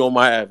wifey on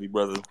my Abby,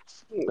 brother.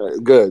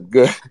 Good.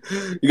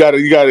 You got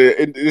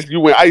it. You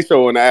went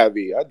ISO on the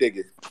Abby. I dig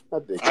it.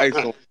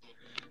 ISO. All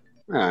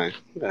right,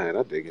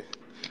 I dig it.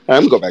 All right,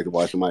 I'm gonna go back to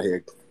washing my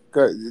hair.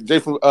 Good. Jay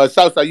from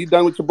Southside, you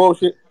done with your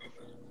bullshit?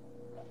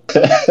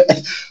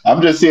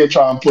 I'm just here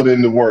trying to put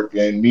in the work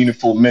and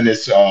meaningful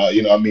minutes.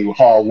 With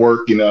hard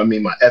work.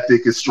 My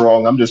ethic is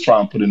strong. I'm just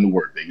trying to put in the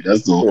work, baby.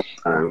 That's all.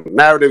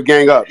 Narrative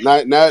gang up.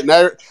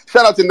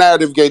 Shout out to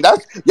Narrative gang. Y'all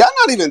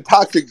not even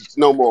toxic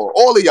no more.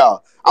 All of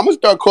y'all. I'm gonna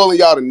start calling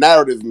y'all the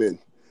Narrative men.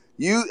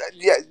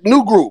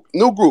 New group,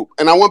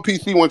 and I want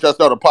PC once y'all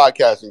start a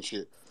podcast and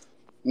shit.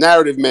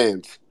 Narrative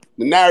men,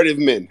 the Narrative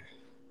men.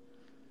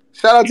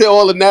 Shout out to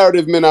all the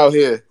Narrative men out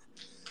here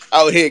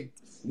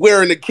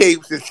wearing the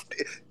capes.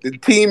 The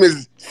team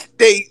is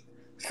State,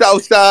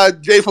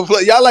 Southside, J for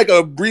Flood. Y'all like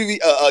a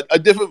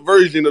different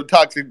version of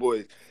Toxic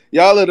Boys.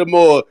 Y'all are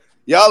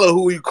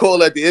who we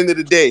call at the end of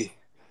the day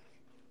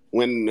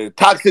when the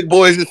Toxic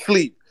Boys is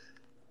asleep.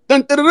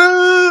 Dun, dun, dun,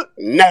 dun,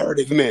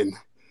 Narrative men.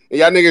 And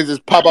y'all niggas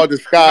just pop out the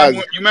skies.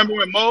 You remember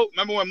when Mo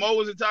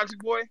was a Toxic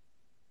Boy?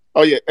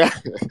 Oh yeah,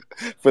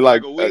 for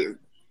like a week.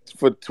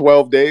 For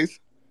 12 days.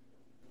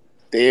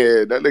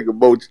 Damn, that nigga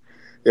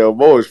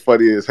Mo is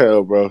funny as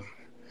hell, bro.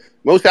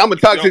 Mo said, I'm a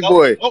toxic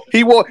boy.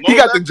 He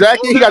got the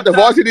jacket. He got the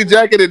varsity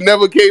jacket and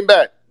never came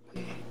back.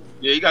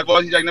 Yeah, he got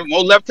varsity jacket. Mo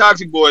left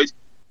Toxic Boys.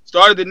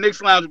 Started the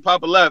Knicks lounge with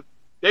Poppa Left.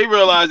 They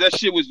realized that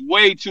shit was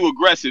way too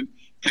aggressive.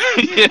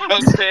 You know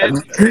what I'm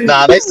saying?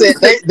 Nah, they said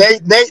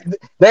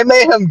they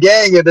made him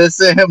gang and then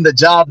sent him the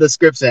job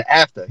description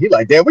after. He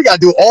like, damn, we gotta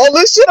do all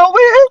this shit over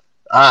here.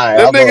 All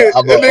right, that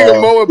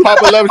nigga Mo and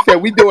Poppa Left said,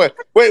 we doing.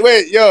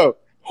 Wait, yo.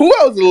 Who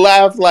else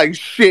laughed like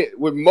shit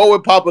when Mo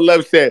and Poppa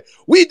Left said,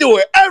 we do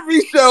it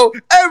every show,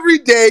 every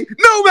day,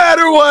 no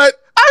matter what?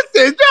 I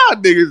said,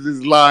 y'all niggas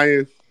is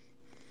lying.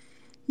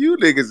 You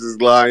niggas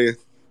is lying.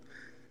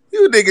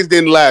 You niggas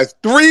didn't last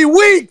 3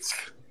 weeks.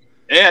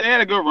 Yeah, they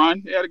had a good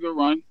run.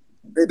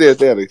 They did.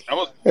 They had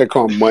to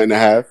call a month and a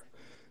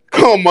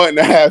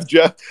half.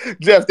 Jeff.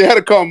 They had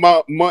to call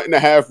a month and a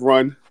half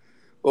run.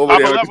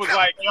 Poppa Left was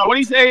like, what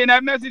he say in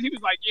that message? He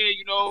was like,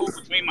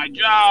 between my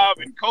job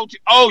and coaching.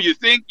 Oh, you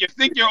think you're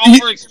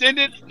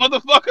overextended,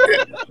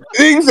 motherfucker?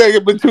 He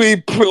said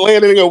between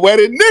planning a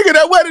wedding. Nigga,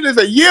 that wedding is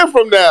a year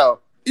from now.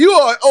 You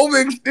are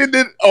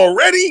overextended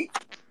already?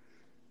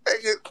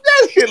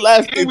 That shit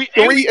lasted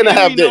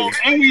 3.5 days.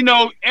 And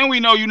we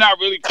know you're not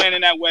really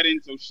planning that wedding,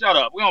 so shut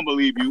up. We don't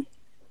believe you.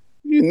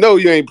 You know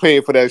you ain't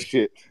paying for that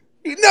shit.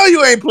 You know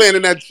you ain't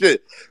planning that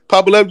shit.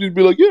 Poppa Left just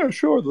be like, yeah,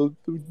 sure, the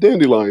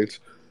dandelions.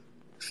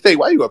 Stay,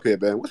 why you up here,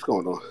 man? What's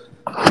going on?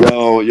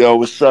 Yo,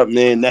 what's up,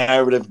 man?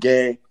 Narrative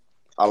gang.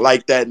 I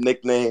like that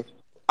nickname.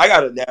 I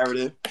got a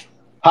narrative.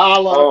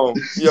 Holla.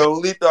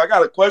 Julito, I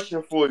got a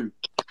question for you.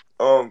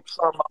 Something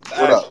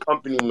about the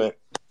company, man.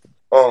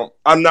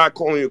 I'm not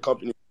calling you a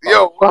company.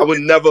 Yo, I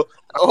would never.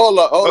 Hold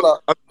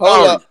up.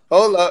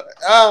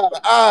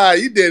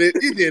 You did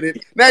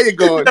it. Now you're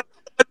going.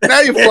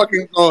 Now you're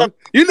fucking going.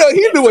 You know,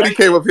 he knew what he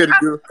came up here to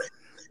do.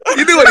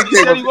 You knew what he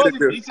came up here to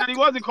do. He said he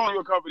wasn't calling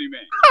you a company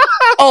man.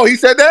 Oh, he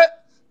said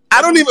that?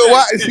 I don't even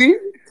watch. See?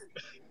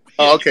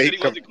 Oh, okay.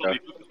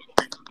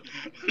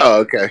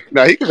 Okay.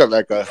 Now he can come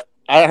back up.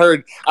 I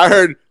heard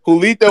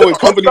Julito and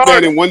company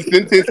man in one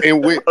sentence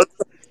and went.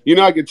 You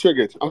know I get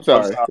triggered. I'm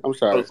sorry.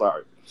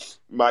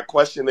 My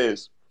question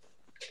is,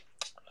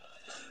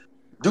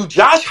 do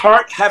Josh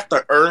Hart have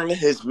to earn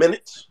his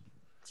minutes?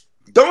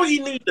 Don't he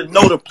need to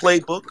know the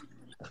playbook?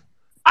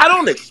 I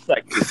don't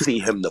expect to see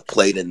him to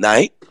play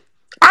tonight.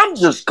 I'm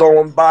just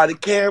going by the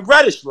Cam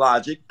Reddish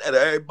logic that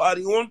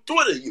everybody on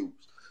Twitter use.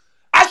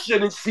 I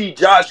shouldn't see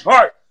Josh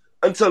Hart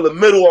until the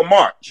middle of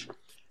March.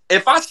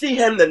 If I see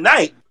him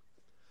tonight,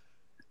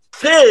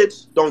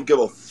 Tibbs don't give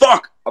a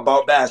fuck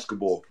about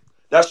basketball.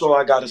 That's all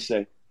I got to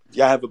say.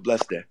 Y'all have a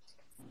blessed day.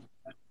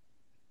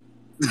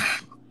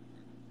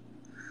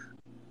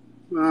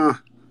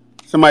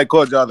 Somebody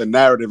called y'all the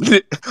narrative.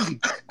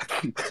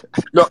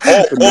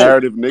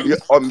 Narrative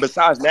nigga.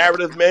 Besides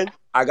narrative, man,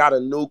 I got a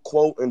new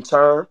quote and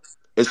term.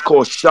 It's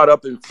called "shut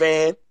up and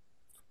fan."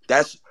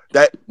 That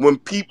when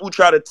people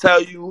try to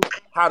tell you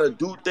how to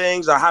do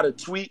things or how to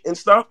tweet and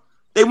stuff,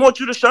 they want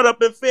you to shut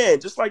up and fan.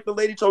 Just like the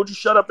lady told you,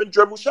 shut up and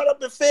dribble, shut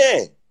up and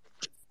fan.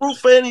 Root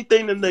for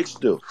anything the Knicks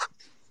do.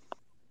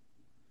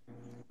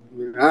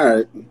 All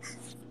right.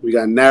 We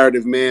got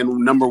narrative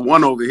man number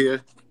 1 over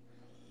here.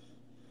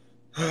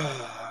 All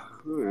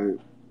right.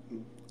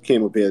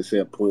 Came up here and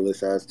said a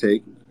pointless ass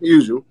take.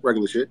 Usual,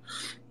 regular shit.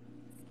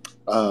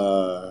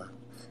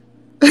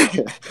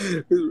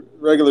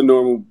 Regular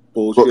normal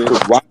bullshit.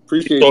 Why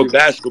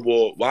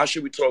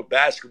should we talk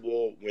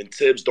basketball when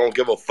Tibbs don't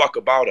give a fuck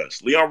about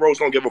us? Leon Rose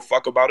don't give a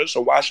fuck about us,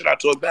 so why should I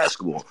talk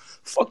basketball?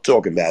 Fuck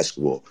talking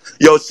basketball.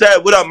 Yo,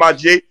 Sed, what up, my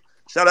G?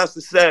 Shout out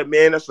to Sed,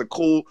 man. That's a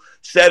cool.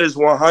 Sed is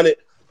 100.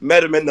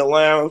 Met him in the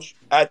lounge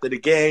after the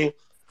game.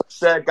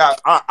 Sed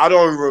I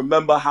don't even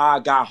remember how I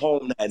got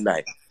home that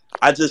night.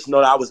 I just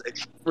know that I was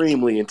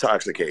extremely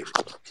intoxicated.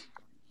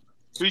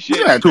 Appreciate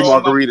You you. had two Bro, I'm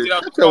about to margaritas. get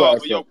out the Shut your car, ass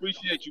but yo, up.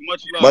 appreciate you.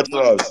 Much love. Much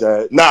Much love, love.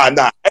 Chad.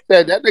 Nah.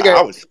 That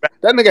I was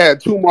that nigga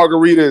had two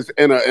margaritas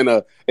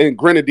and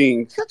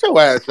grenadine. Shut your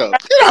ass up.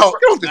 Get off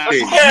the Nah,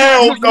 stage.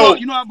 hell no.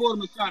 you know I bought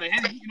him a shot of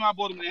Henny. You know I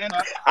bought him the Henny.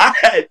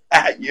 I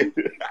had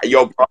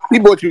yo, bro. He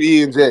bought you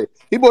E and J.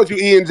 He bought you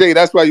E and J.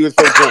 That's why you were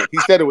so drunk. He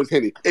said it was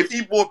Henny. If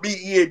he bought me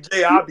E and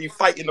J, I'd be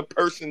fighting the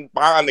person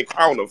behind the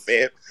counter,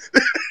 fam.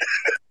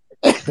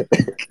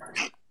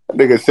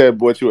 Nigga said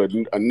bought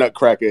you a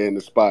nutcracker in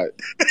the spot.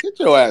 Get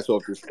your ass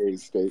off the stage,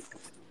 State.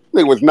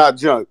 Nigga was not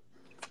drunk.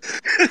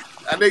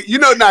 I think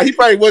he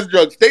probably was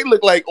drunk. State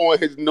looked like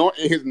on in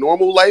his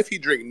normal life, he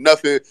drink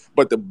nothing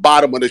but the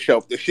bottom of the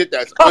shelf, the shit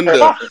that's under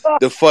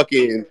the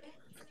fucking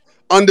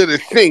under the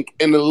sink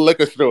in the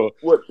liquor store.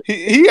 What?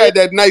 He had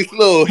that nice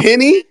little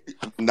Henny.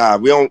 Nah,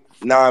 we don't.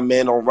 Nah,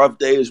 man. On rough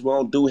days, we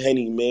don't do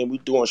Henny, man. We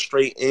doing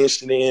straight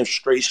Amsterdam,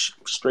 straight.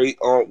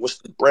 What's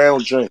the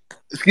brown drink?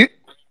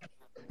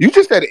 You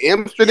just said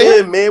Amsterdam?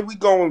 Yeah, man. We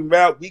going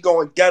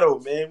ghetto,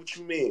 man. What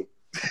you mean?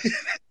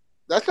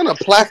 That's in a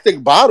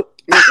plastic bottle.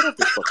 Man, get off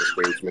this fucking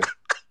stage, man.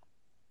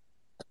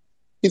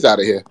 He's out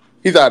of here.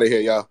 He's out of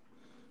here, y'all.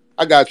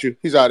 I got you.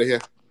 He's out of here.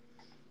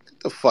 Get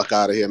the fuck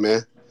out of here,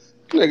 man.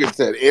 Nigga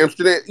said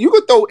Amsterdam. You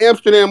could throw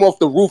Amsterdam off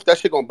the roof. That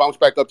shit gonna bounce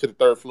back up to the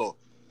third floor.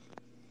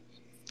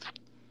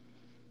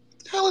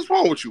 What the hell is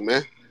wrong with you,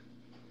 man?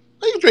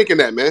 How you drinking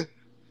that, man?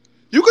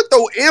 You could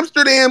throw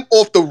Amsterdam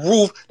off the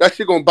roof. That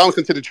shit gonna bounce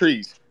into the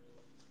trees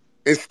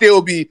and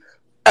still be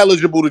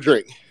eligible to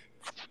drink.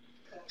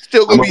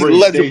 Still gonna be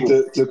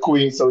legible. To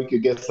Queens so he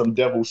could get some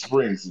Devil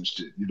Springs and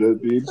shit. You know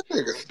what I mean? That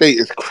nigga State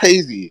is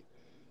crazy.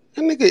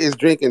 That nigga is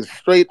drinking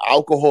straight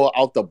alcohol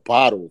out the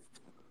bottle.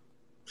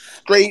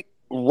 Straight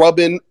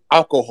rubbing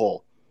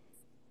alcohol.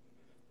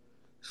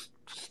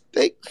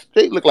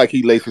 State look like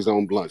he laced his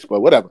own blunts,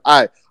 but whatever.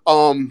 All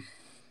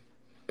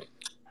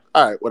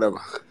right, whatever.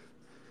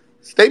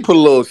 State put a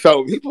little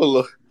something.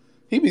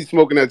 He be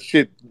smoking that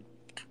shit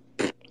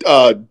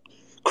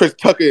Chris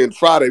Tucker and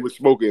Friday was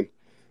smoking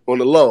on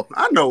the low.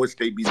 I know what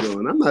State be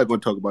doing. I'm not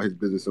going to talk about his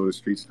business on the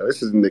streets.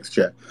 This is the Knicks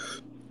chat.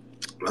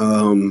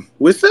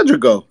 Where'd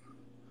Cedric go?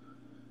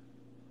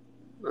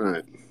 All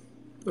right.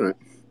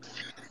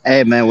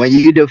 Hey, man, when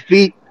you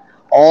defeat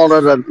all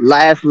of the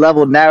last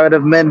level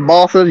narrative men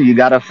bosses, you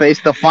got to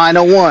face the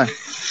final one.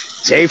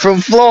 Jay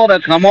from Florida,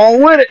 come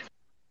on with it.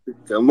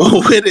 Come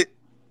on with it.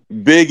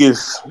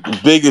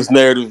 Biggest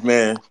narrative,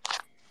 man.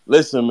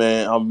 Listen,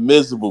 man, I'm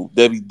miserable.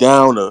 Debbie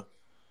Downer,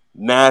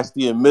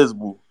 nasty and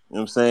miserable. You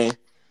know what I'm saying?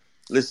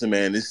 Listen,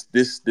 man,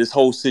 this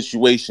whole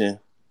situation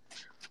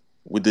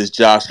with this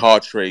Josh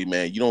Hart trade,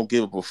 man, you don't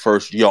give up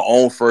your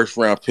own first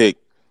round pick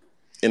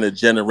in a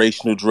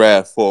generational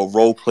draft for a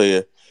role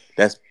player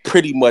that's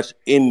pretty much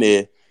in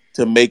there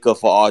to make up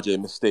for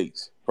RJ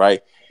mistakes,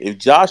 right? If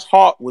Josh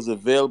Hart was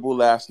available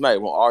last night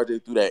when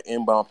RJ threw that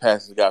inbound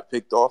pass and got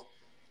picked off,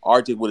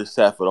 RJ would have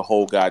sat for the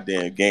whole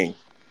goddamn game.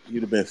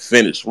 He'd have been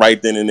finished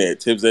right then and there.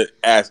 Tibbs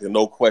asking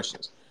no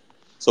questions.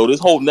 So this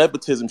whole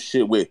nepotism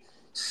shit with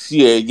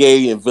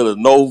CAA and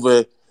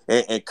Villanova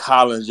and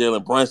Collins,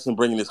 Jalen Brunson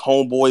bringing his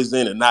homeboys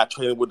in and not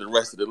trading with the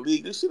rest of the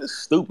league, this shit is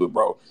stupid,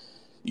 bro.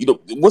 You know,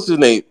 what's his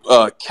name?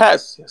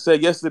 Katz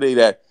said yesterday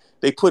that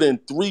they put in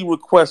 3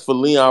 requests for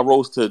Leon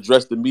Rose to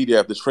address the media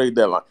after the trade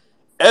deadline.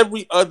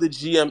 Every other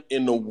GM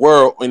in the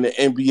world in the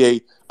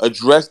NBA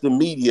addressed the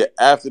media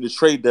after the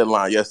trade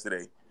deadline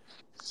yesterday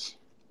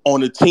on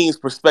the team's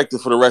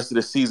perspective for the rest of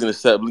the season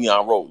except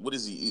Leon Rose. What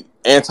is he?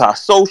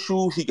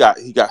 Antisocial? He got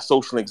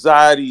social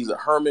anxiety. He's a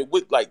hermit.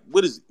 What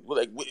is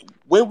it?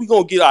 When are we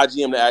gonna get our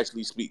GM to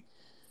actually speak?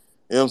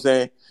 You know what I'm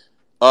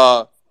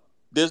saying?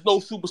 There's no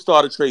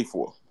superstar to trade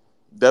for.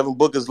 Devin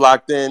Booker's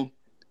locked in.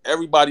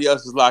 Everybody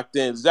else is locked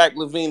in. Zach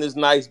LaVine is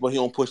nice, but he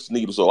don't push the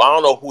needle. So I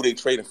don't know who they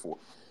trading for.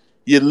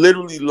 You're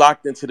literally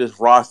locked into this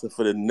roster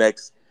for the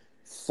next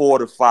 4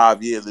 to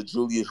 5 years of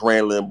Julius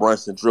Randle and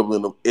Brunson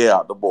dribbling the air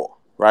out the ball,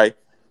 right?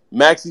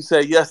 Maxey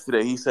said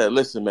yesterday, he said,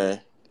 listen,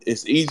 man,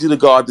 it's easy to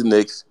guard the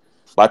Knicks.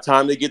 By the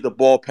time they get the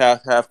ball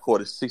past half court,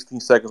 there's 16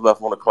 seconds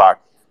left on the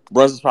clock.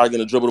 Brunson's probably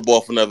going to dribble the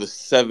ball for another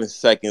 7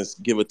 seconds,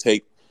 give or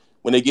take.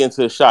 When they get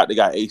into the shot, they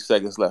got 8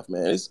 seconds left,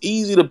 man. It's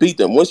easy to beat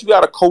them. Once you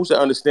got a coach that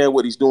understands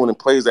what he's doing and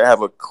players that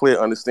have a clear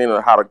understanding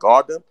of how to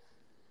guard them,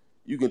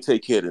 you can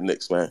take care of the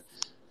Knicks, man.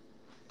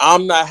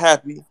 I'm not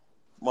happy.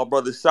 My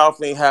brother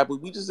South ain't happy.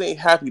 We just ain't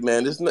happy,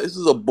 man. This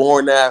is a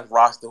boring-ass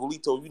roster.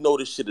 Julito, you know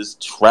this shit is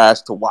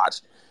trash to watch.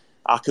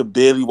 I could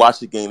barely watch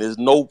the game. There's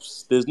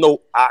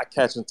no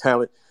eye-catching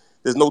talent.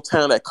 There's no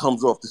talent that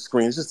comes off the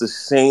screen. It's just the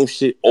same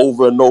shit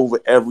over and over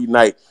every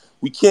night.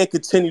 We can't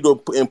continue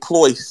to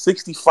employ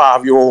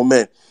 65-year-old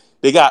men.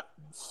 They got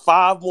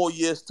 5 more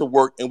years to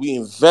work, and we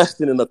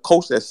invested in a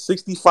coach that's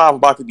 65,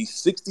 about to be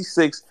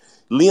 66.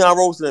 Leon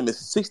Rose and them is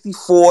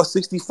 64,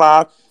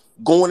 65,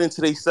 going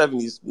into their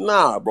 70s.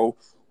 Nah, bro.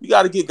 We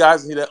got to get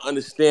guys in here that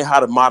understand how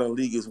the modern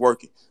league is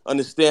working,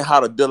 understand how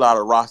to build out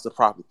a roster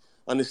properly,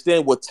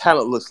 understand what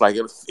talent looks like.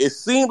 It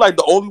seems like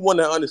the only one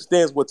that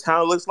understands what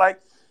talent looks like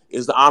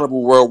is the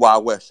Honorable World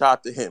Wide West. Shout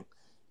out to him.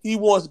 He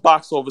wants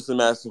box office in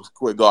Madison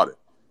Square Garden.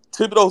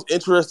 Thibodeau's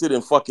interested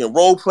in fucking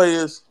role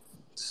players,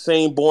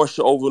 same boring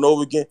shit over and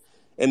over again,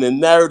 and the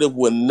narrative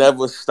will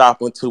never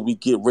stop until we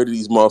get rid of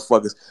these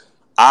motherfuckers.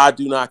 I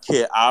do not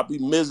care. I'll be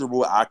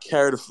miserable. I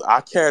carry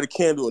the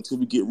candle until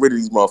we get rid of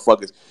these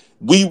motherfuckers.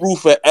 We root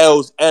for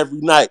L's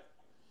every night.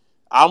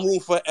 I'm rooting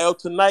for L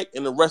tonight,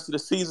 and the rest of the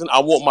season, I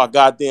want my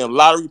goddamn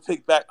lottery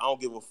pick back. I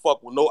don't give a fuck.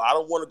 I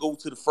don't want to go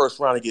to the first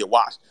round and get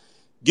washed.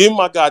 Give me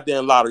my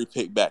goddamn lottery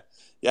pick back.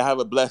 Y'all have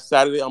a blessed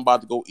Saturday. I'm about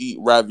to go eat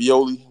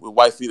ravioli with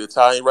Wifey at the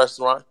Italian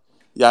restaurant.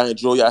 Y'all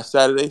enjoy y'all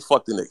Saturday.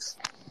 Fuck the Knicks.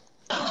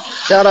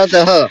 Shout out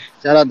to her.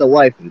 Shout out to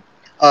wifey.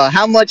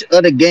 How much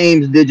of the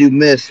games did you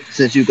miss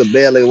since you could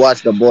barely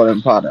watch the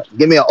boring product?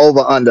 Give me an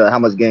over under how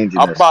much games you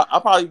missed. I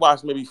probably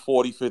watched maybe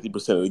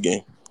 40-50% of the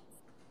game.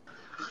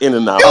 In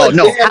and out. Oh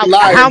no!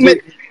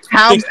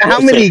 How Six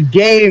many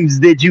games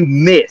did you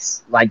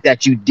miss like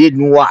that you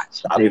didn't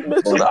watch? I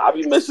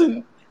be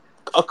missing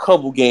a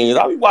couple games.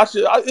 I be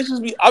watching.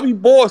 I be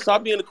bored, so I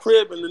be in the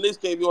crib and the next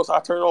game goes. So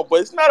I turn on, but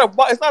it's not a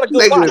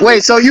good watch.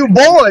 Wait, so you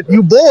bored,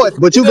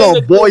 but you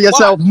gonna bore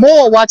yourself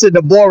more watching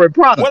the boring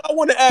product. What I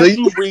want to ask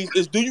you, Breeze,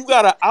 is do you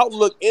got an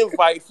Outlook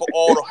invite for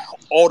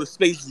all the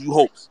spaces you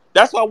host?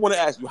 That's what I want to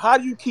ask you. How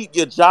do you keep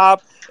your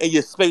job and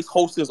your space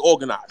hostings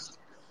organized?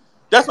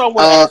 That's what I want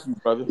to ask you,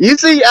 brother. You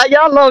see,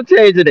 y'all love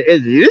changing the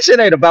issue. This shit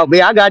ain't about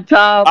me. I got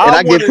time, and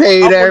I get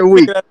paid every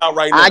week.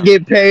 I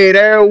get paid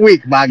every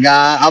week, my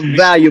guy. I'm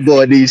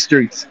valuable in these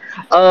streets.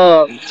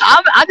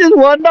 I just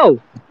want to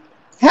know,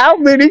 how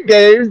many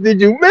games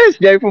did you miss,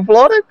 Jay, from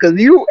Florida? Because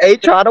you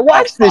ain't trying to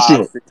watch this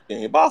shit.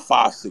 About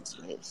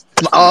 5-6 games.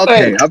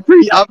 Okay, I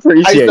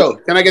appreciate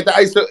it. Can I get the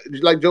ISO,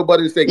 like Joe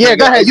Budden said? Yeah,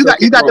 go ahead. You got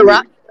the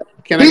rock.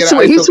 Can I get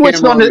the he ISO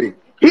switched on the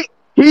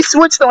he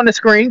switched on the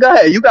screen. Go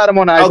ahead. You got him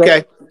on the ISO.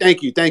 Okay.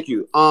 Thank you.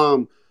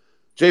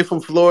 Jay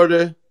from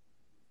Florida,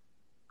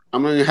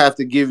 I'm gonna have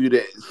to give you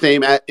the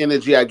same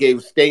energy I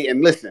gave State.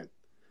 And listen,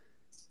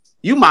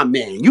 you my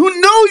man.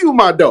 You know you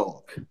my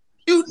dog.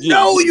 You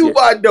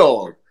my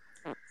dog.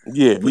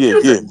 Yeah.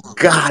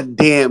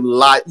 Goddamn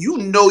lot. You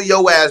know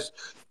your ass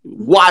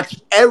watch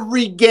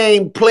every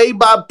game play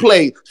by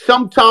play,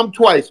 sometime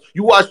twice.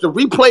 You watch the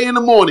replay in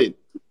the morning.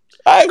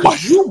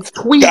 You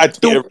tweet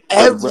through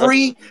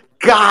every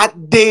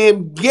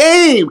goddamn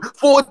game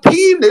for a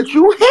team that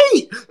you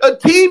hate, a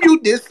team you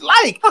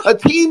dislike, a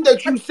team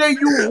that you say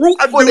you root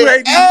for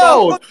the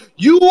L's.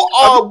 You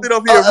are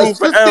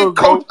assistant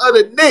coach of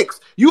the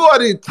Knicks. You are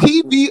the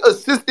TV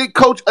assistant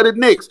coach of the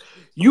Knicks.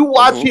 You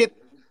watch it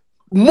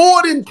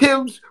more than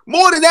Tim's,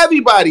 more than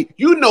everybody.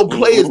 You know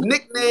players'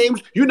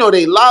 nicknames. You know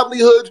their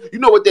livelihoods. You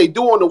know what they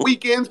do on the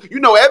weekends. You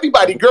know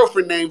everybody's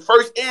girlfriend name,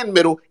 first and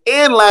middle,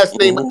 and last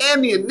name, and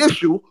the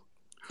initial.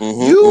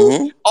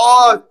 You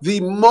are the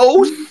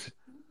most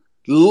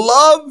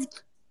loving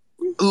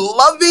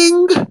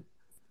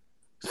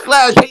 /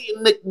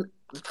 hating Nick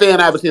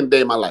fan I've ever seen a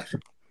day in my life.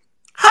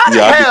 How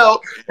the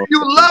hell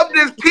you love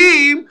this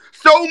team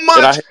so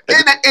much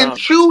and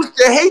choose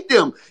to hate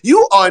them?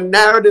 You are a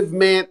narrative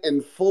man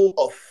in full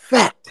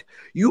effect.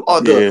 You are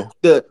the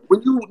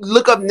when you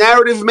look up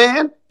narrative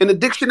man in the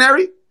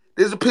dictionary,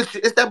 there's a picture.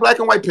 It's that black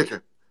and white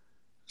picture.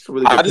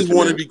 Really I just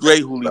want to be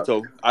great,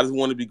 Julito. I just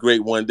want to be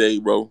great one day,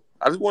 bro.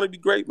 I just want to be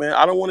great, man.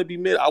 I don't want to be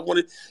mid. I want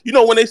to,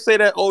 when they say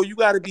that, you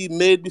got to be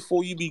mid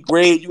before you be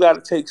great. You got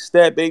to take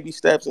baby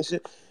steps and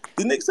shit.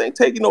 The Knicks ain't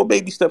taking no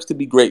baby steps to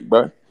be great,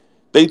 bro.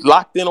 They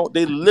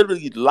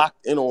literally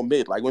locked in on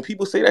mid. Like when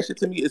people say that shit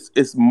to me,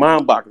 it's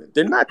mind-boggling.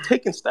 They're not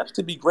taking steps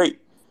to be great.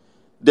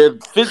 They're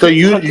so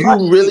you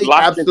really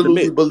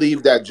absolutely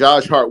believe that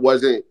Josh Hart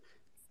wasn't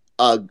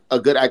a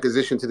good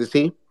acquisition to the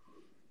team?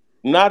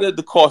 Not at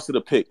the cost of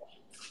the pick.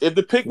 If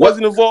the pick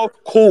wasn't involved,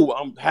 cool.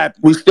 I'm happy.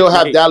 We still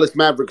have Dallas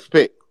Mavericks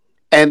pick,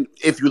 and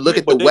if you look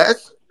at the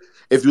West,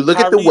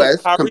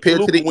 compared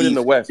to the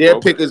East, their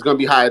pick is going to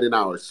be higher than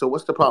ours. So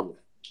what's the problem,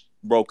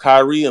 bro?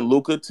 Kyrie and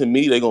Luka, to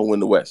me, they're going to win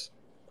the West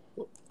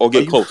or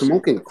get close.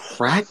 Smoking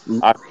crack?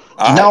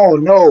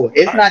 No,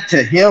 it's not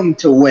to him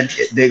to win.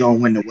 They're going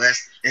to win the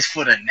West. It's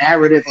for the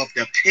narrative of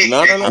the pick.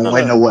 No.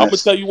 Win the West. I'm gonna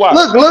tell you why.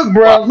 Look,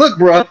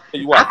 bro.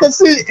 I can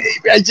see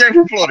Jay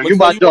from Florida. You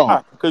my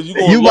dog. Because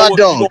you're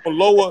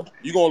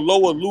gonna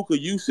lower Luka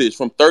usage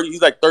from 30.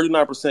 He's like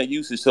 39%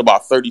 usage to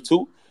about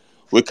 32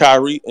 with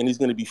Kyrie, and he's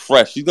gonna be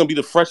fresh. He's gonna be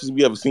the freshest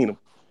we ever seen him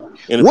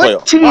in the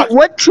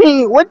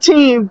playoffs. What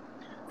team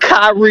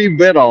Kyrie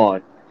been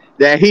on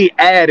that he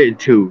added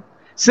to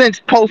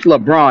since post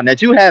LeBron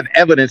that you have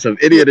evidence of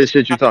any of this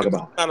shit you talk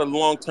about? It's not a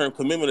long-term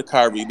commitment to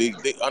Kyrie.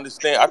 They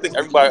understand. I think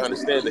everybody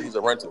understands that he's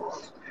a rental.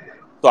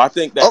 So I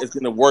think that it's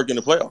going to work in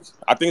the playoffs.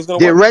 I think it's going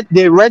to work.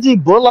 Did Reggie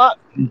Bullock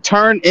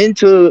turn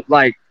into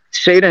like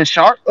Shaedon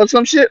Sharp or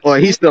some shit, or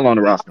he's still on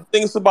the roster? I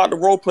think it's about the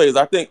role players.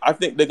 I think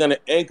they're going to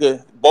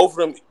anchor, both of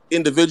them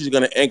individually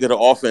going to anchor the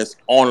offense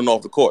on and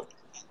off the court.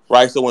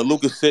 Right? So when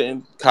Luka's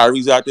sitting,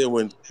 Kyrie's out there.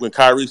 When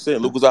Kyrie's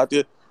sitting, Luka's out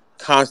there.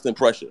 Constant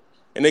pressure.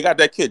 And they got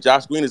that kid.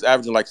 Josh Green is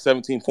averaging like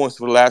 17 points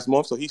for the last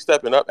month, so he's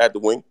stepping up at the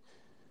wing.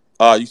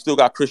 You still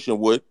got Christian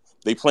Wood.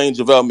 They playing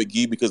JaVale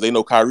McGee because they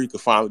know Kyrie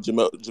could find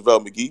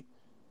JaVale McGee.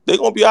 They're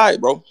going to be all right,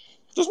 bro.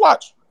 Just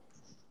watch.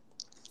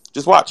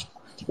 Just watch.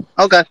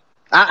 Okay.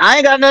 I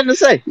ain't got nothing to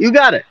say. You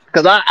got it.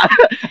 Cause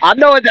I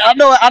know it. I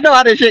know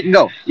how this shit can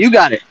go. You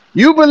got it.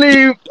 You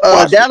believe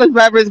Watch it. Dallas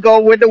Mavericks go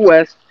win the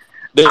West.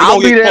 They're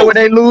I'll gonna be get there when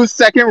close. they lose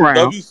second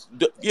round,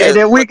 Yeah, and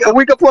then we can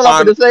pull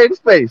up in the same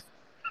space.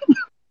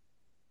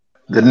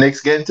 The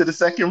Knicks get into the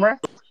second round.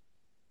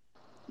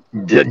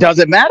 Does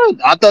it matter?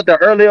 I thought the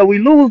earlier we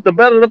lose, the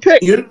better the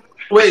pick.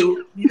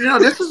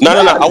 This is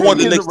No. Nah, I want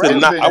the pick is Knicks to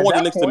not. irrelevant I at want the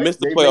that Knicks to point. miss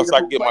the They playoffs made so I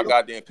a can get my playoff.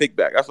 goddamn pick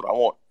back. That's what I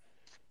want.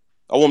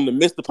 I want them to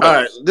miss the all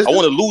right. playoffs. I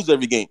want to lose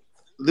every game.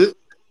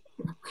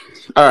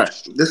 All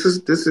right. This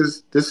is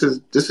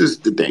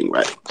the thing,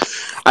 right?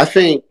 I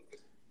think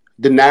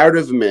the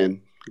narrative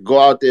men go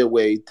out their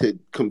way to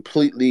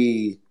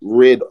completely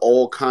rid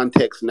all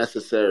context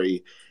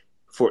necessary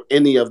for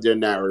any of their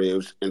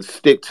narratives and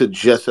stick to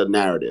just a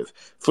narrative.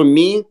 For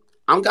me,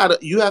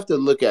 you have to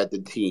look at the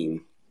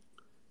team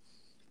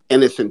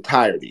in its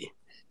entirety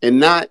and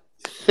not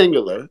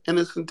singular in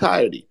its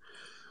entirety.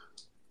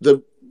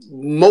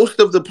 Most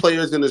of the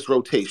players in this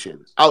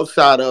rotation,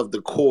 outside of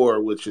the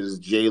core, which is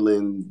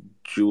Jalen,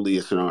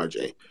 Julius, and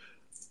RJ,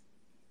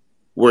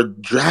 were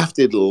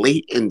drafted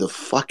late in the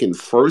fucking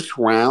first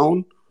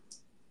round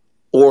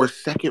or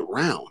second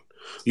round.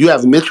 You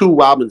have Mitchell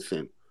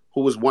Robinson,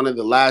 who was one of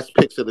the last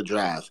picks of the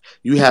draft.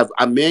 You have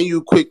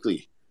Emmanuel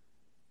Quickly,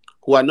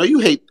 who I know you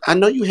hate. I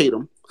know you hate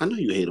him.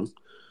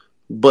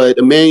 But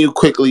Emmanuel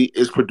Quickly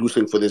is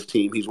producing for this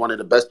team. He's one of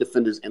the best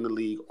defenders in the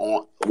league,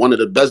 one of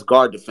the best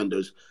guard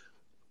defenders.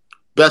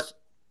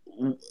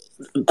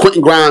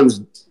 Quentin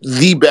Grimes,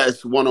 the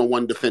best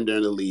one-on-one defender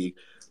in the league.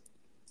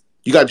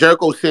 You got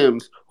Jericho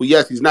Sims, who,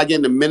 yes, he's not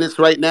getting the minutes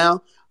right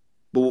now,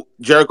 but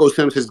Jericho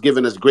Sims has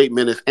given us great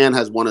minutes and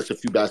has won us a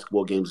few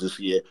basketball games this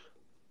year.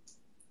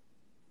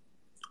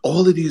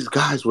 All of these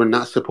guys were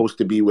not supposed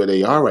to be where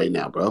they are right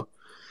now, bro.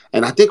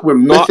 And I think we're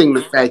missing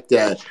the fact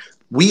that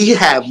we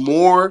have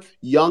more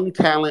young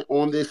talent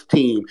on this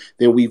team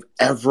than we've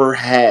ever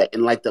had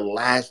in like the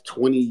last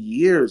 20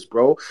 years,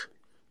 bro.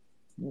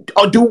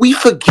 Oh, do we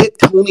forget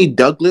Tony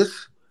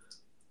Douglas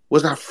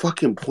was our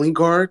fucking point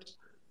guard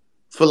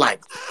for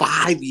like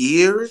 5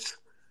 years?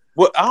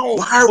 Well,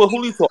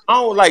 Julito, I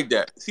don't like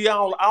that. See, I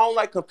don't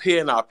like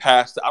comparing our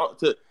past.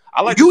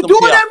 I like you to do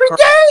compare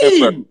it every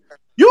game.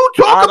 You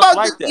talk about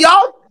like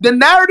y'all. The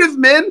narrative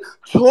men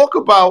talk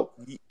about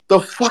the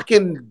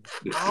fucking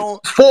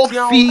fourth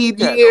seed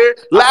year,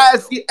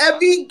 last year,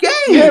 every game.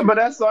 Yeah, but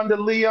that's under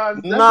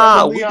Leon's. We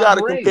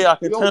gotta reign. compare our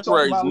We don't talk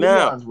contemporaries about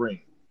now. Leon's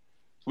reign.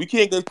 We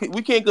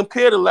can't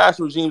compare the last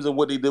regimes and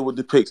what they did with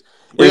the picks.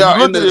 We are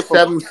in the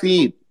 7th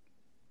seed.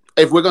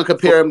 If we're gonna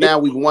compare them now,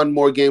 we've won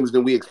more games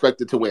than we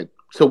expected to win.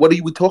 So what are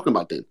we talking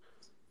about then?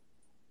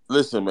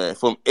 Listen, man,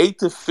 from 8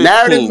 to 15.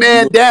 Narrative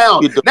man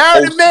down.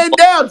 Narrative man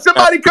down.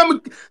 Somebody come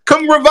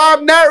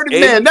revive narrative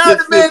man.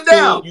 Narrative man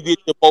down. You get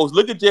the most.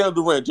 Look at Jalen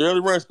Duren.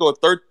 Jalen Duren scored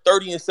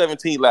 30 and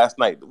 17 last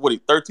night. What,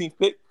 13th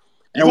pick?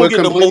 And we're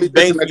get the most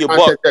bang for your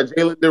buck. That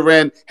Jalen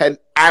Duren had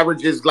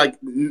averages like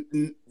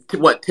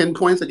 10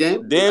 points a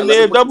game? Damn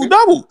near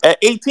double at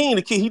 18.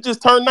 The kid, he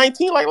just turned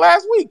 19 like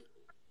last week.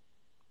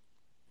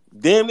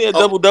 Damn near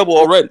double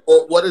already.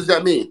 What does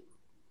that mean?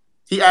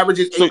 He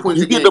averages 8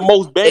 points a game. You get the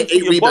most bang for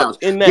your rebounds.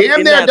 Buck in that.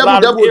 Damn near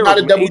double-double is not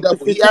a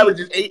double-double. He 15.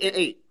 averages 8 and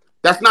 8.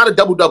 That's not a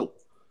double-double.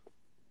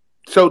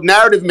 So,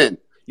 narrative men,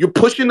 you're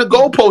pushing the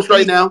goalpost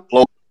right now.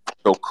 Bro,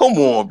 come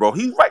on, bro.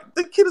 He's right.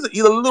 The kid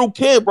he's a little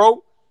kid,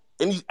 bro.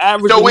 And he's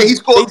averaging. So when he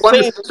scored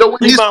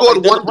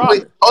 1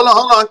 point,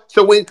 hold on.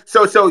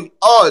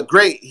 So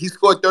great. He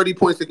scored 30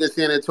 points against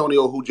San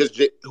Antonio, who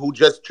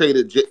just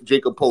traded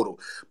Jacob Poeltl.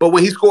 But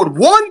when he scored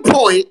 1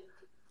 point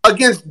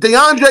against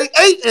DeAndre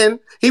Ayton,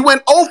 he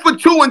went 0 for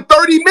 2 in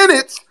 30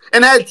 minutes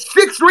and had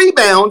 6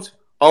 rebounds.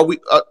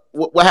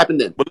 What happened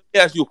then? But let me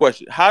ask you a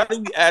question. How do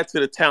we add to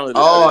the talent?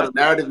 The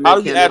narrative. How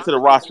do we add to the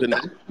roster now?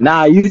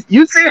 Nah,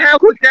 you see how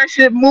quick that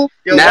shit moved?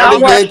 When I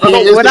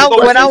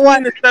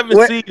want the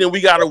 7th seed and we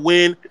gotta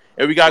win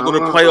and we gotta go to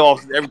the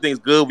playoffs and everything's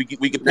good, we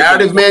can.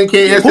 Narrative man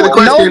can't answer the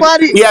question.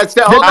 Nobody.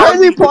 How do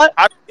we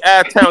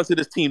add talent to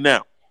this team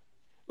now?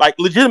 Like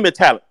legitimate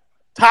talent,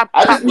 top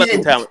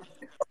level talent.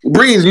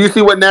 Breeze, you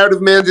see what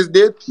narrative man just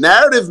did?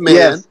 Narrative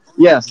man.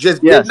 Yes.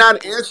 Did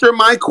not answer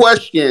my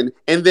question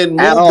and then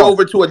moved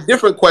over to a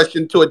different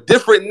question, to a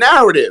different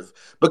narrative,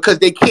 because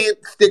they can't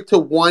stick to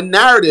one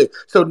narrative.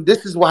 So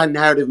this is why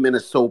narrative men are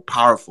so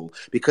powerful,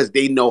 because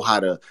they know how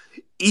to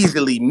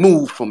easily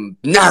move from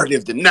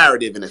narrative to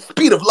narrative in the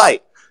speed of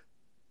light.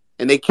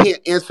 And they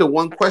can't answer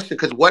one question,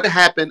 because what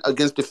happened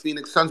against the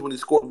Phoenix Suns when he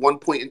scored 1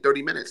 point in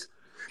 30 minutes?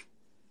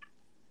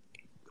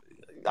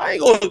 I'm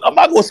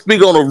not going to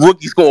speak on a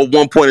rookie scoring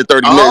 1 point in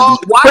 30 minutes.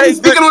 Why are you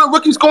speaking on a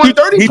rookie scoring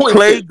 30 points? He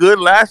played good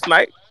last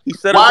night.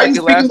 Why are you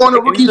speaking on a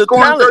rookie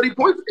scoring 30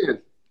 points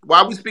then?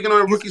 Why are we speaking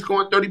on a rookie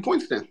scoring 30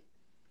 points then?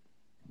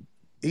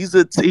 He's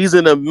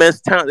an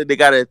immense talent that they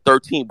got at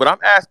 13. But I'm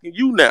asking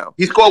you now.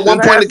 He scored 1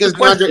 point against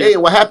DeAndre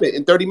Ayton. What happened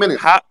in 30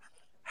 minutes?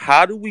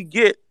 How do we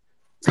get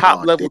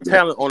top-level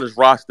talent on this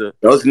roster?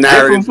 Those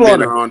narrative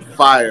men are on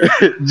fire.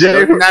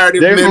 Jay from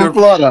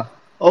Florida.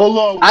 Hold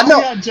on. I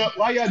know.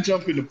 Why y'all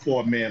jumping the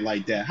poor man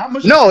like that? How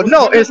much? No,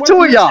 it's What's two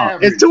of Mitch y'all.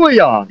 It's average? two of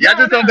y'all. Y'all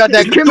just don't got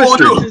that It's two on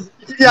chemistry.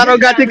 you. Y'all don't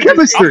Mitch got the average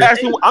is chemistry.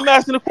 8 and 8. I'm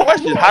asking the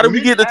question. Hold How do on. we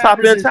Mitch get the top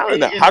average end is talent 8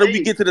 now? and How do we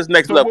 8. get to this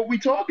next So level? what we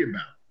talking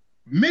about?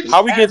 Mitch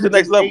How we get to the average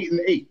next is level? 8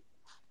 and 8.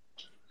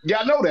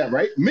 Y'all know that,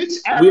 right? Mitch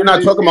We're average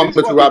not talking about in his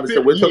Mitchell fucking Robinson.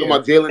 fifth We're talking year,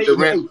 about Jalen 8 and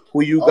Durant, 8.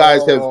 who you guys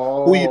have.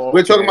 Oh,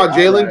 We're talking okay. about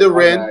Jalen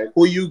Durant,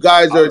 who you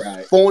guys All are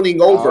right.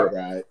 phoning All over.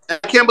 right. I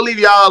can't believe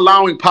y'all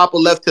allowing Poppa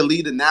Left to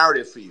lead the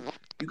narrative for you.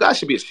 You guys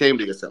should be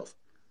ashamed of yourself.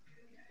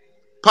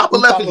 Poppa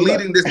Who's Left is Poppa Left?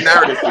 leading this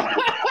narrative for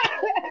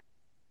you.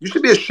 You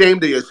should be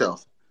ashamed of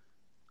yourself.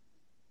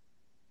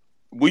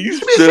 Well, you You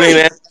should be still ain't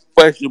ashamed. answer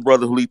the question,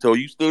 brother Julito.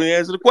 You still ain't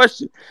answer the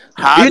question.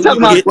 How You do we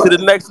talking about get to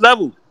the next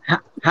level?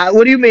 how?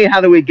 What do you mean?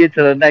 How do we get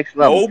to the next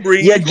level? No,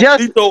 Breeze.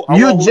 Julito, I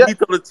want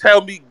Julito to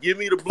tell me, give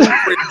me the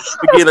blueprint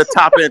to get a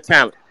top end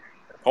talent.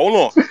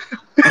 Hold on.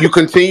 You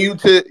continue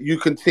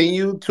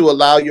to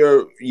allow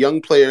your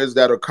young players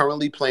that are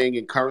currently playing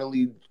and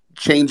currently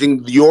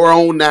changing your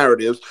own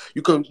narratives.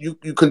 You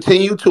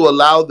continue to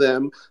allow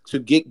them to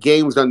get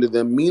games under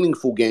them,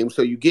 meaningful games,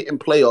 so you get in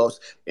playoffs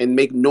and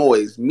make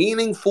noise.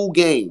 Meaningful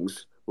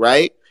games,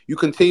 right? You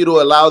continue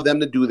to allow them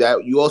to do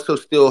that. You also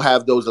still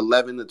have those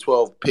 11 to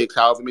 12 picks,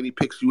 however many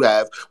picks you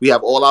have. We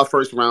have all our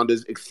first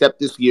rounders except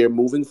this year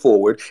moving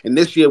forward. And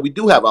this year we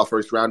do have our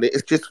first rounder.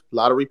 It's just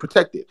lottery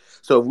protected.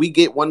 So if we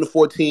get 1 to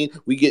 14,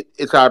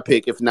 it's our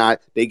pick. If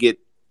not, they get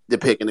the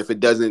pick. And if it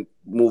doesn't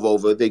move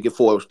over, they get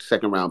 4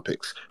 second round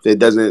picks. If it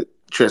doesn't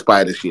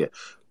transpire this year.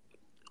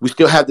 We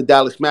still have the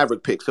Dallas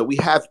Maverick pick. So we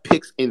have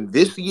picks in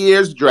this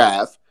year's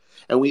draft,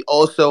 and we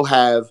also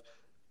have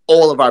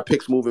all of our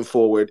picks moving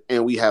forward,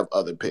 and we have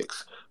other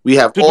picks. We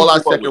have all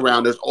our second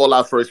rounders, all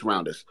our first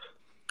rounders.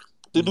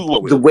 To do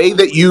what with the way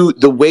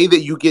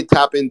that you get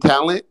top end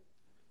talent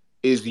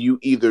is you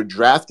either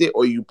draft it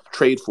or you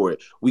trade for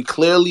it. We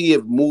clearly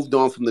have moved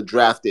on from the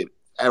drafted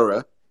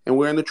era, and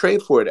we're in the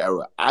trade for it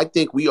era. I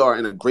think we are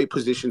in a great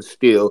position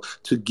still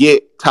to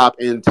get top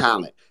end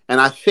talent. And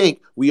I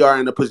think we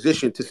are in a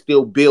position to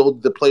still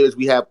build the players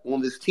we have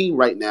on this team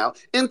right now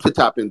into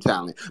top end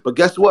talent. But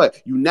guess what?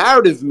 You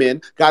narrative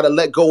men got to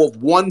let go of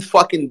one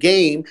fucking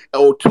game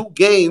or 2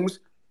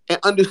 games and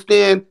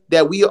understand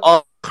that we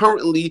are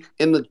currently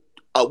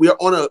we are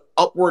on an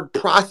upward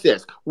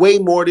process, way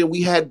more than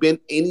we had been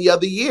any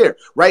other year.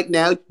 Right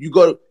now, you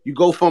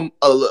go from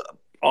a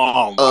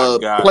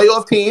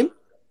playoff team,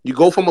 you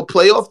go from a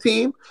playoff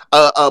team,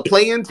 a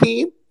play-in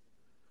team,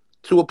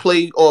 to a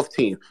playoff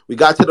team. We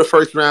got to the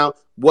first round,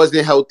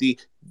 wasn't healthy,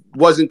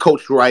 wasn't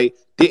coached right,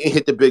 didn't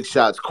hit the big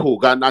shots. Cool.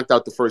 Got knocked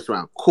out the first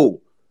round.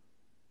 Cool.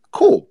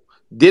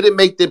 Didn't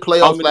make the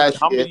playoffs last year.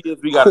 How many years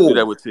we got to do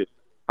that with Tip?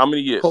 How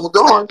many years? Hold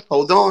on.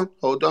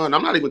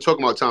 I'm not even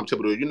talking about Tom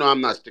Thibodeau. You know I'm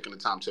not sticking to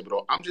Tom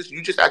Thibodeau.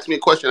 You just asked me a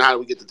question, how do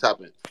we get to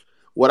top end?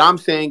 What I'm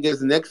saying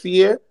is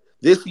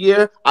this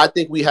year, I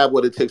think we have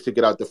what it takes to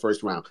get out the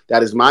first round.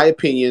 That is my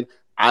opinion.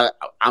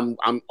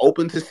 I'm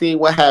open to seeing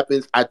what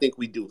happens. I think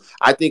we do.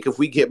 I think if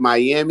we get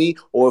Miami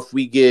or if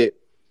we get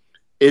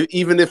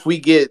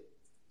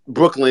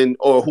Brooklyn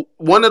or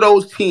one of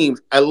those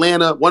teams,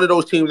 Atlanta, one of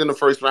those teams in the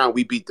first round,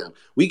 we beat them.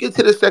 We get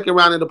to the second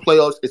round of the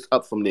playoffs, it's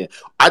up from there.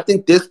 I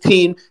think this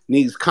team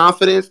needs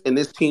confidence, and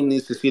this team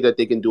needs to see that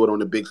they can do it on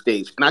the big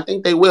stage. And I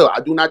think they will.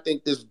 I do not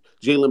think this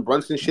Jalen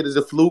Brunson shit is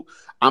a fluke.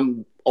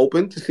 I'm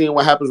open to seeing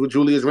what happens with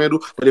Julius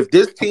Randle. But if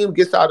this team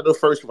gets out of the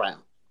first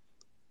round,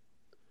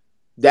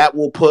 that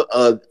will put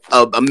a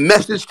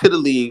message to the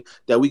league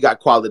that we got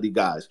quality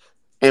guys.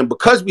 And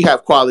because we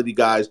have quality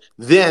guys,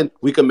 then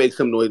we can make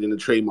some noise in the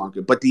trade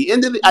market. But at the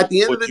end of the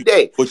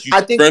day,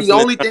 I think the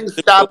only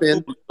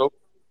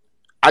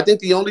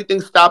thing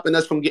stopping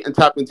us from getting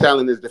top end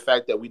talent is the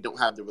fact that we don't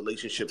have the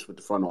relationships with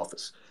the front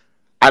office.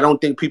 I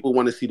don't think people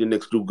want to see the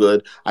Knicks do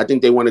good. I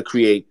think they want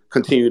to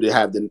continue to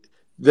have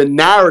the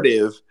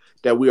narrative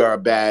that we are a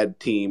bad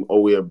team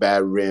or we are a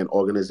bad ran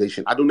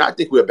organization. I do not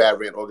think we're a bad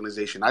ran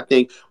organization. I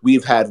think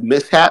we've had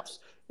mishaps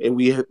and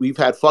we've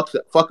had fuck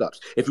ups.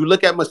 If you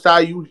look at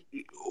Masai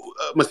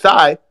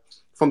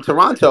from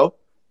Toronto,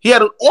 he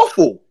had an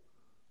awful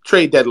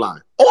trade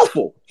deadline.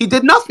 Awful. He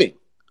did nothing.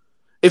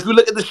 If you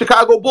look at the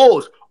Chicago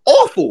Bulls,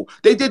 awful.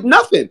 They did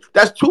nothing.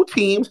 That's 2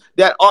 teams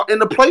that are in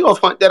the playoff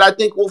hunt that I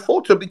think will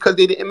falter because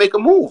they didn't make a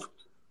move.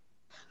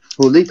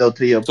 Julito,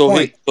 to your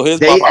point,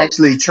 they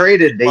actually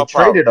traded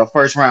a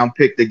first round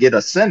pick to get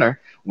a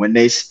center when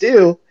they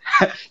still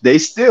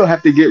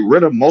have to get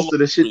rid of most of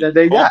the shit that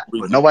they got.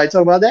 But nobody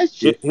talk about that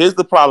shit. Here's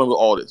the problem with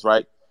all this,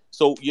 right?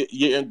 So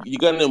you're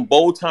going to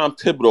embolden Tom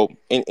Thibodeau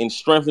and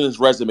strengthen his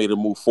resume to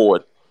move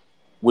forward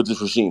with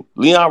this regime.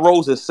 Leon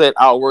Rose has said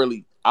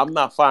outwardly, I'm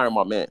not firing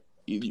my man.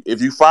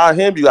 If you fire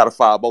him, you got to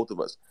fire both of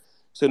us.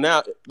 So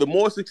now, the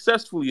more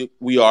successful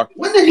we are...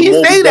 When did he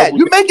say that?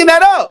 You're making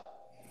that up.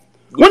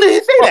 When did he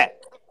say that?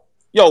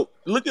 Yo,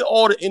 look at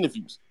all the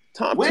interviews.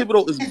 Tom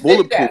Thibodeau is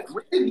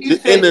bulletproof. In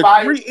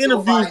the 3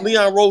 interviews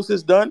Leon Rose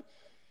has done,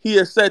 he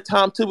has said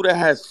Tom Thibodeau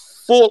has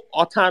full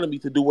autonomy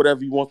to do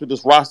whatever he wants with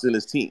this roster and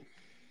his team.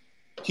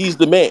 He's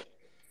the man.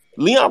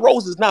 Leon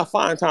Rose is not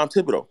firing Tom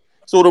Thibodeau.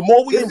 So the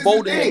more we This is the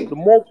embolden him, thing.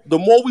 the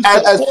more we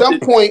At support some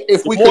it, point,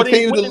 if the we more they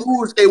continue to win,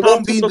 lose, it Tom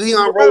won't be Thibodeau stick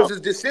Leon around.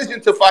 Rose's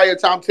decision to fire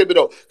Tom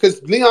Thibodeau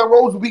because Leon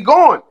Rose will be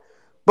gone.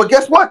 But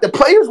guess what? The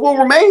players will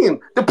remain.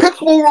 The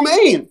picks will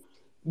remain.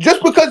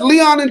 Just because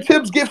Leon and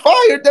Tibbs get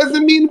fired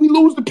doesn't mean we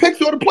lose the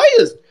picks or the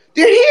players.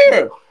 They're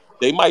here.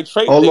 They might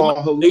trade. Hold They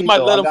on,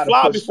 might Julito. let I him gotta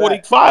fly push before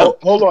back. they fire him.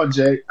 Hold on,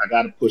 Jay. I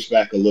gotta push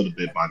back a little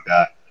bit, my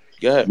guy.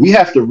 Go ahead. We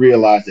have to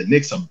realize that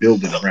Knicks are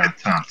building around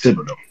Tom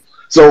Thibodeau.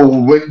 So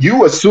when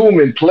you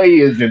assuming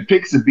players and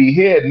picks to be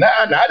here,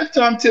 not if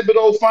Tom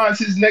Thibodeau finds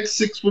his next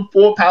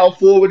 6'4" power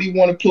forward he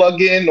want to plug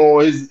in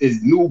or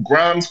his new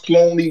Grimes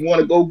clone he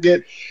want to go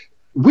get.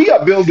 We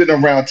are building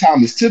around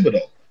Thomas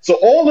Thibodeau. So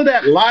all of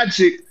that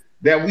logic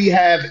that we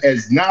have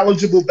as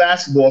knowledgeable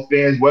basketball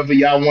fans, whether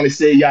y'all want to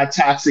say y'all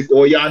toxic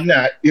or y'all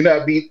not, you know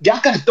what I mean?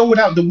 Y'all got to throw it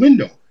out the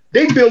window.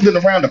 They building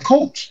around the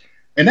coach.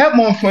 And that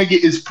motherfucker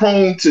is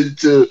prone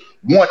to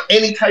want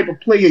any type of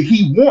player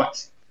he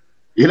wants.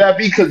 You know what I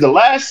mean? Because the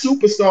last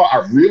superstar,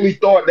 I really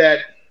thought that,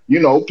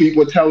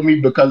 people were telling me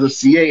because of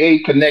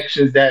CAA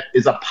connections that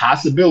is a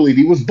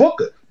possibility was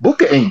Booker.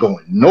 Booker ain't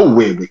going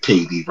nowhere with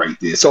KD right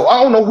there. So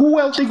I don't know who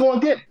else they going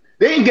to get.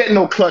 They ain't getting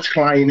no clutch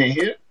client in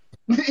here.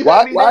 You know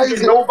what I mean? They ain't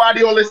getting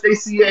nobody unless they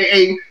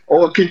CAA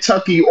or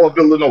Kentucky or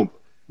Villanova.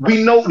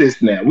 We know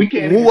this now. We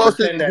can't even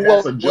pretend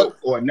that's a joke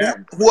or a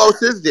narrative. Who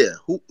else is there?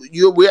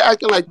 We're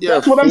acting like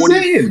That's what I'm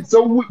saying.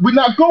 So we're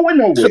not going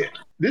nowhere.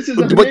 This is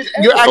but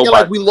you're acting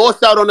like we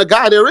lost out on a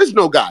guy. There is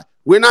no guy.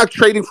 We're not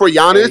trading for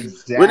Giannis.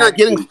 Exactly. We're not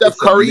getting Steph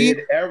Curry.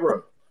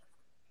 Mid-era.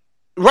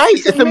 Right.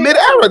 It's a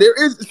mid-era.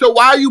 There is. So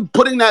why are you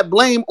putting that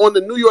blame on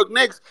the New York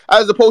Knicks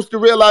as opposed to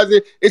realizing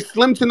it's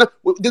slim to none?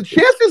 The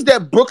chances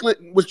that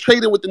Brooklyn was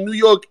trading with the New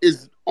York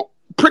is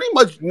pretty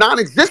much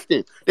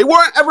non-existent. They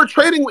weren't ever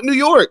trading with New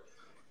York.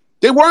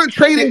 They weren't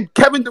trading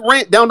Kevin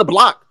Durant down the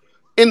block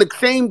in the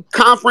same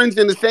conference,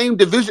 in the same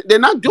division. They're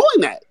not doing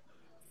that.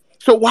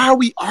 So why are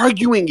we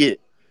arguing it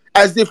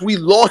as if we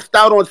lost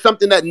out on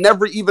something that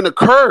never even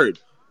occurred?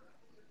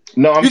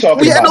 No, I'm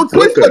talking we had about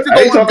no choice but to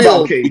I ain't go and talking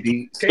about build.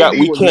 KD. Scott,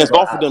 we was can't never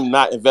start for out. them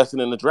not investing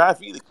in the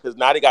draft either because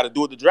now they got to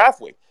do it the draft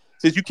way.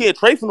 Since you can't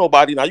trade for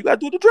nobody, now you got to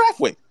do it the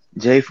draft way.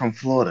 Jay from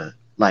Florida,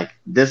 like,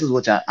 this is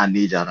what I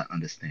need y'all to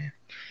understand.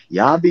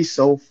 Y'all be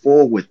so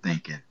forward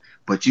thinking,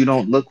 but you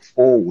don't look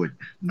forward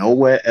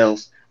nowhere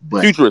else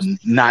but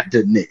not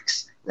the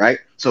Knicks, right?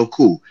 So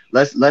cool.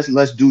 Let's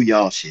do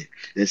y'all shit.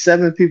 There's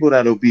 7 people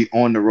that'll be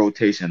on the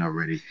rotation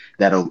already.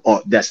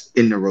 That's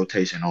in the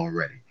rotation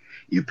already.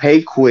 You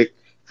pay quick.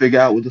 Figure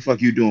out what the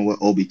fuck you're doing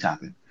with Obi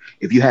Toppin.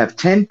 If you have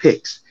 10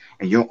 picks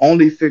and you're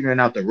only figuring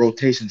out the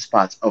rotation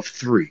spots of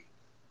 3,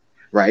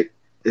 right?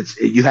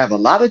 You have a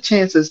lot of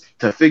chances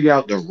to figure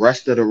out the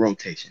rest of the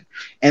rotation.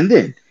 And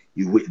then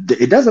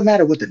it doesn't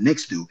matter what the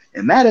Knicks do.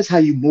 It matters how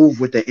you move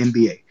with the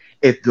NBA.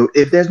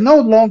 If there's no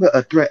longer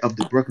a threat of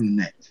the Brooklyn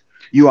Nets,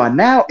 you are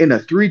now in a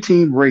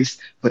 3-team race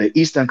for the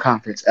Eastern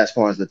Conference as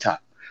far as the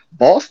top.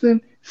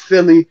 Boston,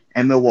 Philly,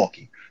 and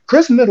Milwaukee.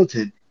 Chris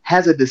Middleton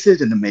has a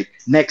decision to make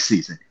next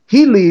season.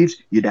 He leaves,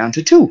 you're down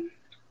to 2.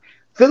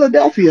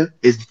 Philadelphia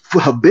is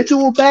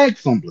habitual bag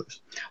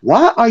fumblers.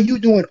 Why are you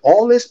doing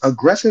all this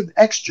aggressive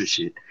extra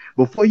shit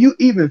before you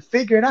even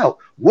figured out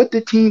what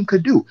the team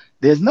could do?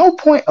 There's no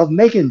point of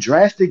making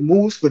drastic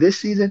moves for this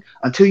season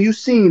until you've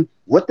seen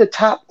what the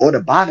top or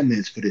the bottom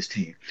is for this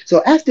team.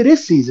 So after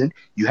this season,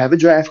 you have a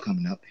draft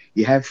coming up.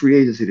 You have free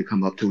agency to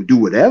come up to do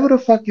whatever the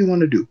fuck you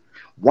want to do.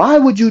 Why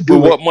would you do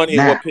what it money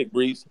now? and what pick,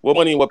 Breeze? What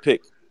money and what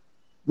pick?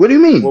 What do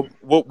you mean?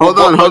 Hold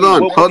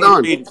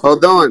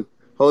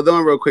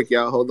on real quick,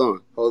 y'all. Hold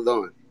on.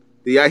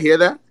 Do y'all hear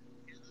that?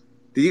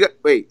 Do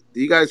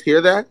you guys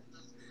hear that?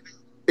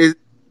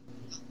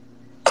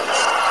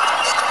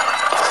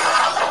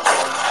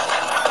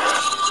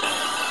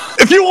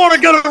 If you want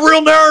to get a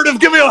real narrative,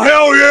 give me a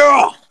hell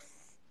yeah.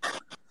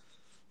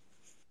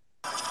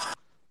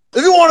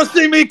 If you want to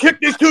see me kick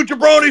these 2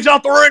 jabronis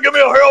out the ring, give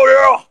me a hell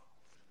yeah.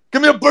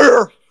 Give me a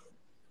beer.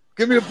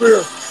 Give me a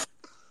beer.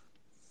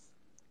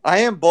 I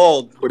am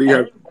bald. What do you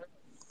have?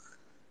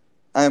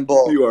 I am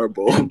bald. You are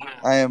bald.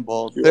 I am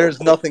bald.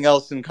 There's nothing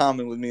else in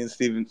common with me and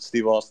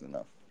Steve Austin,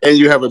 though. And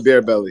you have a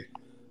beer belly.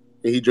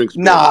 And he drinks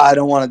beer. Nah, I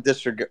don't want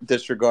to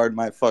disregard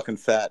my fucking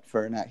fat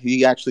for an act.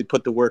 He actually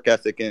put the work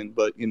ethic in,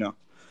 but, you know.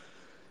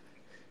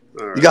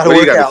 Right. You got to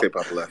work out. Say,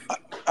 Poppa Left? All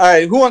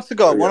right, who wants to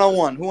go?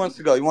 One-on-one. Who wants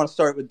to go? You want to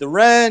start with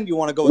Duran? You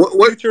want to go with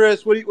the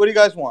Futurist? What do you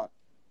guys want?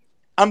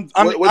 I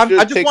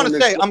just want to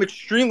say I'm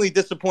extremely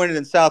disappointed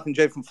in South and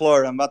Jay from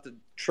Florida. I'm about to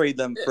trade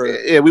them for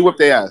we whipped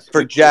their ass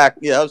for Jack.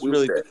 Yeah, that was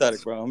really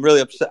pathetic, bro. I'm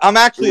really upset. I'm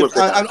actually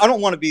I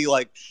don't want to be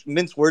like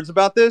mince words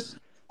about this.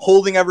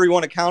 Holding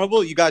everyone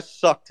accountable. You guys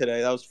suck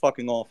today. That was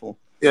fucking awful.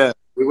 Yeah,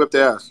 we whipped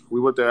their ass.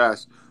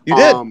 You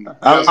did.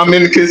 I'm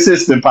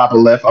inconsistent, Poppa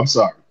Left. I'm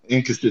sorry,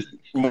 inconsistent.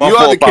 You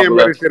are the Cam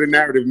Reddish to the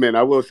narrative men.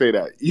 I will say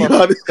that. You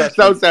are the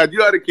Southside.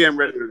 You are the Cam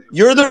Reddish.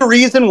 You're the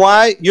reason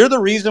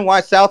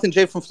why South and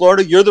Jay from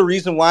Florida. You're the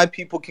reason why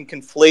people can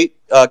conflate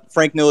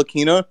Frank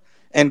Ntilikina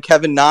and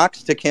Kevin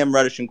Knox to Cam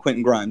Reddish and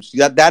Quentin Grimes.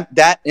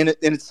 That in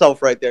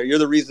itself right there. You're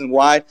the reason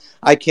why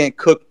I can't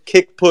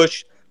kick,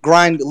 push,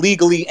 grind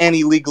legally and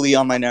illegally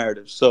on my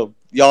narrative. So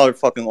y'all are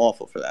fucking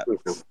awful for that.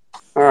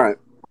 All right.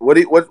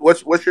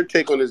 What's your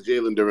take on this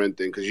Jalen Duren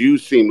thing? Because you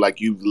seem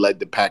like you've led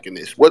the pack in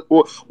this. What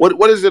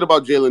is it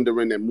about Jalen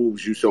Duren that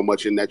moves you so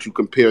much, and that you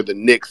compare the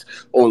Knicks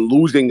on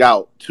losing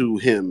out to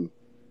him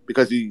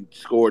because he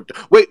scored?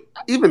 Wait,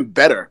 even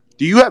better.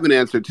 Do you have an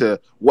answer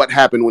to what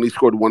happened when he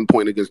scored 1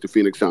 point against the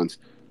Phoenix Suns?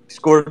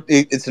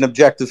 It's an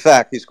objective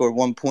fact. He scored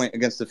 1 point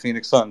against the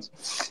Phoenix Suns.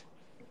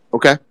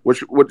 Okay.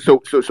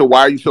 So why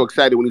are you so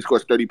excited when he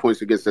scores 30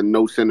 points against a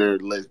no center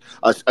list,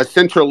 a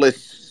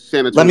centralist?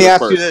 Let me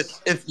ask you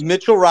this. If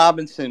Mitchell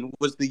Robinson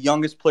was the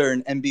youngest player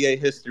in NBA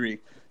history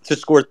to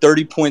score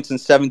 30 points and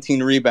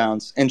 17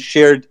 rebounds and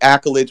shared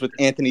accolades with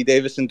Anthony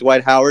Davis and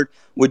Dwight Howard,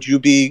 would you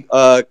be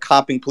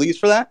copping pleas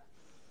for that?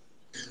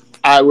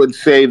 I would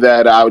say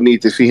that I would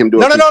need to see him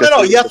do it.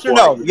 No. Yes or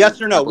no?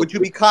 Yes or no? Would you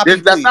be copping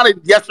pleas? That's not a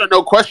yes or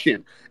no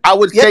question. I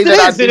would yes, say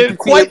that I it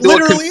quite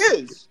literally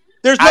is.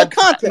 There's no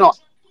context. No,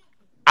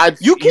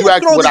 you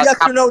can't throw the yes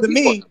or no to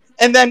me,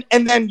 and then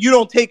you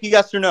don't take a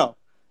yes or no.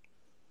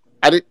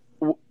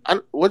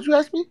 What'd you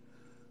ask me?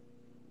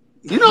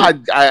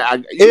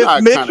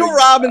 If Mitchell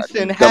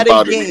Robinson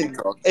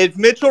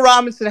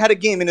had a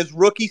game in his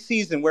rookie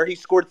season where he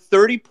scored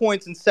 30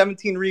 points and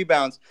 17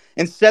 rebounds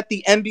and set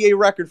the NBA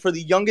record for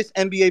the youngest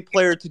NBA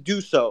player to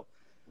do so,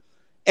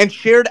 and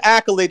shared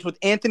accolades with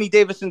Anthony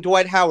Davis and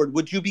Dwight Howard,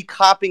 would you be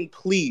copping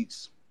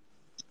pleas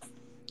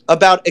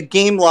about a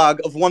game log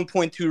of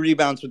 1.2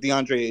 rebounds with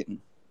DeAndre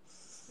Ayton?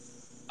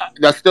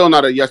 That's still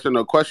not a yes or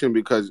no question,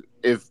 because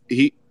if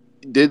he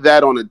did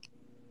that and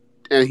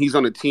he's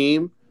on a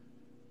team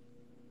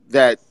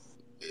that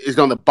is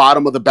on the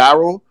bottom of the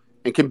barrel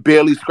and can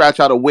barely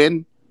scratch out a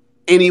win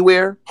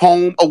anywhere,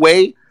 home,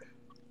 away,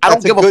 I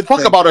don't give a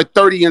fuck about a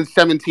 30 and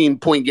 17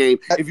 point game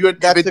if it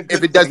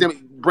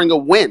doesn't bring a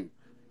win.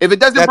 If it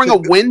doesn't bring a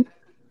win,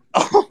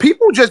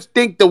 people just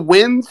think the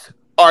wins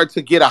are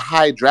to get a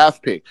high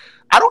draft pick.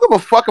 I don't give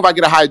a fuck if I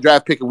get a high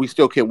draft pick and we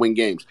still can't win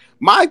games.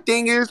 My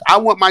thing is, I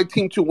want my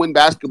team to win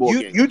basketball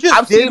games.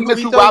 I've seen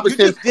Mitchell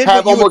Robinson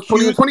have almost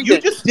 20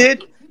 games.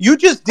 You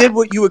just did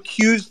what you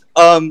accused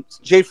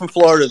Jay from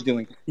Florida of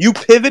doing. You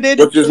pivoted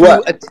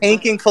to a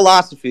tanking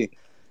philosophy.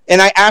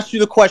 And I asked you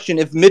the question,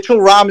 if Mitchell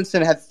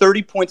Robinson had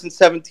 30 points and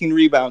 17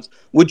 rebounds,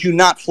 would you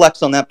not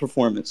flex on that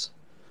performance?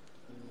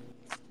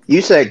 You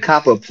said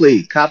cop a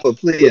plea. Cop a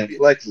plea and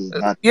flex is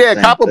not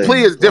cop a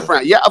plea is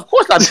different. Yeah, of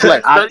course I'd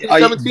flex.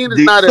 17 is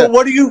not so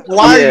why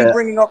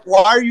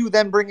are you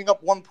then bringing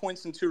up 1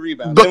 point and 2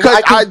 rebounds?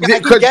 Because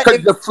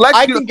the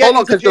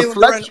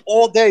flex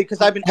all day, because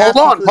I've been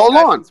hold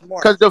on.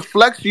 Because the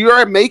flex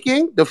you're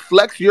making, the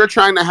flex you're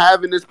trying to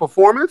have in this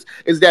performance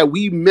is that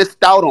we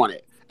missed out on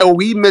it. And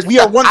we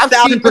are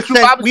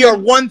 1,000%. We are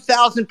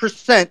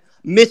 1,000%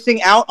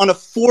 missing out on a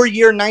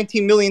 4-year,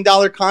 $19 million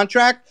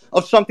contract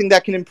of something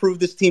that can improve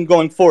this team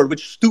going forward,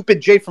 which stupid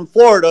Jay from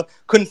Florida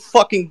couldn't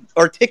fucking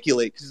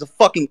articulate because he's a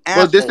fucking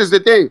asshole. Well, this is the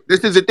thing.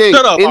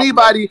 Shut up,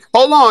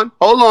 hold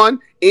on.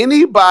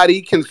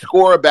 Anybody can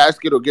score a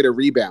basket or get a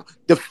rebound.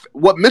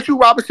 What Mitchell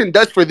Robinson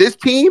does for this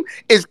team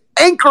is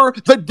anchor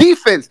the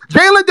defense.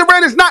 Jalen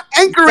Duren is not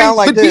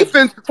anchoring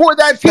defense for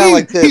that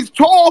team. He's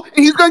tall and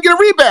he's going to get a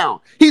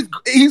rebound. He's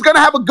going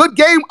to have a good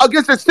game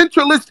against a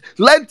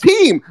centralist-led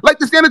team like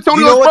the San Antonio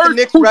Spurs. You know what the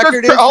Knicks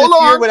record is this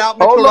year without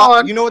Mitchell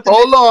Robinson? You know what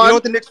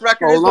the Knicks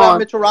record is without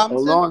Mitchell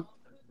Robinson? Hold on.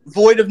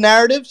 Void of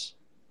narratives?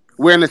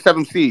 We're in the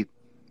 7th seed.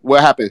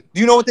 What happened?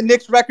 Do you know what the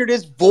Knicks record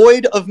is?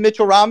 Void of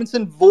Mitchell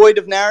Robinson, void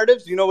of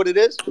narratives. Do you know what it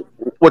is?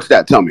 What's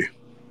that? Tell me.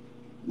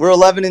 We're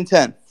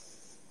 11-10.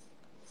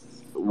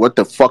 What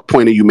the fuck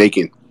point are you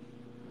making?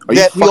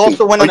 We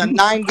also went on a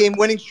 9-game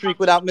winning streak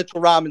without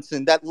Mitchell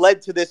Robinson that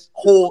led to this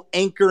whole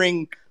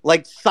anchoring,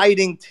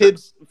 citing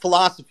Tibbs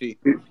philosophy.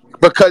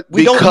 Because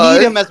we don't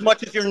need him as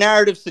much as your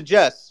narrative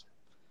suggests.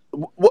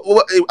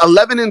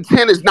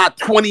 11-10 is not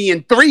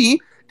 20-3.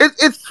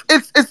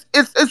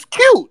 It's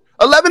cute.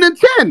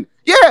 11-10.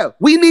 Yeah,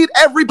 we need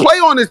every play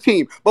on this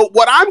team. But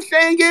what I'm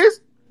saying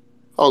is,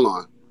 hold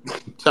on.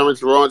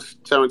 Terrence Ross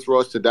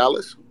to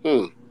Dallas.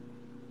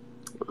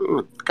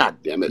 God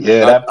damn it.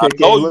 Yeah, that pick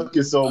ain't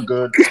looking so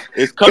good.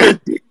 It's coming.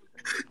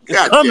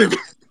 It's coming.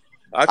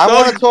 I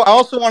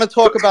also want to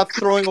talk about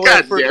throwing away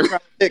a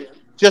first-round pick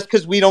just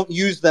because we don't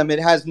use them. It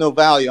has no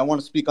value. I want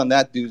to speak on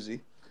that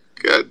doozy.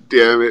 God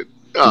damn it.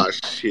 Oh,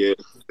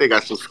 shit. They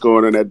got some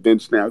scoring on that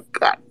bench now.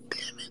 God damn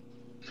it.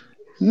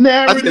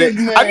 Narrative,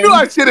 man. I knew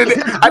I should have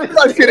ended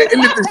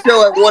the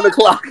show at 1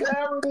 o'clock.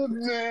 Narrative,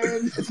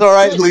 man. It's all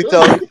right,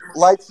 Julito.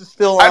 Lights are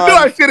still on. I knew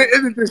I should have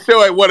ended the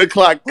show at 1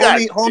 o'clock.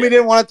 Homie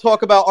didn't want to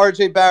talk about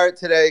RJ Barrett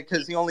today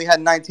because he only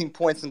had 19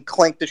 points and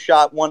clanked the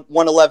shot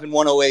 111,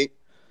 108,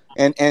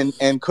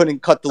 and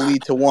couldn't cut the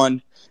lead to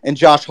 1. And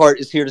Josh Hart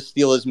is here to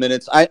steal his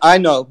minutes. I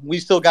know. We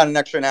still got an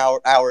extra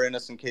hour in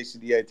us in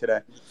KCDA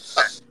today.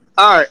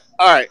 All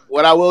right.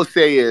 What I will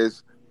say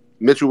is,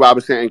 Mitchell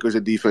Robinson anchors a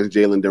defense.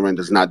 Jalen Duren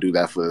does not do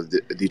that for the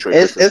Detroit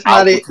Pistons. It's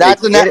not that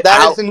is a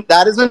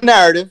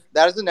narrative.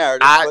 That is a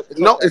narrative.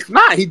 No, it's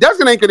not. He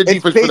doesn't anchor the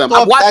defense for them.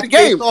 I've watched the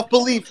game. Based off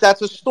belief.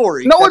 That's a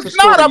story. No, it's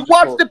not. I've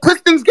watched the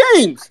Pistons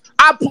games.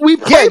 We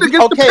played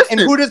against the Pistons.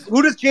 And who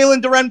does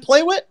Jalen Duren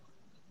play with?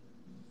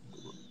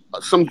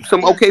 Some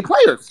okay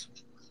players.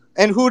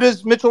 And who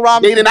does Mitchell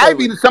Robinson Jaden play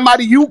Ivey with? is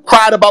somebody you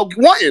cried about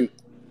wanting.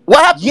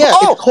 What happened? Yeah,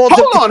 it's called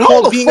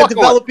being a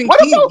developing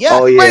team. Yeah.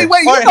 Oh, yeah.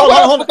 Wait. Hold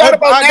on. I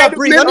got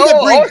Breeze. Let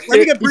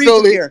me get Breeze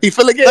in here. He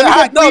feeling get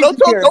hot. No,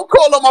 don't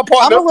call on my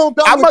partner.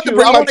 I'm about to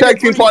bring my tag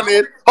team partner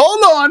in.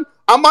 Hold on.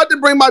 I'm about to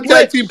bring my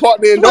tag team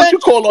partner in. Don't you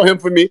call on him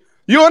for me.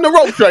 You're on the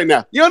ropes right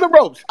now. You're on the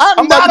ropes.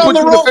 I'm not on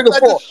the ropes.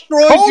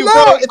 Hold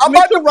on. I'm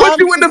about to put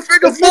you in the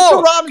figure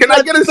four. Can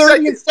I get a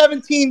 30 and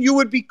 17? You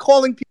would be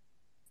calling people.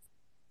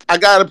 I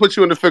got to put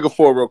you in the figure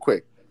four real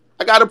quick.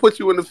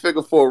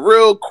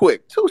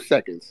 2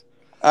 seconds.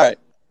 All right.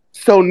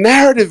 So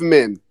narrative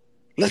men,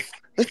 let's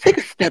take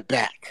a step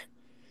back.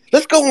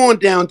 Let's go on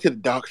down to the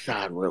dark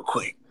side real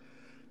quick.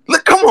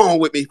 Come on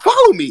with me.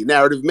 Follow me,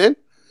 narrative men.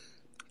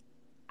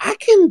 I'm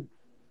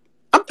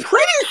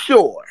pretty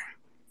sure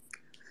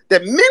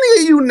that many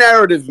of you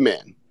narrative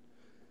men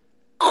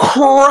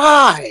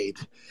cried.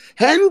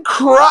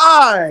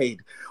 The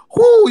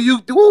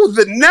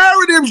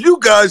narratives you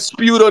guys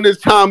spewed on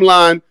this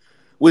timeline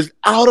was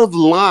out of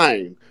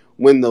line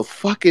when the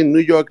fucking New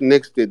York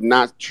Knicks did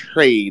not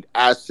trade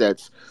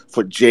assets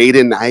for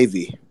Jaden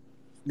Ivey.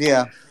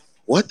 Yeah.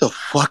 What the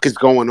fuck is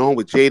going on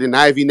with Jaden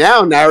Ivey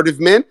now, narrative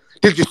men?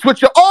 Did you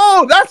switch your...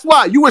 Oh, that's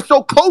why. You were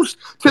so close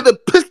to the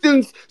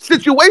Pistons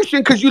situation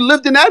because you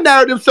lived in that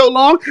narrative so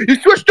long. You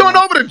switched on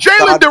over to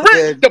Jalen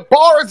Duren. The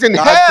bar is in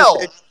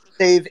hell.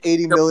 Save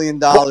 $80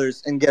 million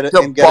and get a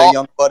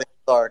young budding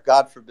star.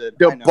 God forbid.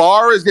 The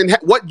bar is in hell.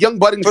 What young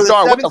budding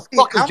star? What the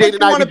fuck is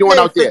Jaden Ivey doing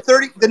out there?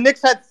 The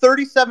Knicks had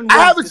 37 wins.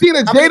 I haven't seen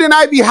a Jaden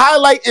Ivey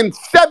highlight in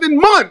 7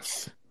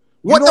 months.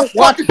 What the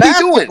fuck is he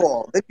doing?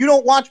 If you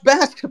don't watch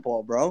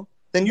basketball, bro,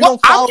 then you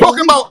don't follow. I'm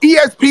talking about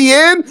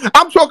ESPN.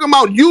 I'm talking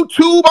about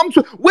YouTube.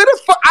 Where the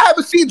fuck? I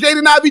haven't seen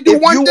Jaden Ivey do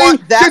one thing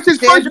since his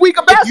first week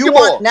of basketball. If you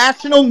want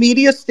national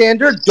media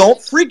standard,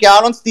 don't freak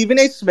out on Stephen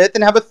A. Smith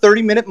and have a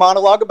 30-minute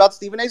monologue about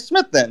Stephen A.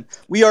 Smith. Then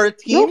we are a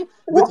team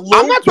with low.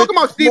 I'm not talking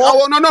about Steve.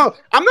 Oh no,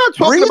 I'm not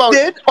talking about.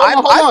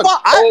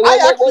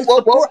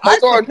 I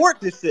support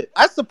this shit.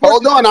 I support.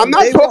 Hold on, I'm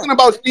not talking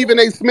about Stephen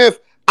A.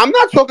 Smith. I'm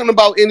not talking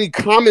about any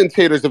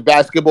commentators of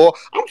basketball.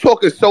 I'm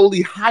talking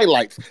solely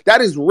highlights.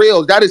 That is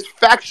real. That is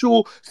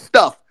factual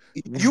stuff.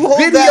 You hold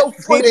video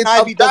that Jaden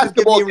Ivey doesn't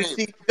give me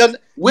receipts.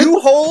 You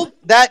hold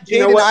that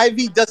Jaden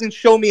Ivey doesn't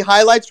show me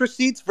highlights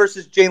receipts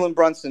versus Jalen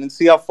Brunson and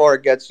see how far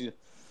it gets you.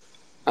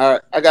 All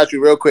right, I got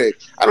you real quick.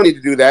 I don't need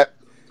to do that.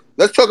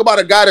 Let's talk about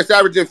a guy that's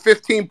averaging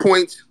 15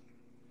 points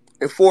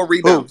and 4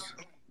 rebounds.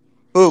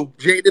 Who?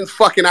 Jaden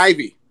fucking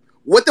Ivey.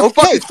 What the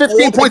fuck is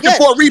 15 points and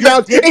 4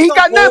 rebounds? And he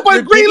got nothing but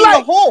a green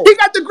light. He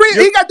got the green.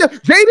 He got the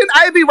Jaden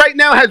Ivey right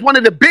now has one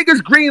of the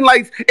biggest green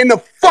lights in the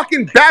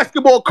fucking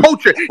basketball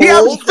culture. He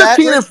averages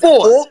 15 and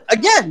 4.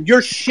 Again,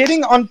 you're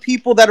shitting on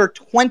people that are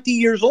 20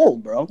 years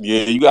old, bro.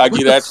 Yeah, you gotta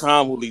give that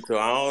time, Julito.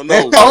 I don't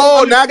know.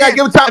 Oh, now I gotta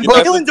give him time.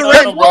 Jalen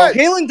Duren. By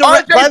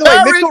the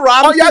way, Mitchell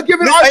Robinson. Are y'all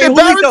giving RJ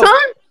Barrett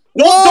time?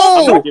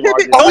 Don't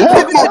pivot.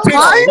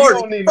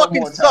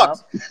 Fucking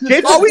sucks.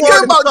 Are we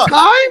talking about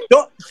time?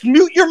 Don't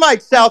mute your mic,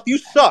 South. You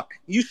suck.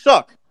 You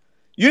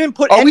didn't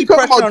put any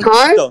pressure on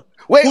time.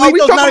 Wait, are we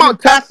talking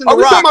about passing the rock? Are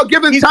we talking about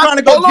giving time? He's trying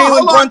to go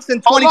Jalen Brunson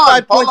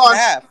 25 points and a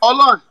half.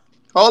 Hold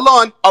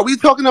on. Are we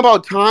talking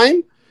about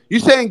time? You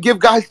saying give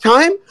guys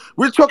time?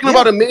 We're talking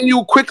about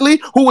Emmanuel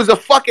Quickly, who was a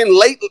fucking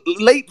late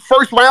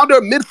first rounder,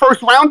 mid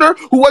first rounder,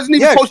 who wasn't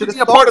even supposed to be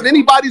a part of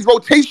anybody's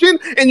rotation.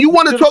 And you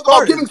want to talk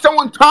about giving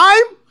someone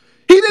time?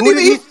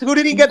 Who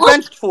did he get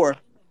benched for?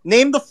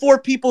 Name the 4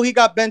 people he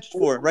got benched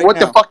for right now. What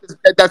the fuck is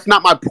that? That's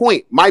not my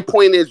point. My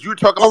point is you're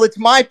talking about... it's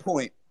my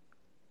point.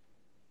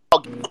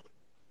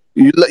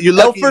 You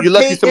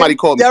lucky somebody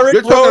called me.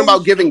 You're talking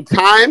about giving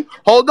time?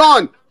 Hold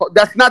on.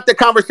 That's not the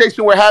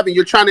conversation we're having.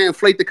 You're trying to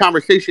inflate the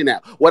conversation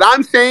now. What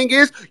I'm saying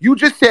is you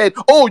just said,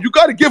 oh, you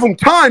got to give him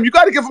time. You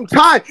got to give him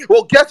time.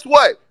 Well, guess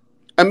what?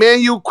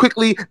 Emmanuel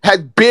Quickly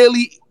has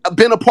barely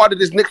been a part of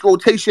this Knicks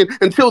rotation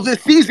until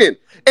this season.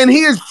 And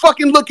he is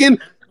fucking looking...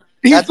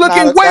 He's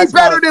looking way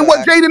better than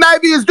what Jaden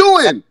Ivey is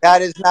doing.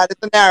 That is not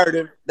a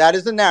narrative. That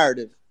is a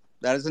narrative.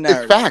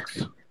 It's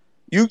facts.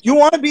 You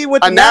want to be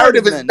with a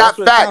narrative is not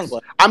facts.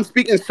 Like. I'm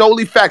speaking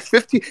solely facts.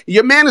 15.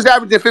 Your man is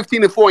averaging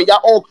 15 and 4, and y'all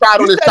all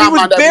cried on his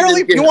timeline.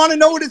 You want to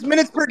know what his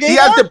minutes per game? He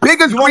has the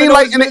biggest green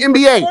light in the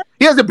NBA.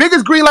 He has the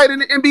biggest green light in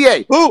the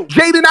NBA. Who?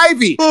 Jaden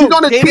Ivey. He's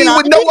on a team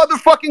with no other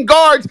fucking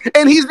guards,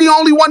 and he's the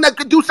only one that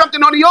could do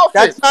something on the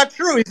offense. That's not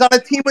true. He's on a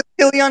team with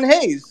Killian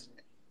Hayes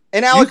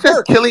and Alex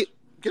Burks.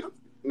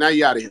 Now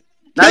you out of here.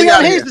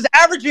 Killian Hayes is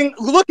averaging.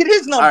 Look at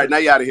his numbers. All right, now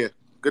you out of here.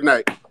 Good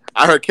night.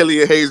 I heard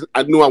Killian Hayes.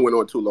 I knew I went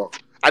on too long.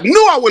 I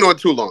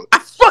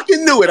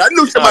fucking knew it. I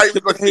knew somebody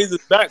was going to. Hayes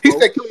is back. He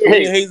said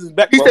Killian Hayes is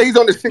back. He said he's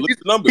on the team.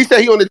 He said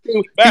he on the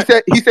team.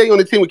 He said he on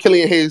the team with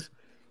Killian Hayes.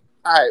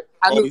 All right.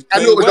 I Bro, knew he's I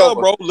knew playing it was well,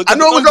 over. bro. Look I at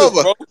knew the it was numbers,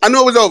 over. bro. I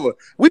knew it was over.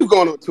 We've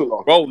gone on too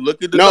long. Bro,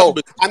 look at the No,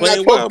 numbers. He's I'm not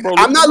playing well, talking. bro.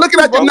 I'm not looking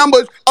at the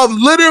numbers of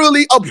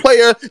literally a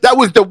player that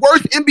was the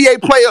worst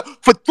NBA player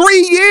for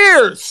 3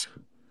 years.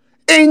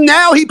 And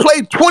now he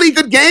played 20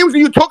 good games.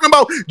 And you're talking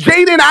about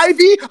Jaden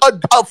Ivey,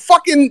 a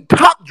fucking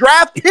top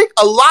draft pick,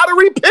 a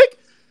lottery pick?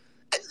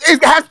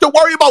 It has to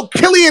worry about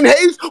Killian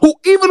Hayes, who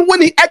even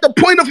when he at the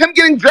point of him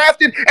getting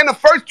drafted in the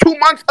first 2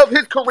 months of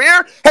his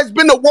career has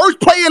been the worst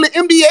player in the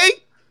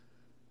NBA?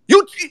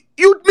 You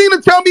mean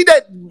to tell me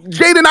that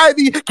Jaden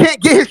Ivey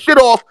can't get his shit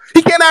off?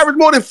 He can't average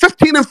more than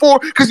 15 and 4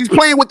 because he's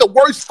playing with the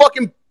worst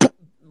fucking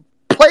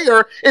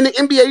player in the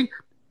NBA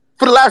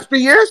for the last 3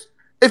 years?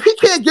 If he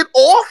can't get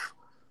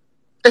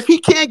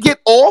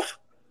off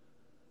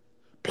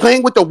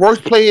playing with the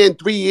worst player in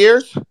 3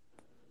 years,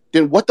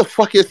 then what the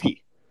fuck is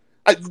he?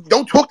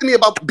 Don't talk to me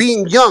about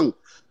being young.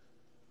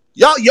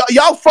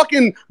 Y'all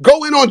fucking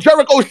go in on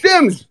Jericho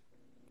Sims.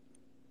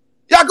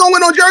 Y'all go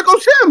in on Jericho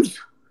Sims.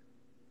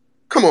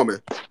 Come on,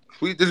 man.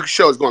 This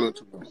show is going on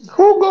too long.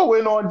 Who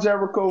going on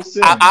Jericho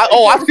Sims?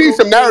 I've seen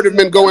some narrative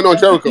men going on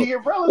Jericho.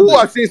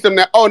 I've seen some.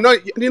 Oh no,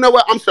 you know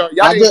what? I'm sorry.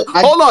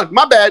 Hold on,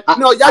 my bad.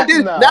 No, y'all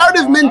did.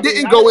 Narrative men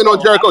didn't go in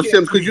on Jericho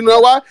Sims because you know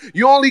why?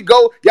 Y'all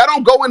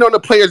don't go in on the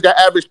players that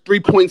average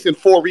 3 points and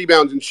 4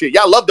 rebounds and shit.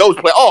 Y'all love those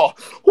players.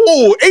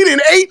 Oh, 8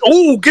 and 8.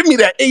 Oh, give me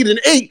that 8 and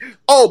 8.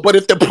 Oh, but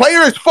if the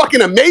player is fucking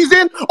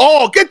amazing,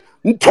 get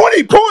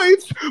 20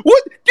 points?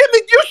 What?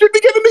 You should be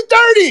giving me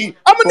 30.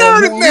 I'm a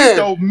narrative man.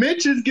 So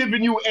Mitch is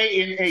giving you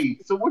 8 and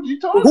 8. So what you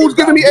talking about? Who's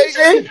giving me 8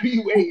 and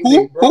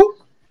 8? Who?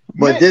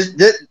 But this is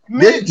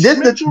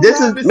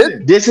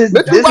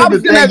the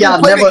thing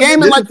y'all never.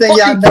 Game in like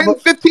fucking 10,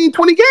 15,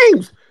 20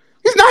 games.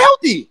 He's not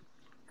healthy.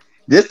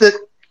 This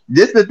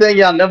the thing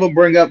y'all never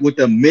bring up with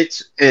the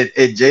Mitch and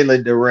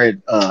Jalen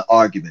Duren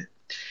argument.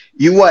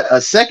 You want a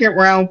second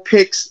round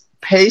picks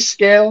pay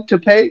scale to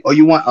pay, or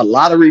you want a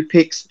lottery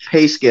picks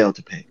pay scale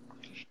to pay?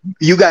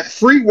 You got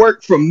free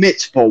work from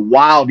Mitch for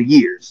wild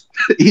years.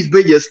 He's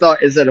been your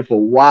starting center for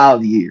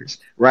wild years,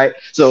 right?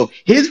 So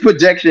his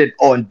projection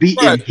on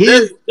beating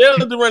Jalen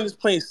Duren is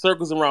playing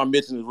circles around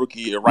Mitch in his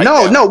rookie year right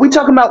now. No, we're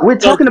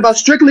talking about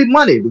strictly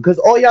money because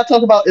all y'all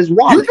talk about is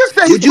wallet. You just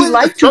said would you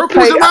like to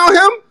pay around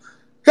him?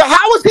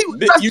 How is he?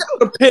 You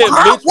compare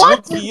Mitch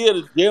rookie year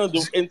to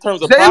Jalen in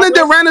terms of Jalen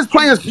Duren is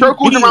playing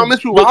circles around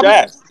Mitchell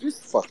Robinson.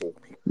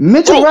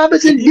 Mitchell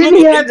Robinson didn't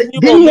he have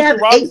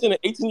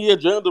 18-year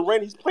Jalen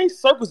Duren? He's playing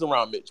circles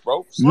around Mitch,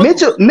 bro.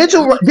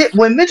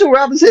 When Mitchell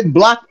Robinson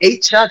blocked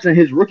 8 shots in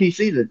his rookie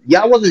season,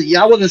 y'all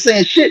wasn't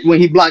saying shit when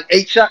he blocked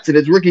 8 shots in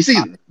his rookie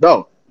season.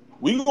 No.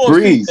 We gonna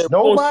see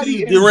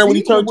Duren when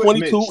he turned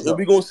 22, and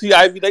we gonna see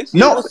Ivy next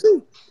year.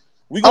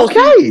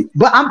 Okay,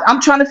 but I'm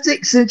trying to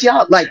think since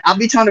y'all I'll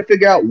be trying to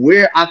figure out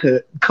where I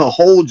could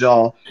hold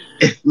y'all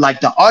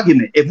the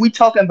argument. If we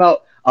talking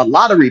about a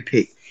lottery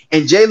pick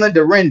and Jalen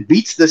Duren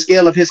beats the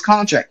scale of his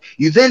contract,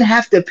 you then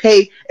have to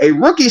pay a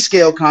rookie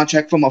scale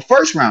contract from a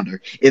first rounder.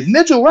 If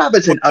Mitchell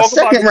Robinson, a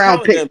second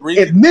round pick,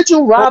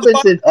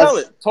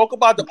 talk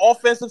about the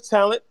offensive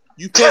talent.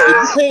 You can't if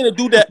you're paying a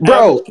dude that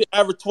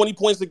average 20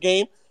 points a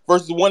game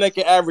versus one that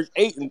can average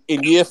 8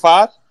 in year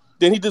 5.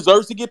 Then he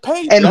deserves to get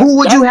paid. And who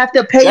would you have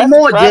to pay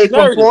more, Jay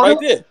from Florida?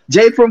 Right,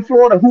 Jay from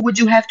Florida. Who would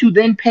you have to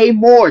then pay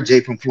more, Jay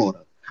from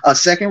Florida? A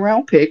second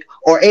round pick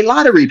or a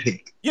lottery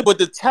pick? Yeah, but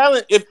the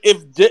talent. If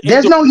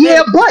there's no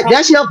but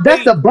that's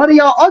the butt of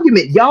y'all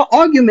argument. Y'all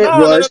argument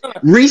was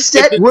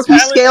reset rookie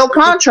scale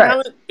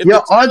contract.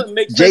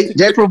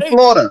 Jay from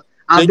Florida.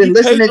 I've been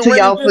listening to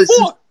y'all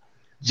for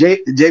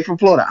Jay from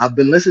Florida. I've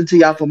been listening to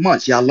y'all for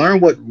months. Y'all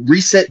learned what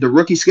reset the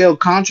rookie scale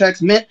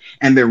contracts meant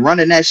and been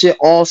running that shit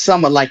all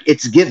summer like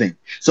it's giving.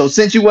 So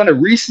since you want to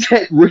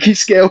reset rookie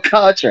scale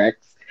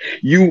contracts,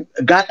 you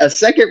got a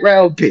second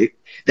round pick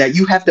that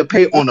you have to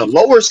pay on a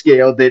lower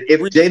scale than if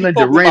Jalen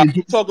Duren.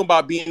 You're talking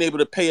about being able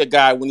to pay a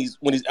guy when he's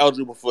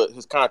eligible for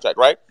his contract,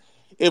 right?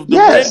 If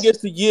Duren gets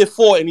to year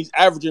 4 and he's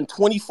averaging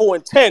 24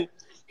 and 10.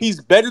 He's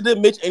better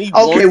than Mitch, and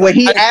when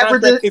he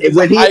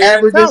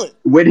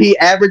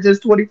averages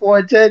 24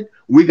 and 10,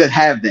 we could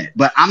have that.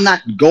 But I'm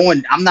not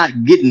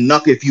getting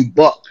knuck if you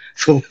buck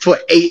for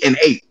 8 and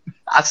 8.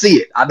 I see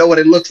it. I know what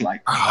it looks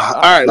like.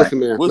 All right, listen,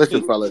 man.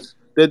 Listen, fellas.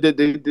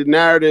 The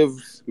narrative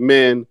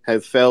men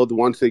have failed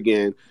once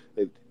again.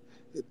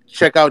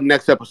 Check out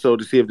next episode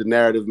to see if the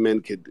narrative men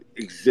could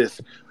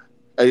exist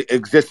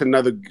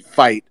another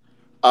fight.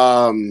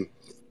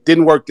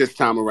 Didn't work this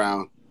time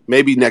around.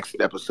 Maybe next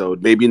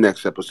episode.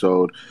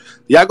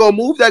 Y'all gonna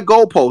move that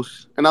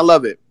goalpost, and I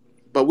love it.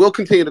 But we'll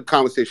continue the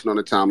conversation on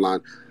the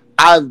timeline.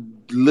 I've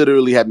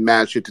literally had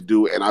mad shit to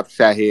do, and I've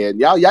sat here, and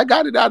y'all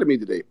got it out of me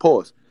today.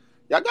 Pause.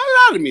 Y'all got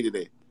it out of me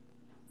today.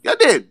 Y'all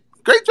did.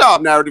 Great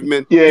job, narrative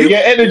man. Yeah,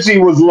 your energy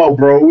was low,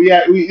 bro. Your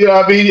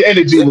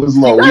energy was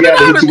low. We had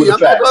to hit you with a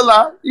fact. I'm not gonna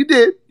lie. You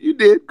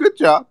did. Good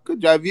job.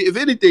 If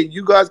anything,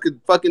 you guys could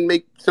fucking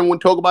make someone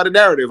talk about a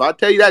narrative. I'll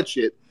tell you that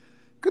shit.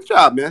 Good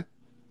job, man.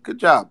 Good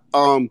job.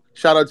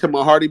 Shout out to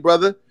my Hardy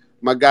brother.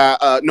 My guy,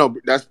 no,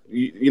 that's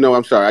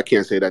I'm sorry, I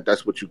can't say that.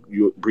 That's what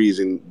you Breeze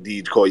and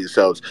Deej call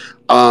yourselves.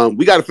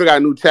 We got to figure out a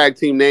new tag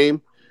team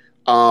name.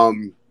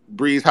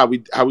 Breeze, how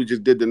we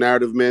just did the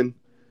narrative men.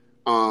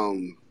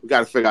 We got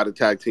to figure out a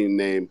tag team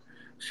name.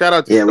 Shout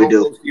out to Stone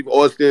Cold Steve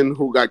Austin,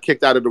 who got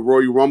kicked out of the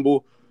Royal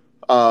Rumble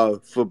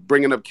for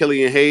bringing up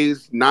Killian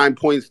Hayes, 9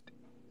 points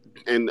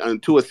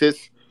and 2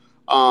 assists.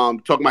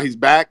 Talking about he's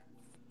back.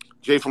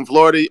 Jay from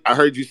Florida, I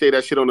heard you say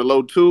that shit on the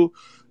low too.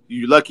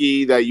 You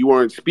lucky that you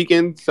weren't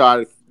speaking, so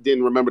I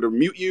didn't remember to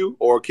mute you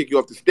or kick you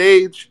off the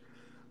stage.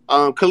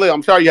 Khalil,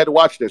 I'm sorry you had to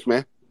watch this,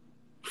 man.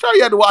 I'm sorry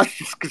you had to watch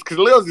this because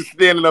Khalil's just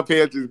standing up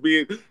here just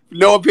being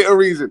no apparent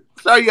reason.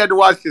 I'm sorry you had to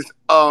watch this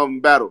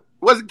battle.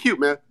 It wasn't cute,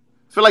 man.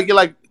 I feel like you're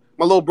like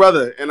my little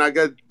brother, and I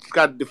just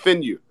got to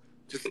defend you.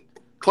 Just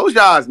close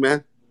your eyes,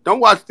 man.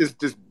 Don't watch this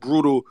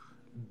brutal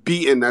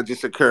beating that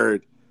just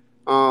occurred.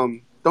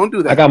 Don't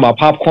do that. I got my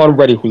popcorn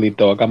ready,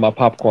 Julito. I got my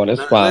popcorn.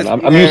 It's fine.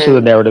 I'm used to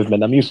the narrative,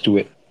 man. I'm used to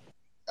it.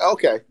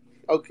 Okay.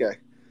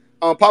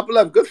 Poppa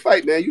Left, good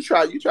fight, man. You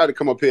try to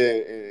come up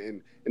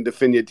here and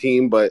defend your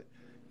team, but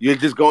you're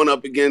just going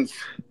up against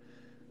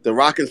the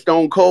Rock and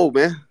Stone Cold,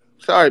 man.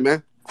 Sorry,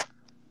 man.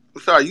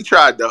 I'm sorry. You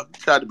tried, though.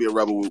 You tried to be a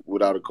rebel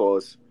without a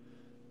cause,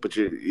 but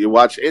your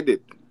watch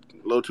ended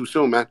a little too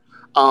soon, man.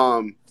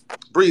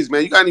 Breeze,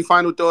 man, you got any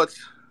final thoughts?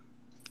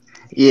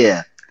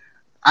 Yeah.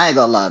 I ain't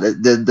gonna lie,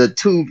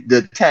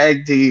 the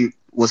tag team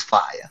was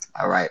fire.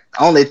 All right.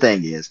 Only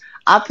thing is,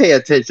 I pay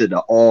attention to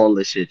all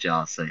the shit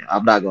y'all say.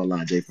 I'm not gonna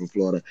lie, Jay from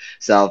Florida,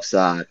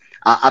 Southside.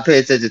 I pay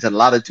attention to a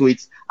lot of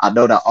tweets. I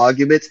know the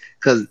arguments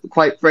because,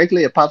 quite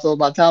frankly, it pops on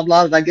my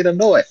timeline and I get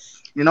annoyed.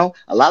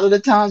 A lot of the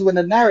times when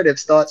the narrative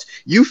starts,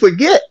 you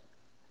forget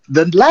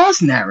the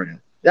last narrative.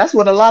 That's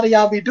what a lot of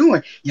y'all be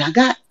doing. Y'all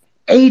got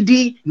AD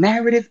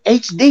narrative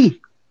HD.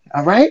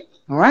 All right.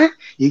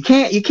 You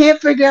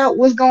can't figure out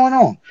what's going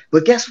on.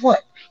 But guess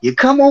what? You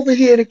come over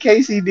here to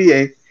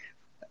KCDA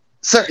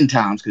certain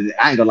times, because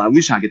I ain't gonna lie,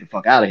 we trying to get the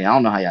fuck out of here. I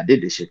don't know how y'all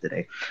did this shit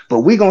today. But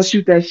we gonna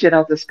shoot that shit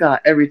out the sky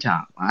every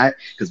time, all right?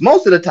 Because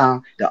most of the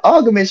time, the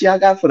arguments y'all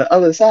got for the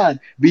other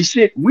side be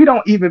shit we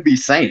don't even be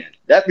saying.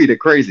 That be the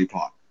crazy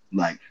part.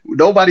 Like,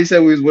 nobody said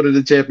we was winning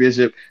the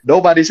championship.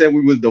 Nobody said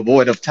we was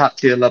devoid of top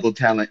tier level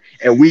talent.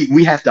 And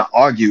we have to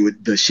argue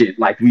with the shit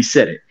like we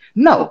said it.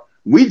 No.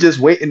 We just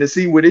waiting to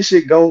see where this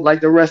shit go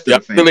like the rest of the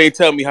fans. Still ain't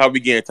tell me how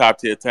we getting top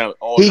tier talent.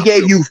 He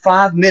gave you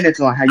 5 minutes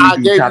on how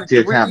you do top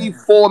tier talent.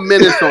 4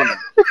 minutes on it.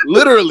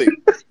 Literally.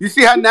 You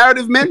see how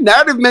narrative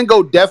men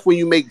go deaf when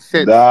you make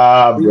sense.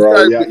 Nah,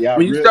 bro.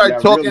 When you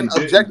start talking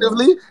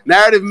objectively,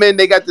 narrative men,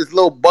 they got this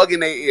little bug in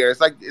their ear. It's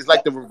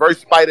like the reverse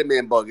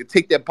Spider-Man bug. It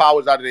take their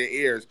powers out of their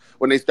ears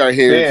when they start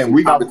hearing. Man,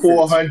 we got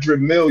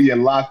 400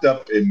 million locked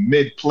up in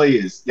mid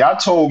players. Y'all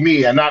told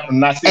me, and I'm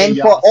not saying.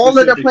 And for all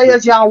of the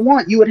players y'all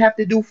want, you would have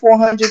to do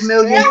 400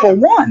 million for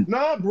one.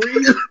 Nah,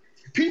 Breeze.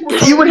 People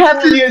you would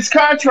have to. His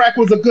contract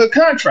was a good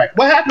contract.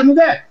 What happened to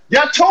that?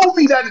 Y'all told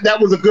me that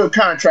was a good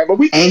contract, but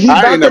and he's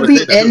about to be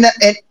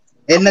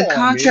in the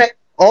contract.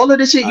 Man. All of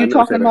the shit you're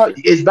talking about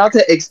is about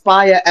to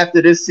expire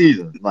after this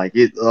season. Like,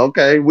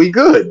 okay, we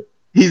good.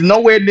 He's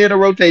nowhere near the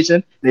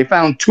rotation. They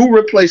found 2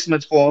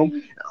 replacements for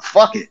him.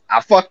 Fuck it, I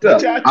fucked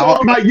up. Y'all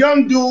talking about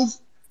young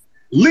dudes.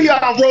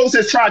 Leon Rose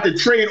has tried to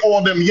trade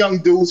all them young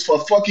dudes for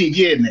a fucking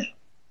year now.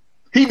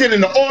 He did it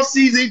in the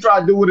offseason. He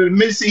tried to do it in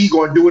the midseason. He's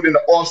going to do it in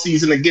the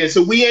offseason again.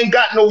 So we ain't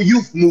got no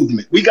youth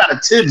movement. We got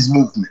a Tibbs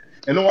movement.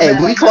 And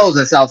we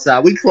closing,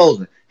 Southside. We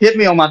closing. Hit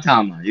me on my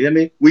timeline. You hear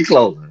me? We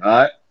closing, all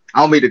right?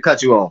 I don't mean to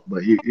cut you off,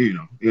 but you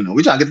know,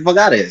 we trying to get the fuck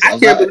out of here. I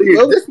can't believe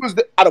this was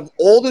out of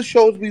all the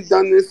shows we've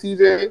done this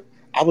season.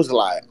 I was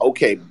like,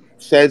 okay,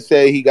 said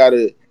he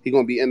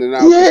gonna be in and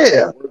out.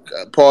 Yeah.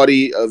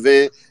 Party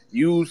event.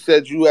 You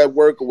said you at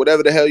work or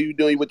whatever the hell you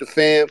doing with the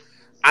fam.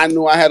 I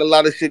knew I had a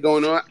lot of shit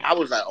going on. I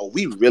was like, oh,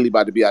 we really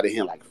about to be out of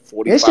here in like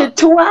 45 This shit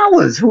 2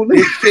 hours.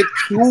 This shit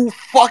 2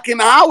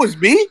 fucking hours,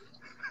 B.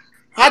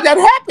 How'd that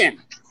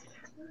happen?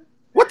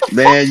 What the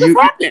fuck just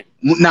happened?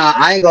 Nah,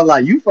 I ain't gonna lie.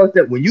 You fucked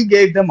up. When you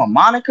gave them a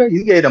moniker,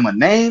 you gave them a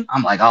name.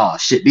 I'm like, oh,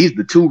 shit, these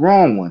the 2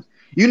 wrong ones.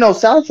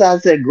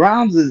 Southside said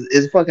Grimes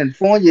is fucking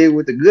Fournier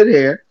with the good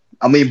hair.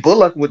 I mean,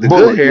 Bullock with the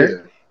good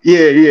hair.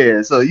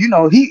 Yeah. So,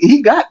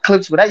 he got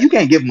clips for that. You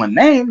can't give him a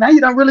name. Now you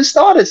done really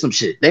started some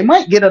shit. They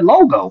might get a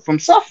logo from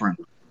Suffering.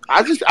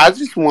 I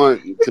just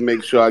want to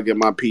make sure I get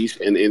my piece,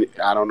 and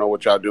I don't know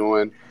what y'all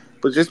doing,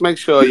 but just make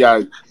sure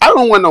y'all. I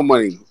don't want no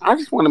money. I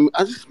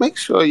just make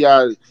sure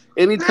y'all.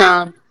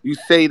 Anytime you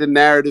say the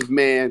narrative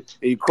man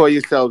and you call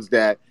yourselves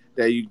that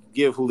you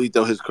give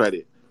Julito his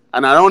credit,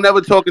 and I don't ever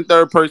talk in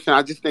third person.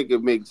 I just think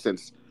it makes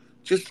sense.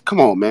 Just come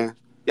on, man.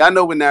 Y'all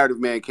know where narrative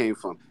man came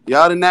from.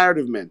 Y'all the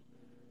narrative men.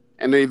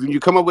 And if you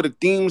come up with a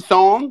theme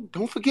song,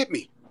 don't forget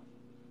me.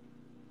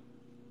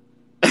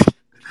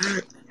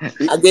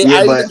 I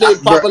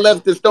gave Poppa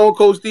Left the Stone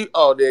Cold Steve.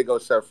 Oh, there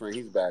goes Suffering.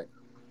 He's back.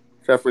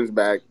 Suffering's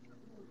back.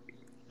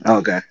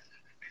 Okay.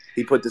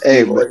 He put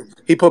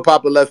he put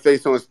Poppa Left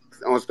face on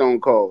Stone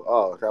Cold.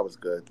 Oh, that was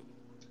good.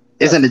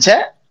 It's in the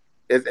chat?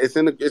 It's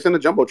in the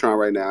Jumbotron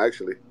right now,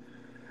 actually.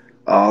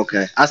 Oh,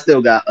 okay. I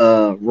still got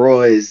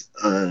Roy's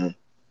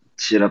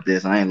shit up there,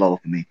 so I ain't low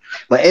for me.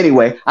 But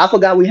anyway, I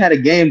forgot we had a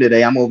game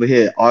today. I'm over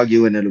here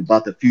arguing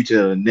about the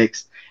future of the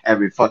Knicks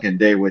every fucking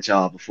day with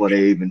y'all before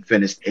they even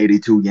finished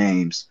 82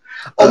 games.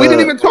 Oh, we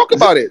didn't even talk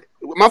about it.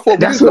 My fault.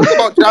 We didn't talk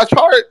about Josh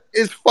Hart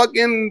is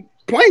fucking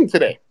playing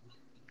today.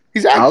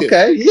 He's active.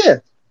 Okay,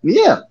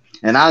 yeah.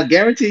 And I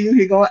guarantee you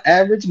he gonna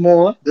average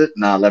more.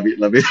 Nah, let me.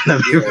 Yeah,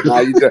 nah,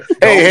 you just,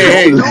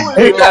 hey,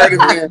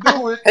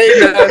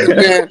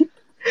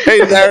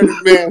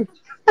 narrative man.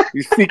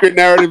 You secret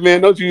narrative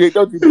man. Don't you do it.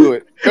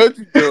 Don't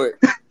you do it.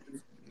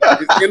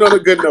 Get on a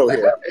good note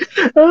here.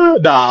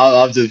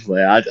 Nah, I'm just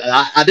playing.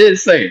 I didn't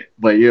say it,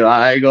 but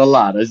I ain't gonna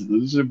lie. This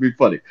should be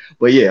funny.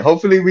 But yeah,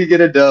 hopefully we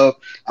get a dub.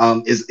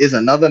 It's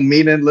another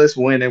meaningless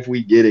win if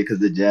we get it because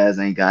the Jazz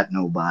ain't got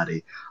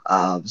nobody.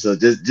 So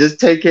just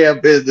take care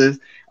of business.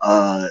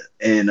 Yeah,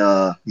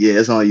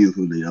 it's on you,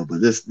 Julito.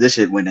 But this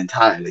shit went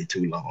entirely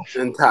too long.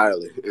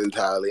 Entirely.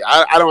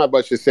 I don't have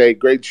much to say.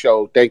 Great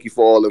show. Thank you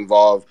for all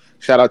involved.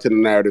 Shout out to the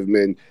narrative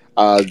men.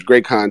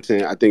 Great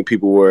content. I think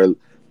people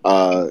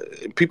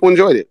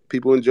enjoyed it.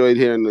 People enjoyed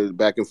hearing the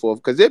back and forth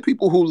because there are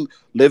people who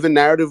live in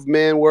narrative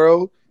man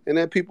world and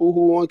there are people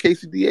who are on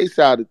KCDA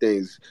side of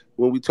things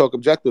when we talk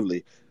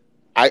objectively.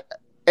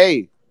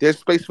 There's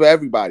space for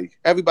everybody.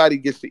 Everybody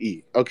gets to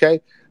eat.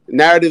 Okay.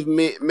 Narrative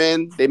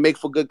men, they make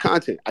for good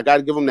content. I got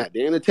to give them that.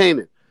 They're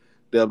entertaining.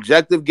 The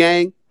objective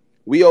gang,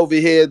 we over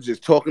here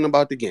just talking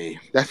about the game.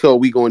 That's all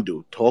we gonna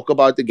do. Talk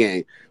about the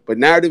game. But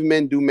narrative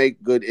men do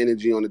make good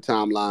energy on the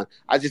timeline.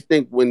 I just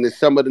think when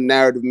some of the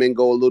narrative men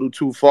go a little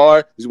too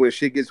far is when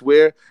shit gets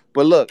weird.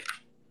 But look,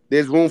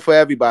 there's room for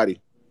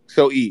everybody.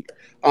 So eat.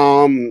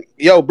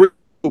 Yo, Brutus,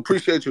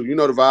 appreciate you. You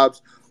know the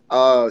vibes.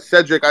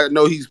 Cedric, I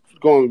know he's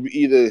going to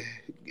either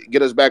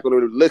get us back on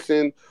the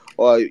listen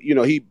or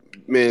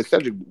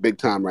Cedric big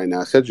time right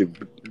now.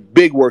 Cedric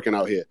big working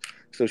out here.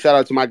 So shout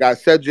out to my guy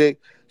Cedric.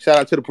 Shout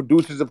out to the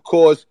producers, of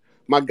course.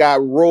 My guy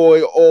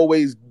Roy,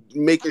 always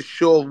making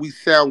sure we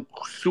sound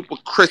super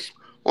crisp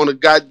on the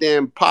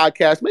goddamn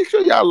podcast. Make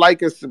sure y'all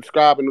like and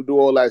subscribe and do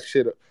all that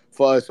shit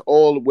for us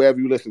all wherever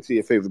you listen to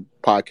your favorite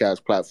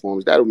podcast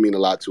platforms. That would mean a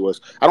lot to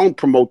us. I don't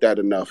promote that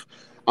enough.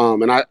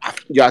 And I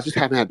just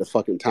haven't had the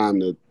fucking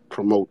time to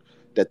promote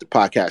that the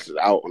podcast is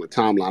out on the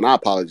timeline. I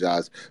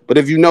apologize. But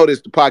if you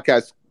notice, the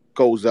podcast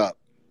goes up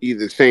either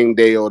the same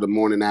day or the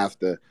morning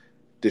after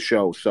the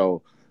show.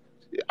 So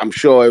I'm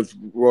sure if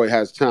Roy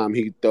has time,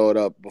 he throw it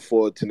up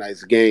before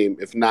tonight's game.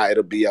 If not,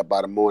 it'll be up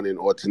by the morning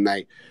or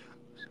tonight.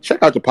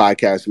 Check out the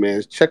podcast,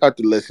 man. Check out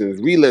the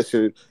listens.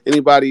 Re-listen.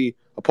 Anybody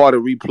a part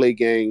of Replay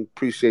Gang,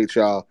 appreciate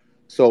y'all.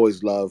 It's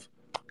always love.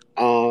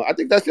 I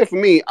think that's it for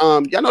me.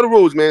 Y'all know the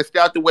rules, man. Stay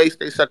out the way.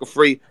 Stay sucker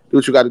free. Do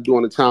what you got to do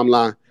on the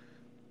timeline.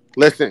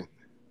 Listen.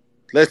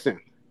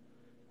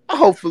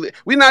 Hopefully,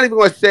 we're not even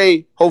going to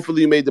say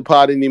hopefully you made the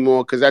pod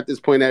anymore because at this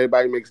point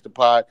everybody makes the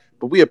pod.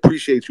 But we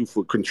appreciate you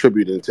for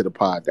contributing to the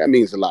pod. That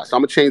means a lot. So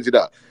I'm going to change it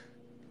up.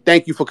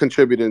 Thank you for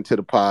contributing to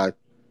the pod.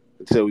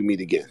 Until we meet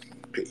again.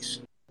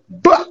 Peace.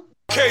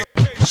 Hey.